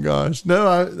my gosh! No,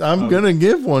 I'm gonna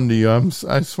give one to you.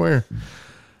 I swear.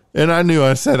 And I knew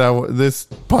I said this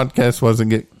podcast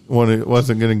wasn't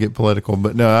going to get political,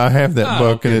 but no, I have that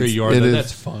book, and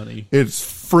that's funny. It's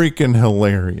freaking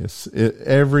hilarious.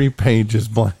 Every page is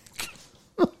blank.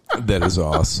 That is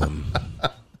awesome.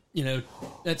 You know,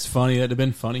 that's funny. That'd have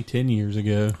been funny 10 years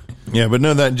ago. Yeah, but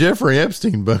no, that Jeffrey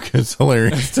Epstein book is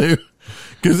hilarious too.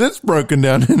 Because it's broken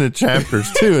down into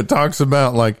chapters too. It talks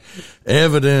about like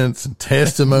evidence and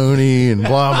testimony and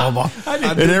blah, blah, blah.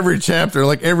 And every chapter,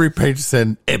 like every page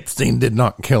said Epstein did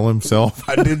not kill himself.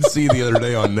 I did see the other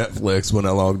day on Netflix when I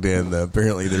logged in that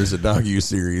apparently there's a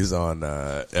docuseries on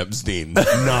Epstein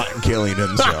not killing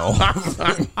himself.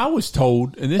 I was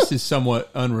told, and this is somewhat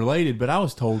unrelated, but I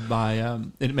was told by,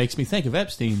 and it makes me think of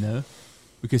Epstein though,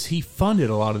 because he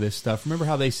funded a lot of this stuff. Remember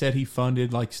how they said he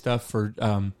funded like stuff for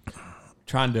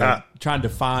trying to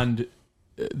find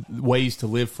ways to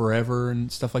live forever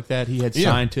and stuff like that. He had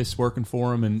scientists working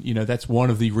for him, and you know that's one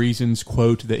of the reasons,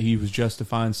 quote, that he was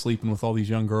justifying sleeping with all these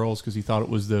young girls because he thought it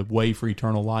was the way for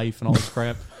eternal life and all this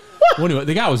crap. Well, anyway,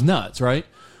 the guy was nuts, right?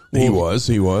 Well, He was.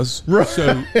 So,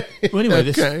 well, anyway,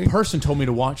 this person told me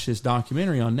to watch this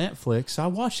documentary on Netflix. I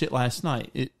watched it last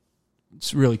night.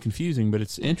 It's really confusing, but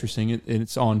it's interesting.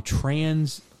 It's on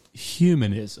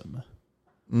transhumanism.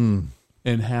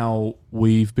 And how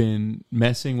we've been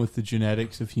messing with the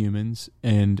genetics of humans,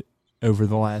 and over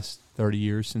the last 30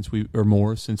 years since we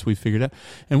figured out.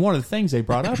 And one of the things they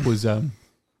brought up was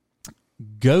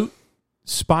goat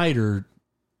spider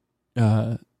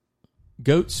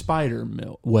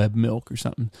web milk or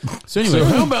something. So anyway, So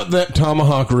how about that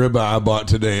tomahawk ribeye I bought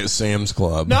today at Sam's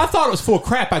Club? no, I thought it was full of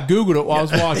crap. I Googled it while I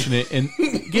was watching it, and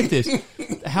get this,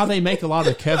 how they make a lot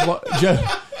of Kevlar. Joe,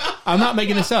 I'm not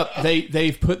making this up.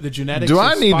 They've put the genetics of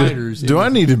spiders. Do I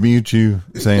need to mute you,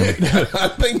 Sam? I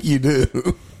think you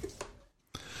do.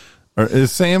 Or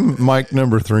is Sam mic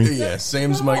number 3? Yeah,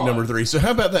 Sam's mic number 3. So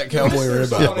how about that cowboy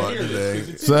ribeye I bought today?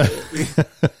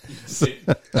 So,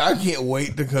 I can't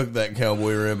wait to cook that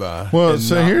cowboy ribeye. well, and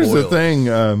so not here's the boil it. thing.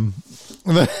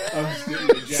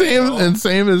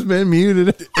 Sam has been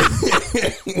muted.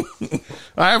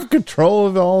 I have control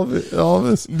of all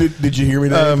this. Did you hear me,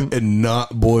 Dave? And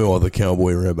not boil the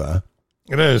cowboy ribeye.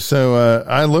 It is. So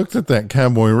I looked at that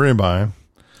cowboy ribeye.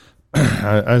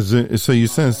 So you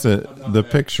sensed the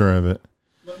picture of it,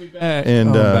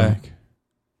 and back.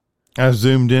 I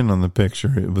zoomed in on the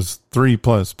picture. It was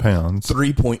 3+ pounds.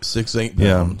 3.68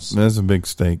 Yeah, pounds. that's a big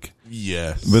steak.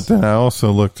 Yes. But then I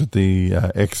also looked at the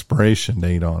expiration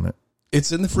date on it.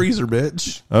 It's in the freezer,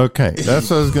 bitch. Okay, that's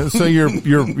what I was going to. So your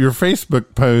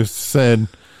Facebook post said,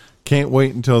 "Can't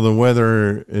wait until the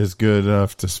weather is good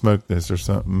enough to smoke this" or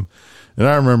something. And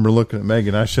I remember looking at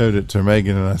Megan. I showed it to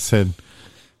Megan, and I said,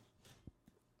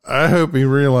 "I hope he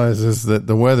realizes that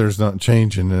the weather's not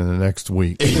changing in the next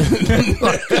week, because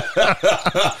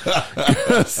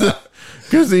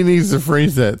he needs to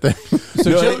freeze that thing."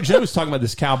 So Joe was talking about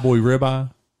this cowboy ribeye,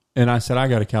 and I said, I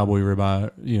got a cowboy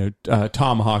ribeye,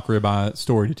 tomahawk ribeye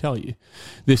story to tell you.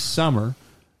 This summer,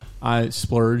 I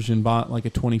splurged and bought like a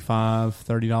 $25,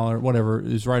 $30, whatever, it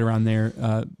was right around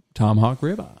there, tomahawk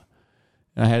ribeye.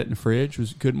 And I had it in the fridge,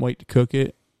 couldn't wait to cook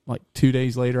it. Like 2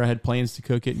 days later, I had plans to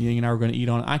cook it, and Ying and I were going to eat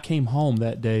on it. I came home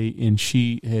that day, and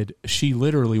she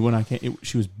literally, when I came,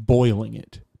 she was boiling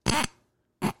it.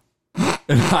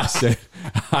 And I said,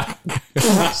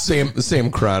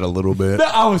 Sam cried a little bit.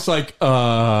 I was like,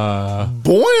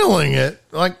 Boiling it?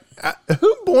 Like,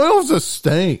 who boils a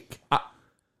steak?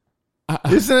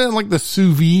 Isn't it like the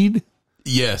sous vide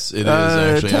Yes, it is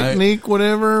actually. technique,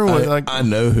 whatever? I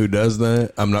know who does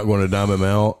that. I'm not going to dime him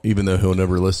out, even though he'll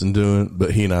never listen to it.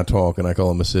 But he and I talk, and I call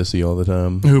him a sissy all the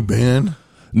time. Who, Ben?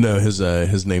 No, his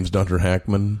name's Dr.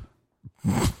 Hackman.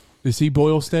 does he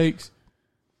boil steaks?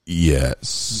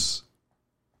 Yes.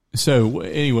 So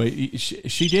anyway,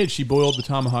 she did. She boiled the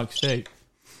tomahawk steak.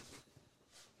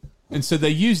 And so they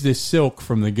used this silk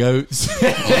from the goats.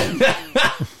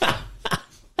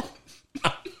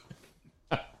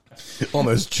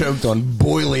 Almost choked on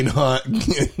boiling hot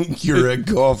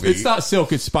Keurig coffee. It's not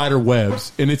silk, it's spider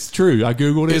webs. And it's true. I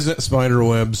Googled it. Isn't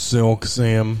spiderweb silk,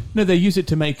 Sam? No, they use it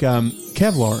to make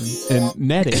Kevlar and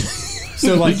netting.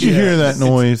 So like, Did you hear that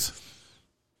noise?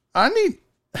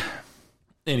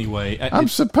 Anyway, I'm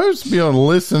supposed to be able to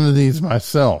listen to these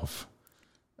myself.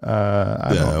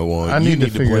 I need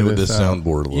to play with this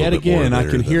soundboard a little yet bit more again, I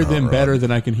there can than hear them Hot better Rod. than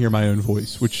I can hear my own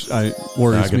voice, which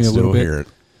worries I can me a still little bit. hear it.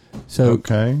 So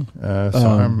Okay,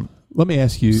 so let me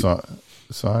ask you.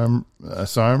 I'm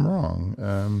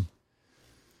wrong.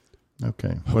 Okay,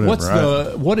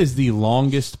 whatever. What is the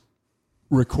longest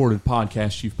recorded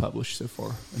podcast you've published so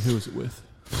far, and who is it with?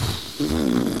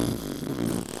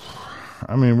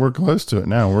 I mean, we're close to it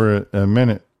now. We're at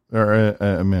an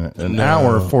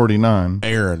hour 49.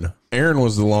 Aaron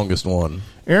was the longest one.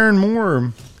 Aaron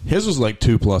Moore His was like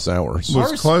 2+ hours.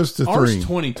 was close to Ours 3.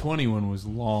 2020 one was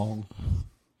long.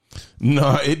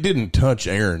 No, it didn't touch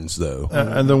Aaron's though.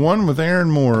 The one with Aaron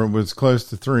Moore was close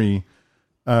to 3.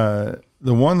 The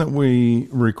one that we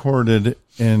recorded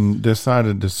and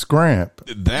decided to scrap,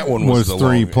 That one was the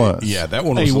 3 long- plus. Yeah, that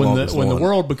one was Hey, the when longest the one.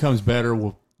 world becomes better,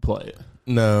 we'll play it.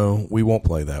 No, we won't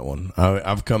play that one.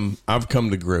 I've come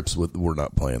to grips with we're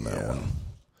not playing that one.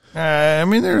 I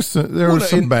mean, there was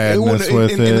some badness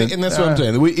with it, and that's what I'm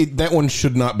saying. That one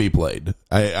should not be played.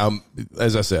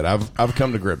 As I said, I've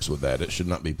come to grips with that. It should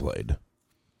not be played.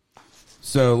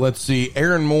 So let's see.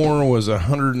 Aaron Moore was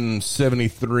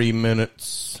 173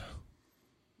 minutes.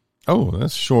 Oh,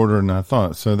 that's shorter than I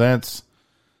thought. So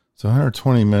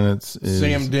 120 minutes is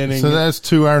Sam Denning. So that's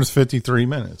 2 hours 53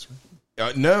 minutes.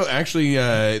 No, actually,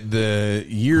 the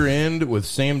year end with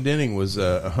Sam Denning was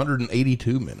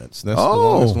 182 minutes. That's the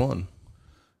longest one.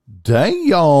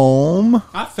 Damn.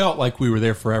 I felt like we were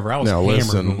there forever. I was Now hammered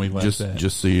listen, when we left that.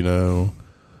 just so you know,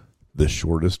 the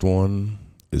shortest one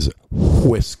is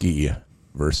whiskey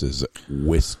versus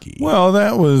whiskey. Well,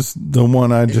 that was the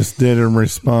one I just did in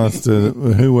response to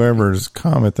whoever's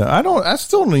comment. I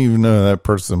still don't even know who that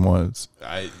person was.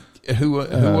 Who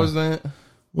was that?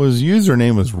 Was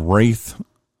username was Wraith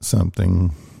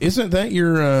something. Isn't that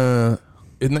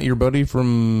your buddy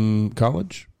from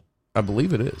college? I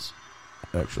believe it is,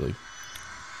 actually.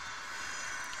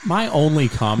 My only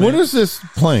comment. What is this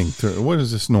playing through? What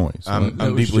is this noise? I'm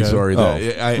That was deeply Joe. sorry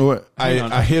that Oh.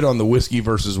 I hit on the whiskey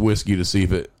versus whiskey to see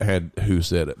if it had who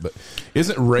said it, but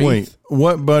isn't Wraith? Wait,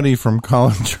 what buddy from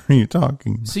college are you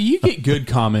talking? So you get good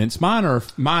comments. Mine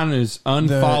is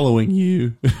unfollowing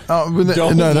you. Oh, but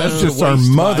Don't no, that's wanna just our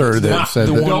waste mother my that time. said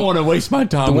that. Don't want to waste my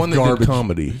time The with one that garbage. did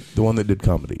comedy. The one that did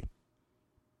comedy.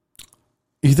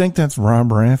 You think that's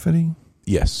Rob Rafferty?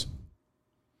 Yes,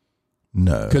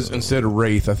 No, because instead of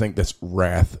Wraith, I think that's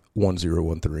Wrath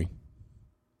 1013.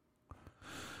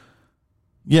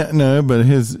 yeah, no, but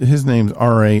his name's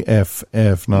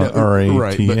RAFF, not RATH.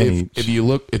 Right, but if you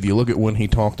look at when he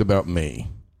talked about me,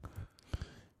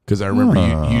 because I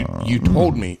remember you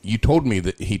told me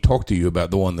that he talked to you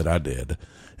about the one that I did, and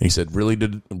he said really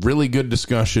good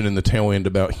discussion in the tail end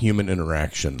about human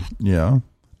interaction. Yeah,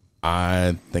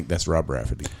 I think that's Rob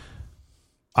Rafferty.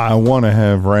 I want to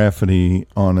have Rafferty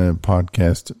on a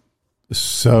podcast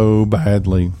so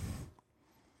badly,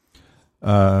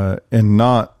 and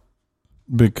not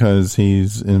because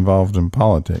he's involved in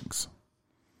politics.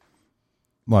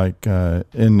 Like,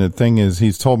 and the thing is,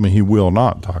 he's told me he will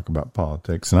not talk about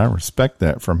politics, and I respect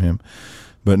that from him.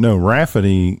 But no,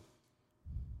 Rafferty,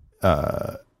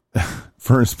 for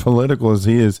as political as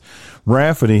he is,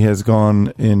 Rafferty has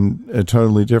gone in a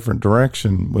totally different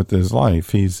direction with his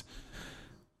life. He's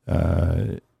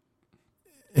a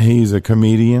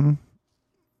comedian.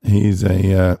 He's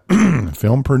a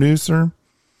film producer.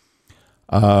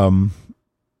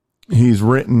 He's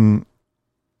written,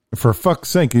 for fuck's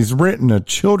sake, he's written a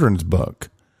children's book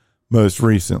most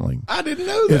recently. I didn't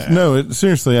know that.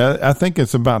 Seriously, I think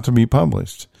it's about to be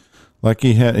published. Like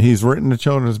he's written a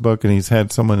children's book and he's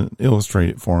had someone illustrate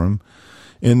it for him.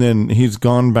 And then he's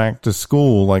gone back to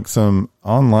school, like some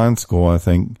online school, I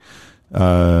think,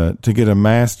 to get a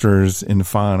master's in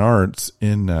fine arts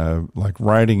in like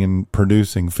writing and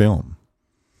producing film.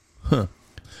 Huh.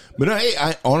 But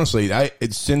I honestly,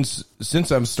 since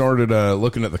I've started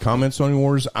looking at the comments on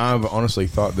yours, I've honestly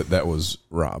thought that was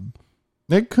Rob.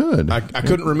 It could. I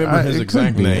couldn't remember his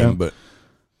exact name, but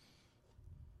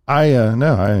I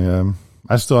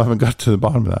still haven't got to the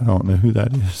bottom of that. I don't know who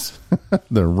that is.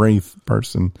 The Wraith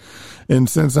person. And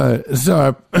since I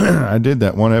did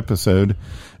that one episode,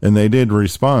 and they did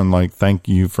respond like, thank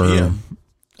you for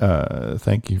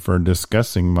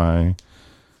discussing my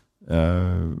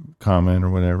comment or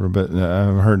whatever. But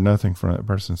I've heard nothing from that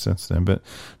person since then. But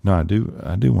no, I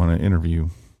do want to interview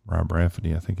Rob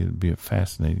Rafferty. I think it'd be a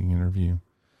fascinating interview.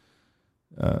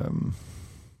 Oh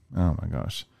my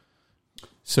gosh.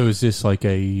 So is this like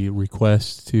a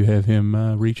request to have him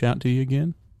reach out to you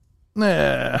again?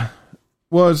 Nah.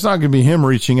 Well, it's not going to be him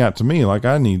reaching out to me. Like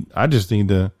I just need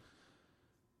to.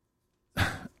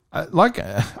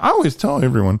 I always tell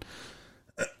everyone.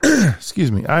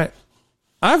 Excuse me.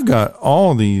 I've got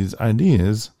all these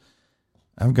ideas.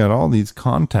 I've got all these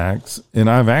contacts, and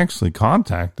I've actually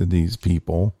contacted these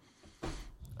people.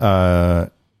 And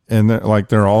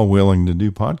they're all willing to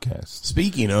do podcasts.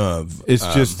 Speaking of, it's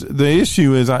just the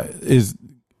issue is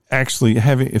actually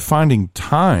finding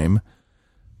time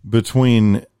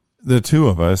between the two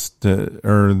of us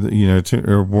or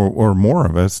more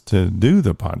of us to do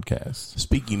the podcast.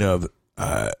 Speaking of,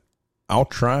 I'll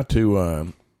try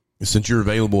to Since you're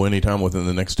available anytime within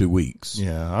the next 2 weeks.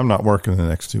 Yeah, I'm not working the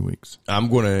next 2 weeks.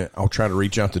 I'll try to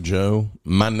reach out to Joe.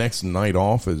 My next night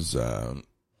off is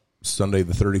Sunday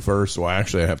the 31st. So I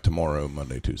have tomorrow,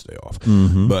 Monday, Tuesday off.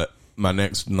 Mm-hmm. But my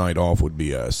next night off would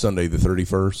be Sunday the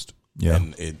 31st. Yeah.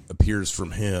 And it appears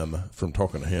from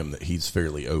talking to him, that he's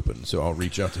fairly open. So I'll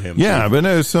reach out to him. Yeah, but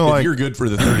no, so if like, you're good for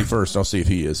the 31st, I'll see if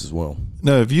he is as well.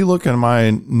 no, if you look at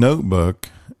my notebook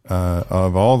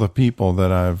of all the people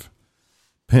that I've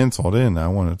penciled in, I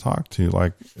want to talk to,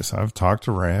 like, so I've talked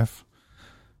to Raph.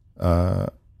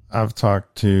 I've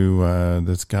talked to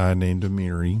this guy named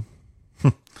Amiri,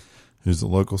 who's a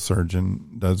local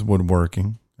surgeon, does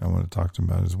woodworking. I want to talk to him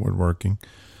about his woodworking.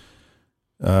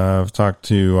 I've talked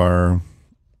to our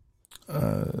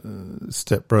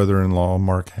stepbrother-in-law,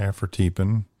 Mark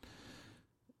Haffertepen,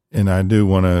 and I do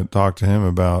want to talk to him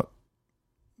about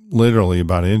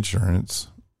insurance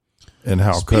and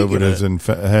how COVID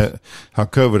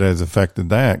has affected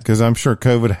that, because I'm sure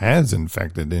COVID has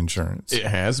infected insurance. It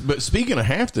has, but speaking of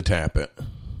have to tap it,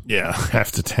 yeah,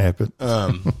 have to tap it.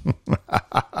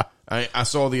 I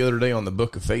saw the other day on the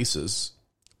Book of Faces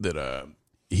that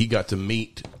he got to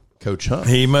meet Coach Huff.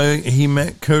 He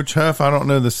met Coach Huff. I don't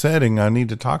know the setting. I need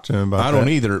to talk to him about that. I don't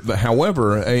either. But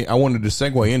however, I wanted to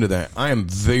segue into that. I am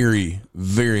very,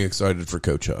 very excited for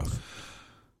Coach Huff.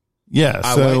 Yeah,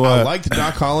 so I liked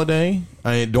Doc Holliday.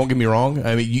 Don't get me wrong.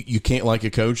 I mean, you can't like a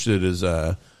coach that has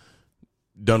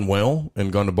done well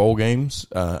and gone to bowl games.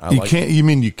 You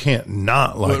mean you can't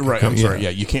not like? Right. I'm sorry.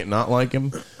 Yeah, you can't not like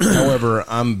him. However,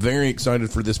 I'm very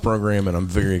excited for this program, and I'm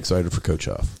very excited for Coach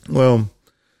Huff. Well,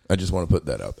 I just want to put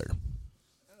that out there.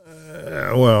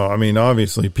 Well, I mean,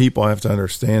 obviously, people have to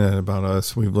understand that about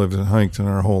us. We've lived in Huntington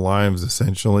our whole lives,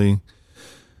 essentially,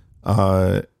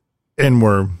 and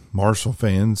we're Marshall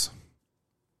fans.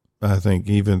 I think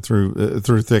even through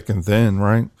thick and thin,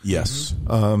 right? Yes.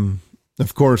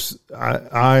 Of course,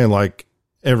 I like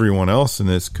everyone else in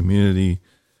this community,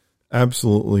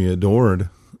 absolutely adored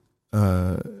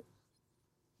Doc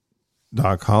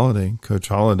Holliday, Coach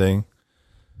Holliday.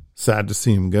 Sad to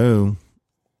see him go,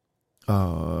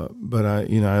 but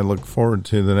I look forward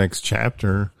to the next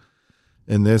chapter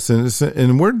in this.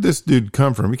 And where did this dude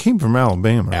come from? He came from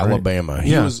Alabama. Alabama.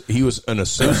 Right? He was an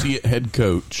associate head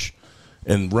coach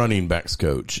and running backs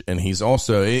coach, and he's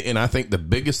also. And I think the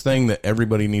biggest thing that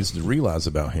everybody needs to realize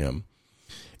about him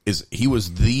is he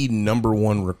was the number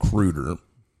one recruiter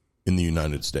in the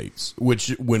United States. Which,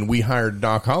 when we hired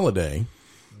Doc Holliday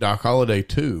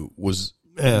too was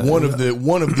one of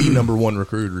the number one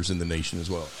recruiters in the nation as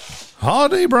well.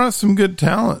 Holliday brought some good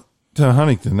talent to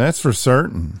Huntington, that's for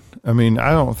certain. I mean,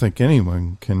 I don't think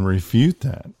anyone can refute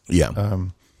that. Yeah.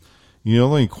 The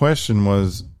only question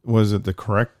was it the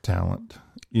correct talent?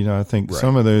 I think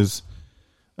some of those,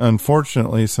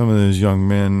 unfortunately, some of those young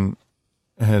men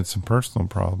had some personal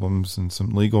problems and some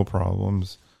legal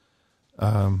problems,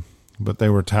 but they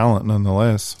were talent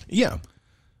nonetheless. Yeah.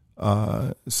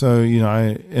 So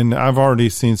I've already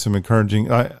seen some encouraging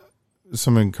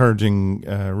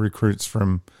recruits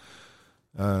from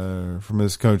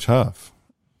this Coach Huff.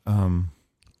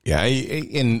 Yeah,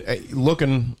 and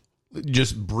looking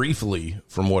just briefly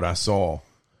from what I saw,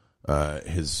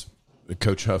 his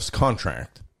Coach Huff's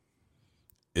contract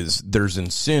there's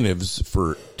incentives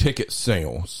for ticket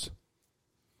sales,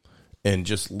 and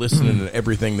just listening to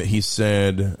everything that he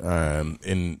said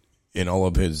in all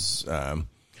of his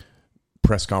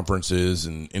press conferences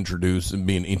and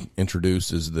being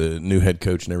introduced as the new head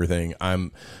coach and everything.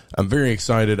 I'm very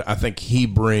excited. I think he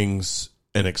brings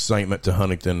an excitement to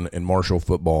Huntington and Marshall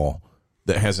football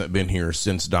that hasn't been here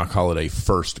since Doc Holliday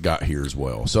first got here as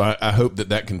well. So I hope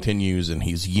that continues, and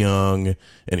he's young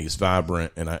and he's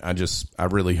vibrant, and I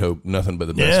really hope nothing but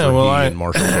the best for he and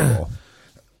Marshall football.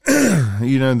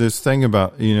 This thing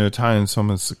about, tying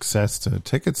someone's success to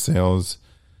ticket sales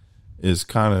is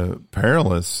kind of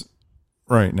perilous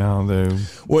right now, though.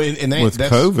 Well, and with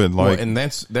COVID, and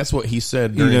that's what he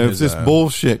said. If this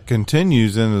bullshit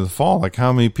continues into the fall, like,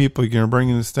 how many people are you going to bring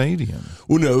in the stadium?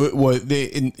 Well, no,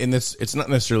 it's not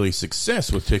necessarily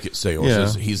success with ticket sales. Yeah.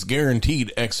 He's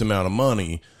guaranteed X amount of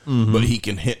money, but he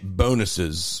can hit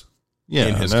bonuses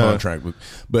in his contract.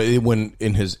 But when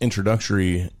in his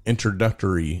introductory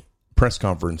press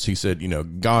conference, he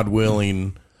said, God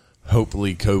willing,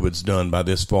 hopefully COVID's done by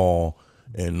this fall,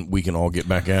 and we can all get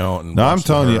back out. And I'm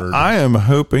telling you, I am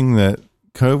hoping that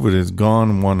COVID is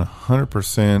gone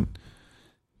 100%,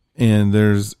 and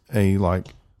there's a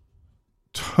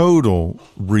total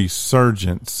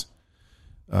resurgence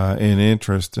in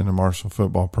interest in the Marshall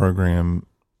football program,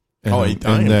 and I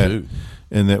am too.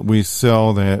 And that we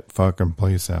sell that fucking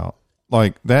place out.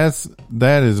 Like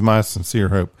that is my sincere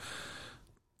hope.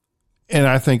 And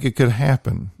I think it could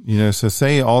happen, so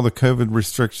say all the COVID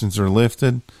restrictions are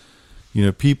lifted,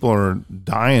 people are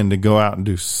dying to go out and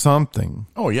do something.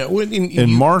 Oh yeah. Well,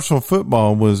 and Marshall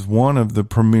football was one of the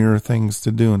premier things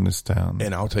to do in this town.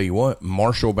 And I'll tell you what,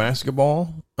 Marshall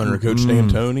basketball under Coach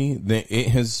D'Antoni,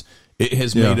 it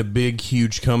has made a big,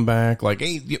 huge comeback. Like,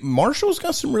 hey, Marshall's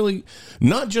got some really,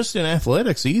 not just in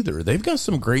athletics either. They've got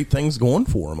some great things going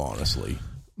for them, honestly.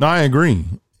 No, I agree.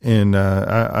 And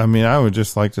I mean, I would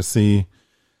just like to see,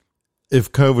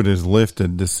 if COVID is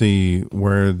lifted, to see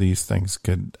where these things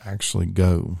could actually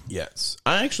go. Yes.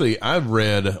 I've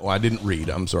read, well, I didn't read,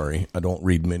 I'm sorry. I don't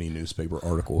read many newspaper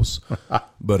articles.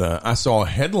 But I saw a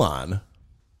headline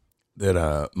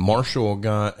that Marshall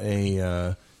got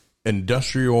a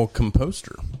industrial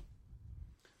composter.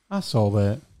 I saw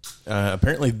that.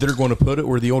 Apparently, they're going to put it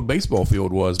where the old baseball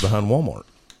field was behind Walmart.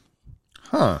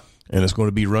 Huh. And it's going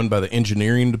to be run by the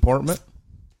engineering department.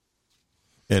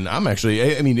 And I'm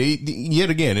actually, I mean, yet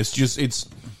again, it's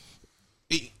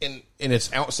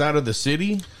outside of the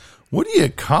city. What do you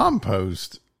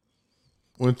compost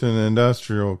with an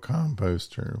industrial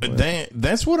composter?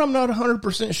 That's what I'm not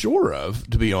 100% sure of,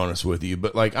 to be honest with you.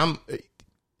 But like,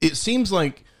 it seems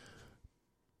like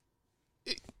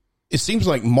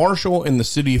Marshall and the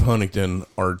city of Huntington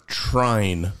are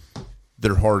trying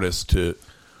their hardest to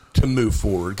move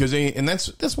forward, because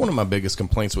that's one of my biggest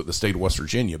complaints with the state of West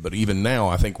Virginia. But even now,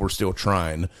 I think we're still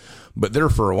trying. But there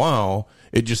for a while,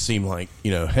 it just seemed like,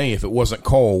 hey, if it wasn't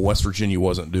coal, West Virginia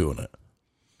wasn't doing it.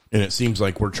 And it seems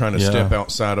like we're trying to step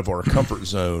outside of our comfort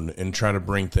zone and try to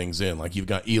bring things in. Like you've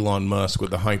got Elon Musk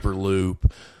with the Hyperloop,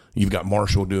 you've got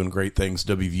Marshall doing great things,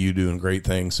 WVU doing great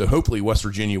things. So hopefully West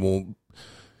Virginia will.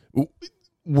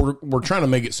 We're trying to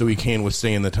make it so we can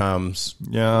withstand the times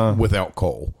without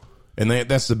coal. And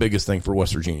that's the biggest thing for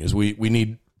West Virginia is we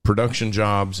need production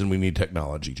jobs and we need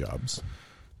technology jobs.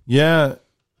 Yeah.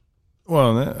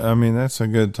 Well, I mean, that's a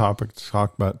good topic to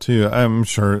talk about too. I'm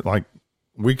sure like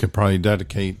we could probably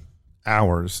dedicate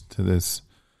hours to this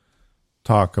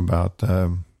talk about,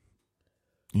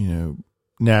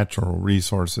 natural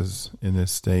resources in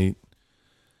this state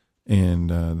and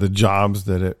the jobs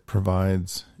that it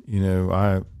provides.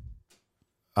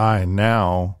 I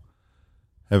now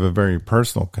have a very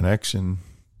personal connection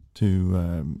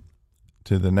to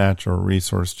the natural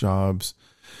resource jobs.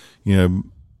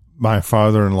 My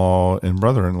father-in-law and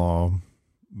brother-in-law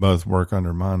both work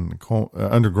underground in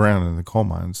the coal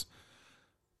mines.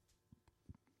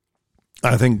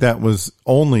 I think that was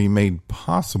only made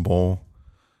possible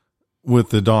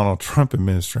with the Donald Trump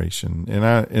administration, and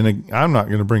I'm not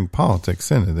going to bring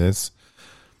politics into this,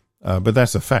 but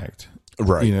that's a fact,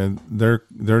 right?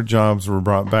 Their jobs were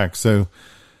brought back. So,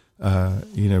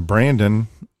 Brandon,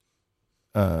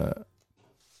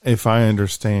 if I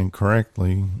understand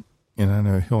correctly, and I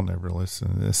know he'll never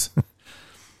listen to this,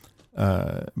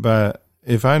 but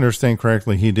if I understand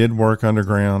correctly, he did work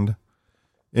underground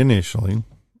initially,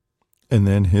 and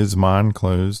then his mine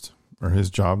closed or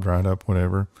his job dried up,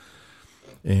 whatever.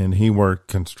 And he worked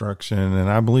construction, and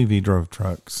I believe he drove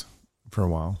trucks for a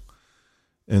while.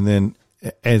 And then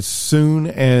as soon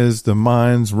as the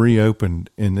mines reopened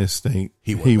in this state,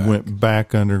 he went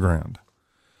back underground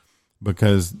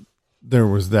because there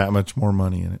was that much more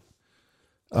money in it.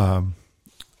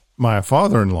 My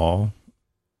father-in-law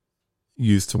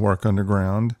used to work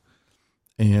underground,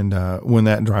 and when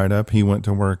that dried up, he went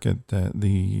to work at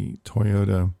the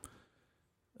Toyota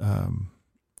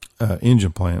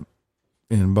engine plant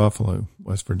in Buffalo,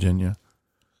 West Virginia.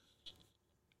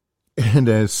 And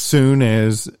as soon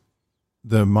as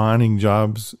the mining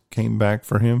jobs came back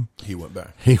for him, he went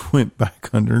back. He went back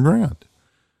underground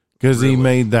because he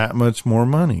made that much more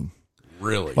money.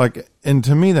 Really? Like, and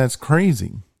to me, that's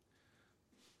crazy.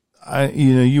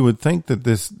 You would think that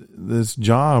this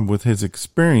job with his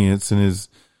experience and his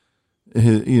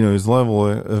level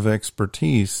of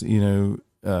expertise, he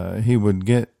would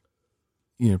get,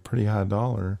 pretty high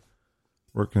dollar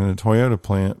working in a Toyota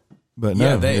plant. But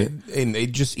no,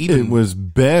 it was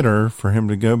better for him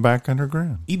to go back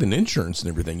underground. Even insurance and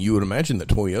everything, you would imagine that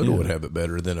Toyota would have it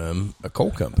better than a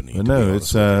coal company. But no,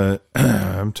 it's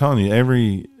I'm telling you,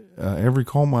 every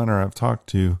coal miner I've talked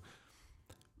to,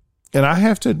 and I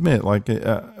have to admit, like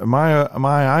my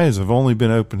eyes have only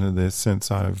been open to this since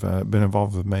I've been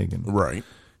involved with Megan, right?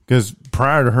 Because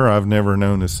prior to her, I've never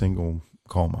known a single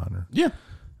coal miner. Yeah,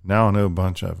 now I know a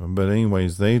bunch of them. But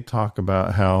anyways, they talk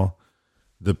about how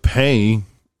the pay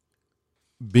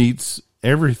beats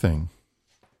everything.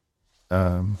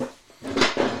 And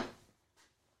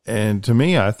to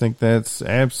me, I think that's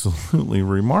absolutely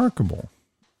remarkable.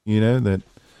 That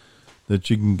that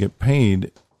you can get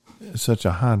paid such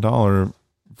a high dollar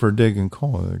for digging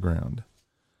coal out of the ground.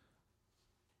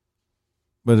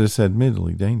 But it's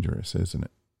admittedly dangerous, isn't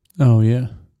it? Oh yeah.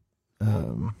 I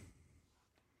don't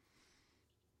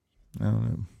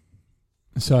know.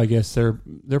 So I guess they're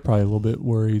probably a little bit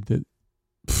worried that.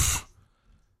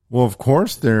 Well, of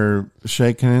course they're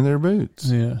shaking in their boots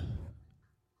Yeah.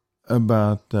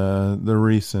 about the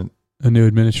recent A new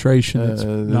administration. That's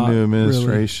the not new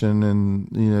administration,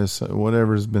 and so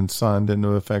whatever's been signed into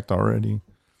effect already.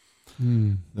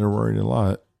 Really, They're worried a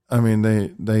lot. I mean,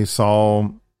 they saw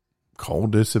coal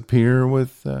disappear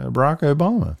with Barack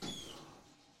Obama,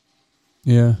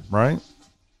 yeah. right?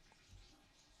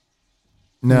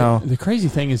 Now, The crazy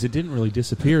thing is, it didn't really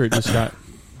disappear. It just got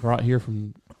brought here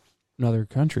from another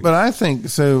country. but I think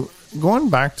so. Going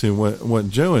back to what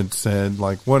Joe had said,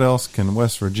 like what else can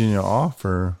West Virginia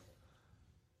offer?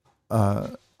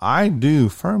 I do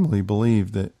firmly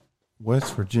believe that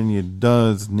West Virginia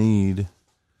does need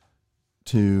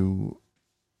to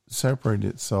separate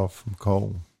itself from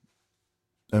coal.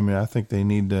 I mean, I think they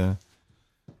need to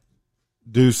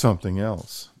do something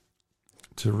else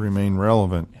to remain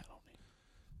relevant.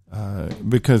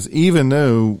 Because even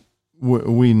though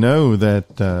we know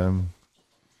that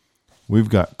we've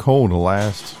got coal to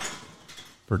last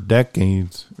for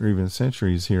decades or even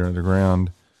centuries here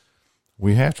underground,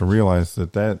 we have to realize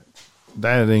that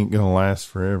ain't going to last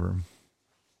forever.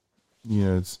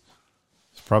 It's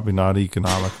probably not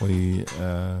economically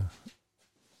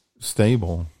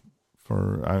stable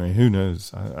for, I mean, who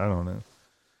knows? I don't know.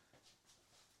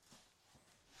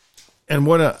 And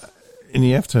and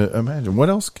you have to imagine what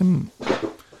else can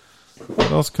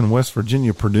West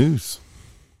Virginia produce?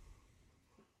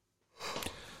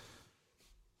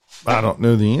 I don't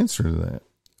know the answer to that.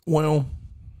 Well,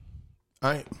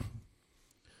 I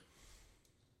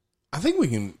think we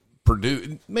can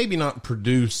produce, maybe not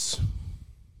produce.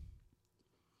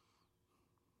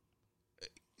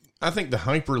 I think the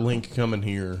hyperlink coming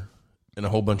here and a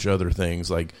whole bunch of other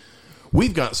things, like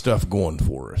we've got stuff going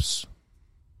for us,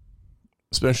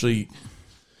 especially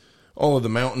all of the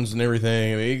mountains and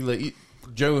everything. I mean,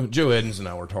 Joe Edens and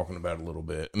I were talking about it a little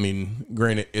bit. I mean,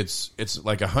 granted, it's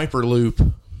like a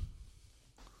hyperloop.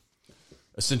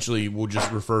 Essentially, we'll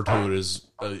just refer to it as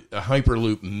a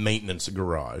hyperloop maintenance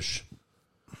garage,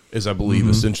 is I believe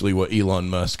essentially what Elon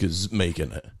Musk is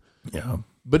making it. Yeah.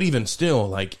 But even still,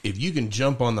 like if you can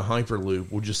jump on the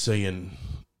hyperloop, we'll just say in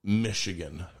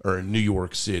Michigan or in New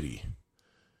York City,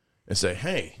 and say,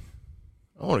 "Hey,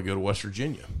 I want to go to West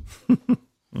Virginia."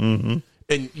 And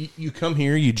you come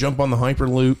here, you jump on the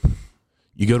hyperloop,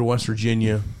 you go to West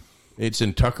Virginia. It's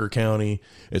in Tucker County.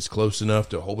 It's close enough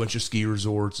to a whole bunch of ski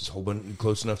resorts. It's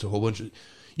close enough to a whole bunch of.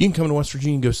 You can come to West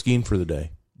Virginia and go skiing for the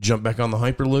day. Jump back on the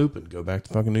hyperloop and go back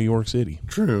to fucking New York City.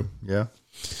 True. Yeah.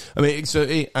 I mean, so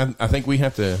I think we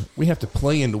have to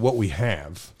play into what we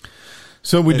have.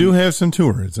 So we do have some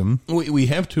tourism. We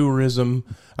have tourism.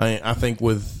 I think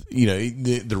with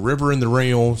the river and the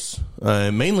rails,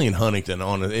 mainly in Huntington.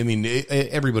 I mean,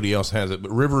 everybody else has it,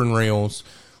 but river and rails.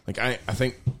 Like I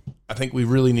think we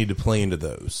really need to play into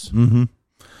those. Mm-hmm.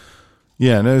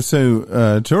 Yeah. No.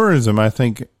 So tourism, I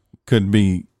think, could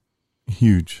be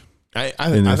huge. I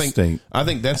think state. I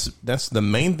think that's the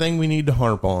main thing we need to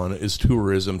harp on is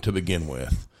tourism to begin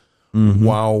with,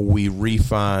 while we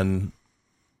refine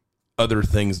other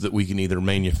things that we can either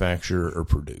manufacture or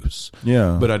produce.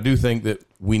 Yeah. But I do think that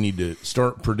we need to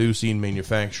start producing,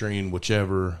 manufacturing,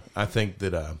 whichever. I think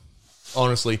that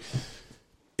honestly,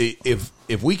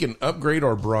 if we can upgrade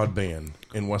our broadband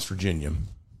in West Virginia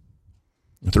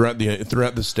throughout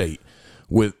the state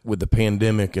with the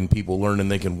pandemic and people learning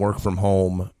they can work from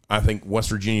home, I think West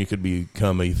Virginia could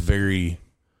become a very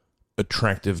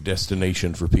attractive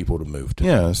destination for people to move to.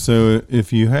 Yeah. So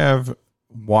if you have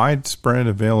widespread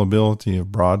availability of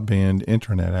broadband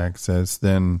internet access,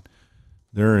 then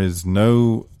there is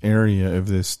no area of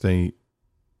this state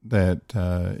that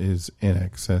is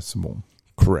inaccessible.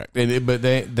 Correct. But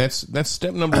that's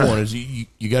step number one is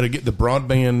you got to get the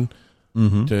broadband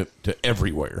to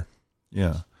everywhere.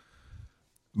 Yeah.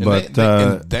 And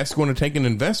and that's going to take an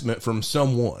investment from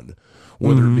someone,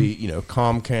 whether it be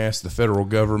Comcast, the federal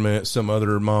government, some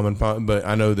other mom and pop. But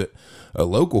I know that a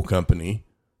local company,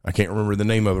 I can't remember the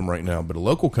name of them right now, but a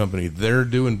local company, they're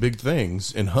doing big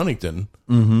things in Huntington,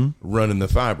 running the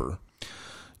fiber.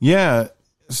 Yeah.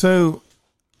 So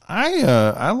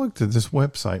I looked at this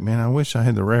website, man. I wish I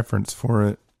had the reference for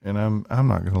it, and I'm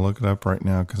not going to look it up right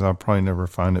now because I'll probably never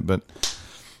find it. But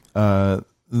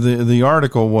the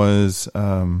article was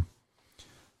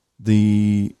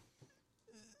the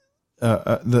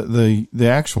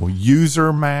actual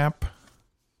user map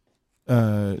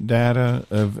data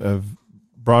of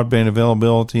broadband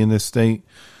availability in this state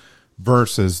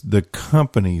versus the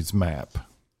company's map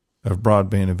of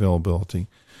broadband availability.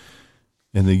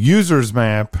 And the user's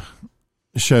map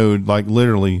showed like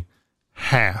literally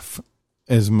half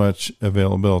as much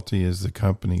availability as the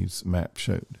company's map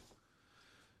showed.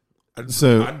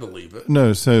 So I'd believe it.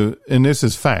 No, so, and this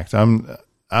is fact. I'm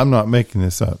not making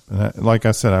this up. And like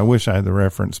I said, I wish I had the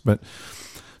reference, but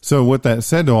so what that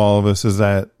said to all of us is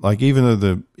that like, even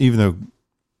though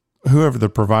whoever the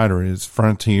provider is,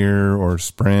 Frontier or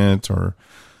Sprint or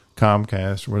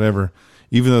Comcast or whatever,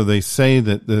 even though they say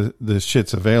that the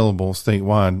shit's available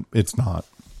statewide, it's not.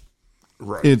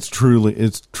 Right. It's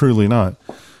truly not.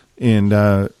 And,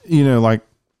 like,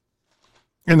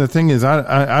 and the thing is,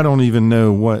 I don't even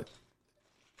know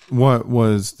what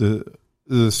was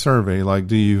the survey. Like,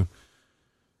 do you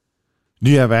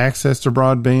have access to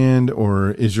broadband,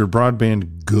 or is your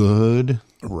broadband good?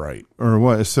 Right. Or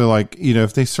what? So like,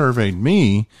 if they surveyed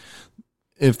me,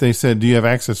 if they said, do you have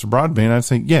access to broadband? I'd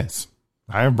say, yes,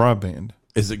 I have broadband.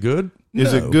 Is it good?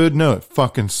 Is it good? No, it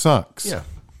fucking sucks. Yeah.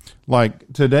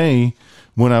 Like today,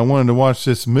 when I wanted to watch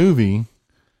this movie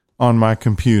on my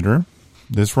computer,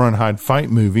 this Run, Hide, Fight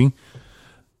movie,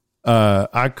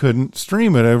 I couldn't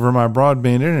stream it over my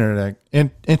broadband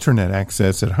internet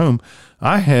access at home.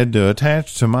 I had to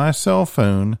attach to my cell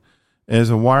phone as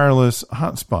a wireless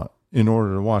hotspot in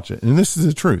order to watch it. And this is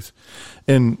the truth.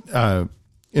 And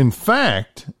in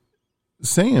fact,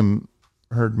 Sam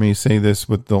heard me say this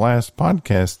with the last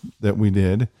podcast that we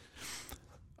did.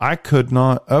 I could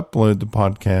not upload the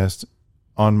podcast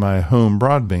on my home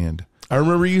broadband. I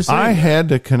remember you saying I had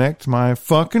to connect my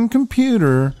fucking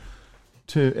computer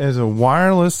as a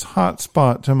wireless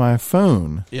hotspot to my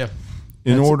phone. Yeah.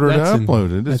 In order to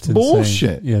upload it. It's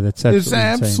bullshit. Yeah, that's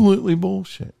absolutely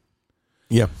bullshit.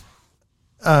 Yeah.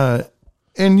 And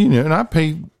and I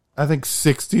paid, I think,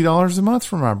 $60 a month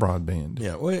for my broadband.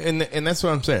 Yeah. Well, and that's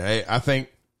what I'm saying. I think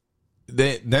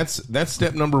that's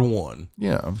step number one.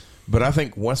 Yeah. But I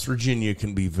think West Virginia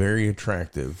can be very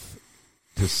attractive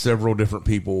to several different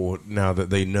people now that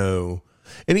they know,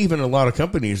 and even a lot of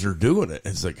companies are doing it.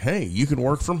 It's like, hey, you can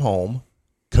work from home.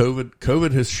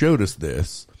 COVID has showed us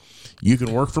this. You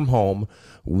can work from home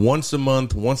once a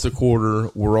month, once a quarter.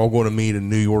 We're all going to meet in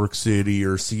New York City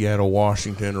or Seattle,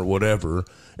 Washington, or whatever,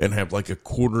 and have like a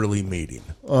quarterly meeting.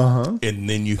 And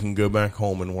then you can go back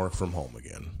home and work from home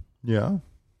again. Yeah.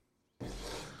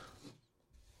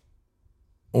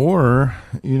 Or,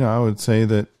 I would say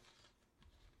that,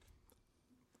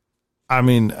 I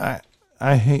mean,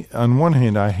 I hate, on one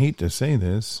hand, I hate to say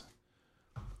this,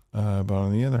 but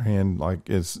on the other hand, like,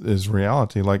 is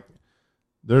reality. Like,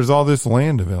 there's all this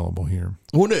land available here.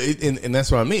 Well, no, and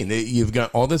that's what I mean. You've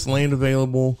got all this land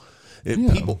available.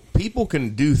 People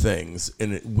can do things,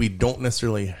 and we don't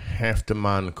necessarily have to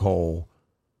mine coal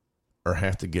or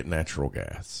have to get natural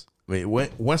gas. I mean,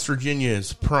 West Virginia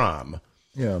is prime.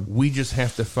 Yeah. We just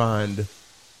have to find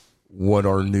what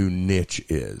our new niche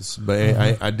is. But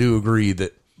I do agree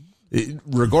that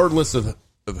regardless of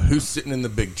who's sitting in the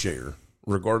big chair,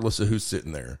 regardless of who's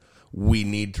sitting there, we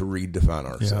need to redefine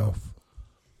ourselves. Yeah.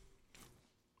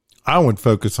 I would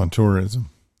focus on tourism.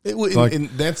 And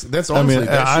that's honestly.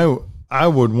 I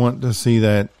would want to see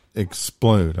that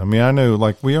explode. I mean, I know,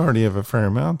 like, we already have a fair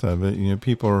amount of it.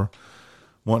 People are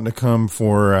wanting to come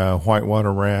for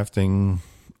whitewater rafting.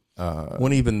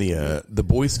 When even the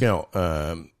Boy Scout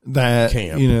that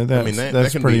camp,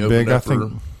 that's can pretty be big. I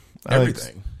think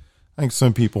everything. I think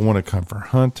some people want to come for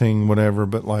hunting, whatever.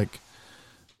 But like,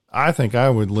 I think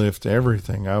I would lift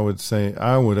everything. I would say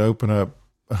I would open up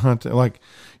hunting, like,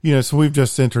 so we've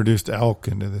just introduced elk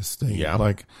into this state. Yeah.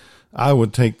 Like, I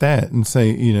would take that and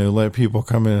say, let people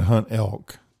come in and hunt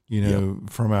elk,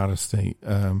 from out of state.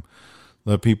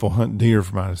 Let people hunt deer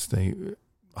from out of state,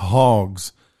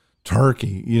 hogs,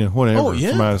 turkey, whatever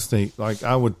from out of state. Like,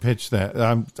 I would pitch that.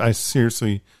 I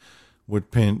seriously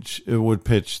would pitch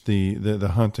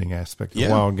the hunting aspect, the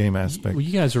wild game aspect. Well,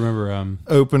 you guys remember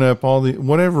open up all the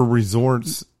whatever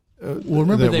resorts.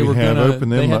 Remember they were going to.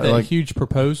 They had that huge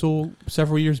proposal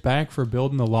several years back for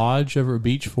building the lodge over at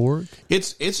Beach Fork.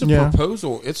 It's a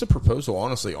proposal. It's a proposal.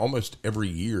 Honestly, almost every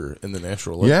year in the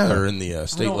natural or in the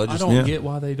state legislature. I don't get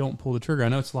why they don't pull the trigger. I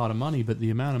know it's a lot of money, but the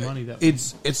amount of money that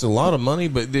it's a lot of money.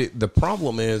 But the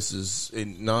problem is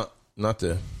not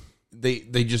to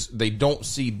they don't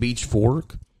see Beach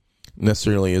Fork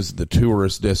necessarily as the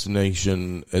tourist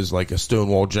destination, as like a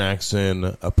Stonewall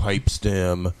Jackson, a Pipe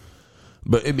Stem.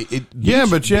 But but you have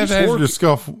to ask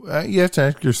yourself. You have to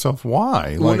ask yourself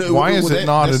why. Why is it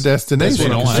not a destination?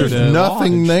 Because there's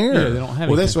nothing there. Yeah, they don't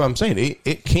have that's what I'm saying.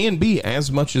 It can be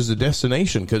as much as a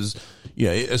destination because,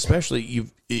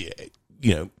 especially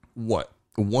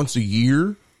once a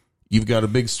year, you've got a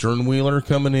big sternwheeler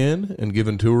coming in and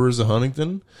giving tours of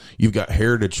Huntington. You've got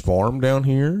Heritage Farm down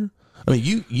here. I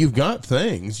mean, you've got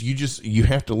things. You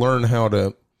have to learn how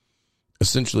to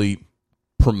essentially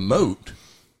promote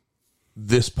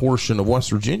this portion of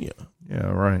West Virginia. Yeah,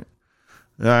 right.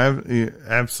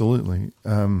 Absolutely.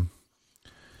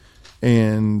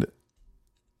 And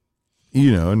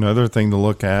another thing to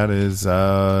look at is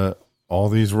all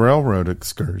these railroad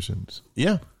excursions.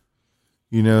 Yeah.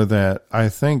 That I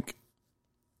think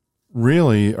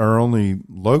really are only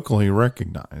locally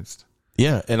recognized.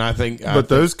 Yeah, and I think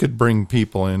those could bring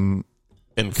people in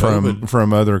and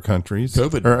from other countries.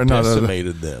 COVID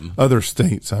decimated them. Other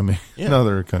states, I mean, in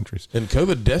other countries. And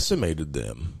COVID decimated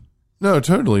them. No,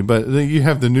 totally. But you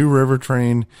have the New River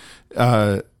train.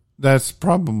 That's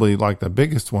probably like the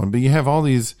biggest one. But you have all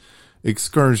these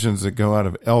excursions that go out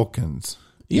of Elkins.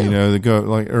 Yeah. They go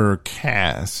or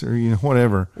Cass or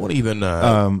whatever. What even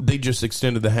they just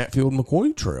extended the Hatfield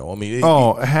McCoy Trail. I mean,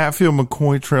 Hatfield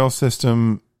McCoy Trail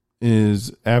system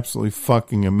is absolutely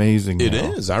fucking amazing. It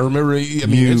is. I remember.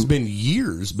 It's been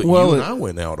years, but you and I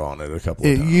went out on it a couple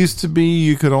of times. It used to be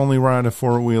you could only ride a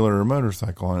 4-wheeler or a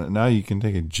motorcycle on it. Now you can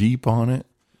take a Jeep on it.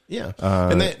 Yeah,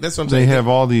 and that's what I'm saying. They have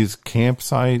all these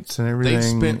campsites and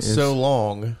everything. They spent so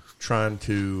long trying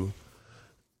to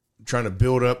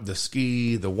build up the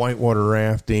ski, the whitewater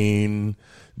rafting,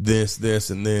 this,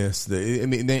 and this.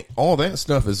 All that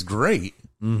stuff is great.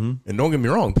 Mm-hmm. And don't get me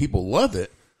wrong, people love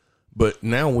it. But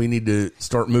now we need to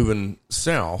start moving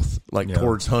south,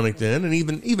 towards Huntington, and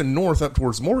even north up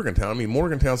towards Morgantown. I mean,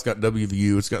 Morgantown's got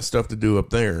WVU; it's got stuff to do up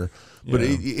there. But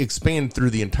expand through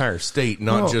the entire state,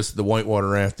 not just the whitewater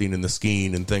rafting and the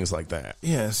skiing and things like that.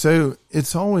 Yeah, so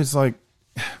it's always like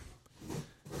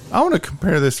I want to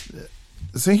compare this.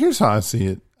 See, here's how I see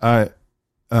it. I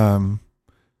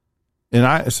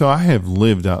have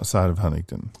lived outside of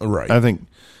Huntington, right? I think.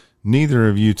 Neither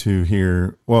of you two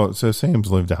here. Well, so Sam's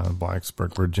lived down in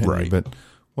Blacksburg, Virginia, right. But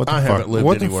what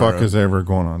the fuck is ever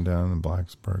going on down in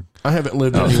Blacksburg? I haven't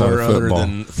lived anywhere other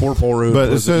than Fort Paul Road,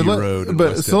 Road.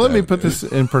 Let me put this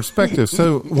in perspective.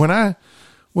 So when I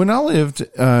lived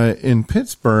in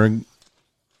Pittsburgh,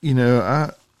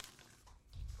 the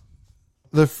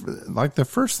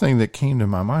first thing that came to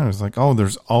my mind was like, oh,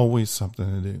 there's always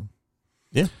something to do.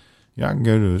 Yeah, I can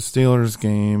go to a Steelers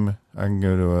game. I can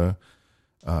go to a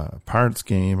Pirates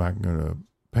game. I can go to a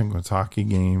Penguins hockey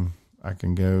game. I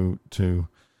can go to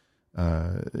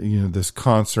this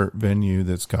concert venue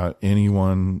that's got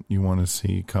anyone you want to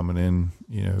see coming in.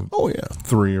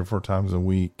 3 or 4 times a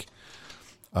week.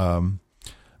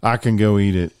 I can go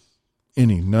eat at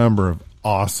any number of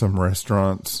awesome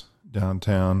restaurants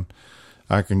downtown.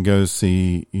 I can go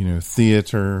see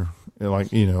theater,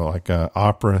 like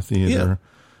opera theater,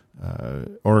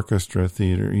 orchestra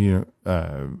theater,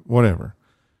 whatever.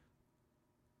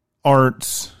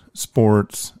 Arts,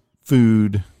 sports,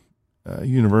 food,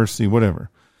 university, whatever.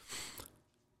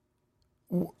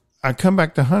 I come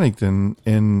back to Huntington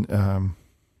and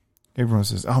everyone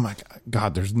says, oh my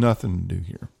God, there's nothing to do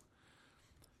here.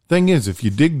 Thing is, if you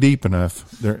dig deep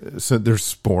enough, there's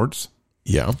sports.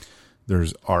 Yeah.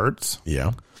 There's arts.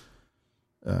 Yeah.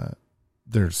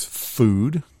 There's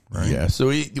food. Right. Yeah, so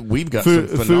we've got some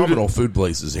phenomenal food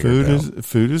places here.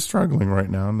 Food is struggling right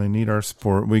now, and they need our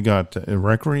support. We got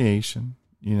recreation,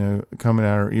 coming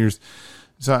out our ears.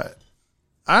 So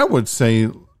I would say,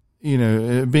 being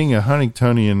a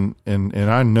Huntingtonian, and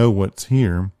I know what's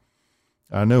here,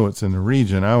 I know what's in the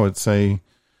region. I would say,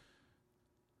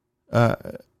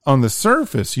 on the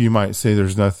surface, you might say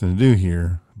there's nothing to do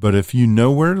here, but if you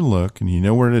know where to look and you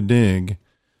know where to dig,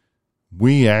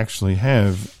 we actually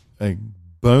have a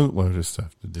boatload of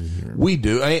stuff to do here. We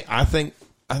do. I think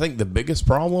the biggest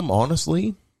problem,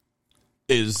 honestly,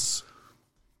 is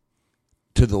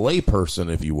to the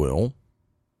layperson, if you will.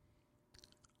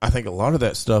 I think a lot of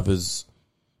that stuff is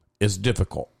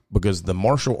difficult because the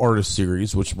Martial Artist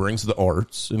Series, which brings the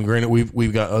arts, and granted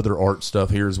we've got other art stuff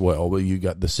here as well, but you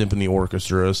got the symphony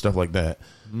orchestra, stuff like that.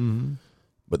 Mm-hmm.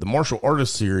 But the Martial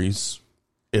Artist Series,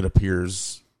 it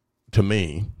appears to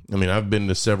me, I mean, I've been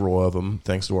to several of them,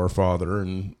 thanks to our father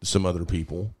and some other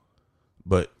people,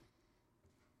 but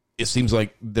it seems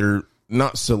like they're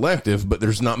not selective, but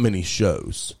there's not many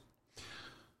shows.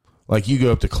 Like you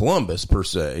go up to Columbus per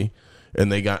se,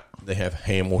 and they have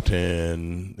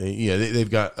Hamilton. They've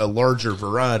got a larger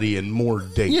variety and more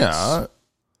dates. Yeah.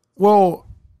 Well,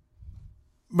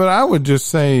 But I would just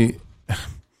say,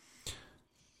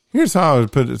 here's how I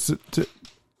would put it.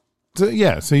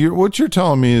 So what you're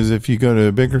telling me is if you go to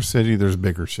a bigger city, there's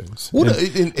bigger shows. Well,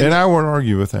 and I won't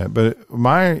argue with that. But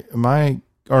my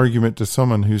argument to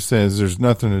someone who says there's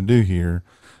nothing to do here,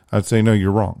 I'd say, no,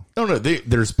 you're wrong. No,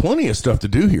 there's plenty of stuff to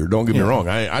do here. Don't get me wrong.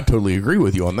 I totally agree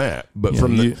with you on that. But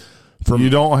you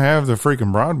don't have the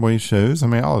freaking Broadway shows. I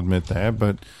mean, I'll admit that,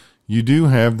 but you do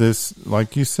have this,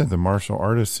 like you said, the martial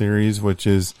artist series, which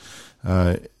is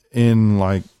in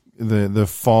like the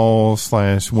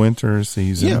fall/winter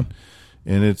season,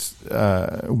 and it's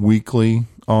weekly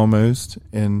almost,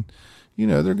 and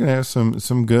they're going to have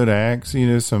some good acts,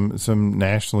 some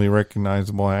nationally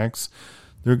recognizable acts.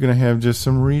 They're going to have just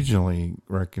some regionally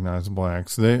recognizable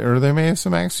acts. They may have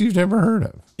some acts you've never heard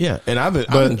of. Yeah, and I've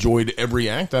enjoyed every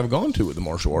act I've gone to with the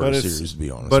martial arts series, to be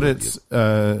honest. But it's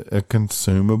a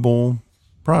consumable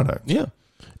product. Yeah,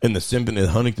 and the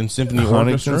Huntington Symphony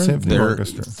Orchestra, they're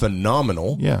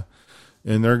phenomenal. Yeah,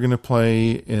 and they're going to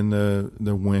play in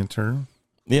the winter.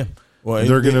 Yeah, well,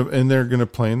 they're going to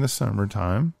play in the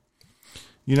summertime.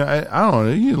 I don't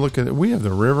know. You look at it. We have the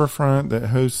Riverfront that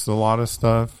hosts a lot of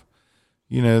stuff.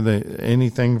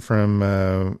 Anything from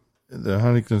the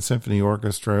Huntington Symphony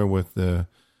Orchestra with the,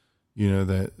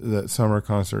 that summer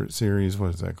concert series.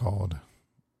 What is that called?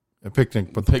 A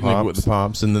Picnic with the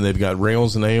Pops, and then they've got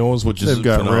Rails and Ales, which is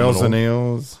phenomenal. Rails and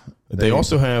Ales. They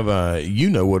also have, you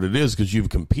know what it is because you've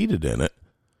competed in it.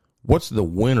 What's the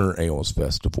Winter Ales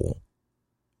Festival?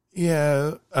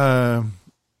 Yeah. Oh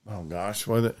gosh,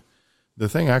 the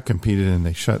thing I competed in,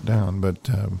 they shut down, but.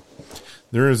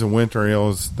 There is a Winter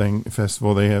Ales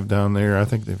festival they have down there. I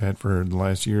think they've had for the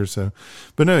last year or so.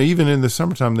 But no, even in the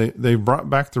summertime, they brought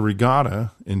back the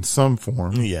regatta in some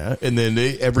form. Yeah, and then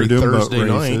every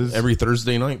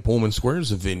Thursday night, Pullman Square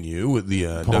is a venue with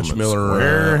the Dutch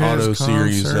Miller Auto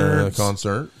Series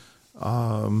concert.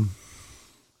 You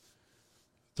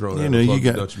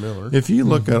got Dutch Miller. If you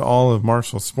look at all of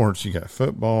Marshall sports, you got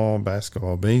football,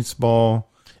 basketball, baseball.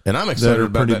 And I'm excited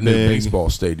about that new baseball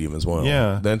stadium as well.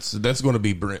 Yeah, that's going to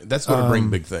bring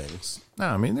big things. No,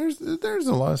 I mean there's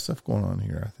a lot of stuff going on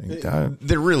here. I think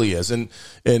there really is, and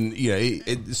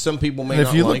some people may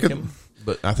not like him,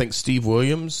 but I think Steve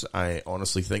Williams. I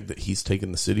honestly think that he's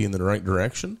taken the city in the right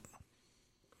direction.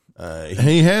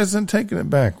 He hasn't taken it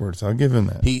backwards. I'll give him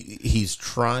that. He's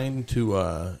trying to,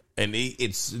 and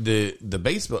it's the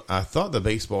baseball. I thought the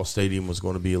baseball stadium was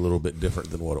going to be a little bit different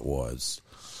than what it was.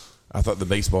 I thought the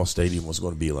baseball stadium was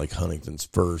going to be like Huntington's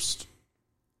first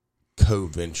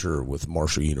co-venture with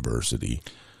Marshall University.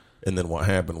 And then what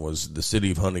happened was the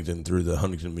city of Huntington, through the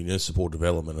Huntington Municipal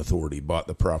Development Authority, bought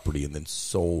the property and then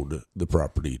sold the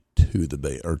property to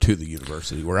the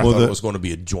university, where I thought it was going to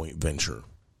be a joint venture.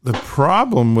 The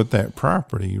problem with that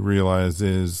property, you realize,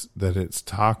 is that it's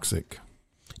toxic.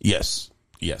 Yes.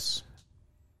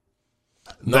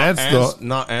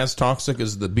 Not as toxic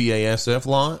as the BASF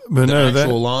lot, but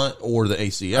lot, or the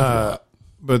ACF lot.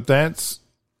 But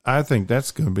I think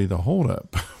that's going to be the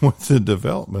holdup with the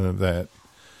development of that.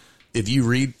 If you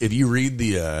read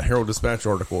the Herald Dispatch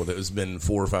article that was been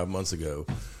 4 or 5 months ago,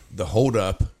 the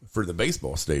holdup for the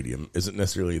baseball stadium isn't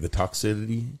necessarily the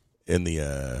toxicity in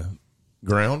the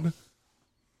ground.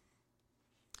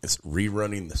 It's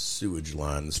rerunning the sewage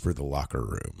lines for the locker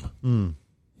room.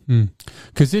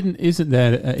 Because isn't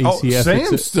that ACF?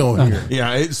 Sam's still here.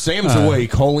 Yeah, Sam's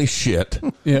awake. Holy shit!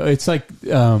 It's like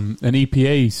an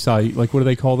EPA site. Like, what do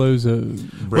they call those?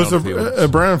 Brownfield. A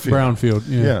brownfield. Brownfield.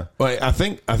 Yeah. But I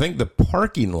think the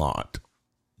parking lot.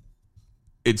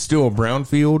 It's still a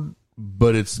brownfield,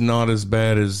 but it's not as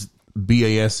bad as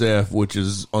BASF, which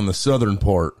is on the southern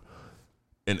part.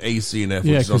 And ACNF.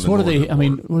 Yeah, because what do they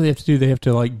have to do? They have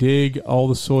to like dig all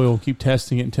the soil, keep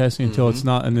testing it and testing until it's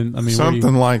not, and then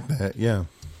something like that. Yeah.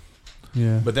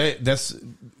 But that's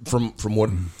from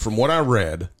what I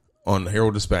read on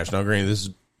Herald Dispatch. Now, granted, this is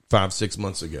 5-6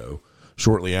 months ago,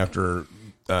 shortly after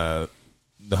the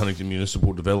Huntington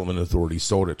Municipal Development Authority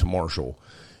sold it to Marshall,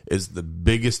 is the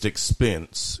biggest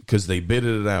expense because they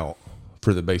bidded it out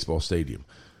for the baseball stadium.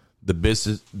 The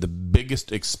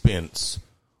biggest expense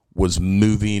was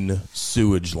moving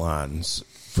sewage lines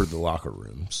for the locker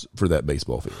rooms for that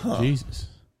baseball field. Jesus.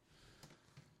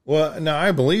 Well, now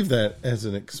I believe that as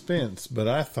an expense, but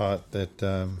I thought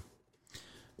that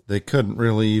they couldn't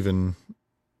really even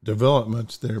develop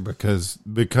much there because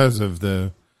of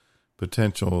the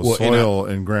potential soil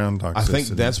and ground toxicity. I think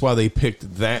that's why they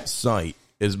picked that site,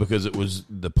 is because it was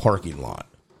the parking lot.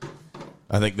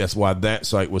 I think that's why that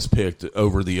site was picked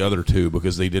over the other two,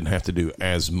 because they didn't have to do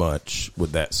as much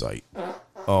with that site.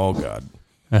 Oh, God.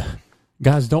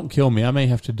 Guys, don't kill me. I may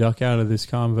have to duck out of this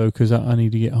convo because I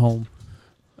need to get home.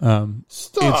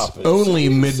 It's only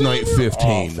midnight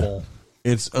 15. Awful.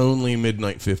 It's only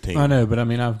midnight 15. I know, but I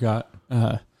mean, I've got...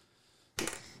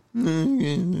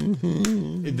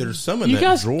 There's some in you that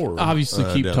guys drawer. obviously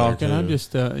keep down talking. there, I'm too.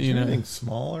 just, you know... Anything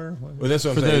smaller? Well, that's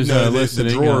what For I'm saying. those No, the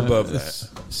listening, drawer above that.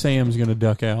 Sam's going to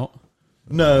duck out.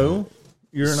 No,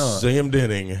 you're not. Sam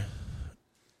Denning.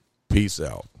 Peace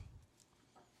out.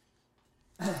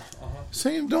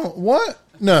 Sam, don't. What?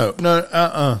 No.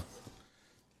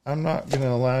 I'm not going to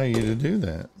allow you to do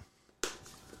that,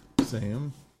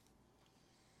 Sam.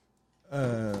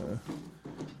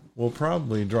 We'll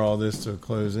probably draw this to a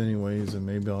close anyways, and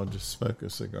maybe I'll just smoke a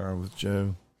cigar with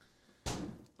Joe.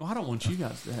 Well, I don't want you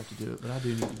guys to have to do it, but I do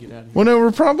need to get out of here. Well, no,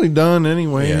 we're probably done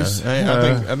anyways.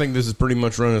 Yeah, I think this is pretty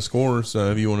much run its course.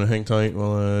 If you want to hang tight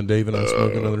while Dave and I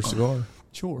smoke another cigar.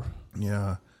 Sure.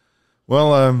 Yeah.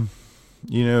 Well,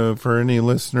 you know, for any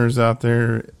listeners out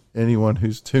there, anyone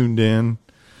who's tuned in,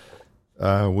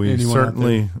 we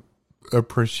certainly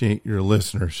appreciate your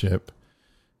listenership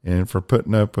and for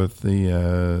putting up with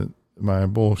the my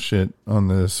bullshit on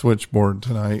the switchboard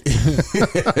tonight.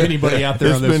 Anybody out there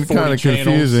It's on those been 40 kinda channels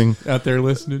confusing. out there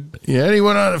listening? Yeah,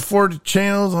 anyone on the 40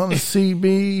 channels on the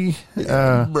CB?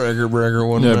 Bragger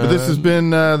one. No, but this has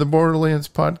been the Borderlands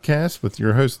podcast with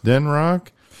your host Denrock,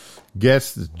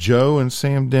 guests Joe and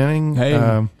Sam Denning.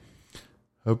 Hey.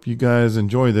 Hope you guys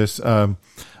enjoy this.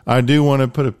 I do want to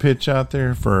put a pitch out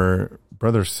there for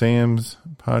Brother Sam's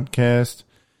podcast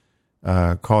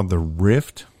called The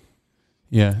Rift.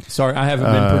 Yeah. Sorry, I haven't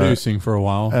been producing for a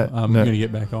while. I'm no. going to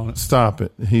get back on it. Stop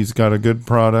it. He's got a good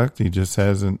product. He just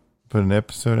hasn't put an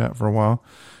episode out for a while.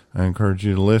 I encourage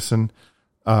you to listen.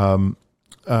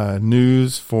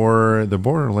 News for the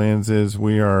Borderlands is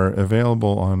we are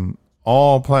available on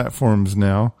all platforms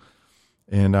now,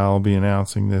 and I'll be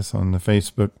announcing this on the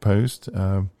Facebook post.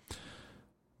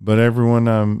 But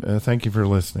everyone, thank you for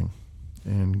listening,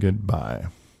 and goodbye.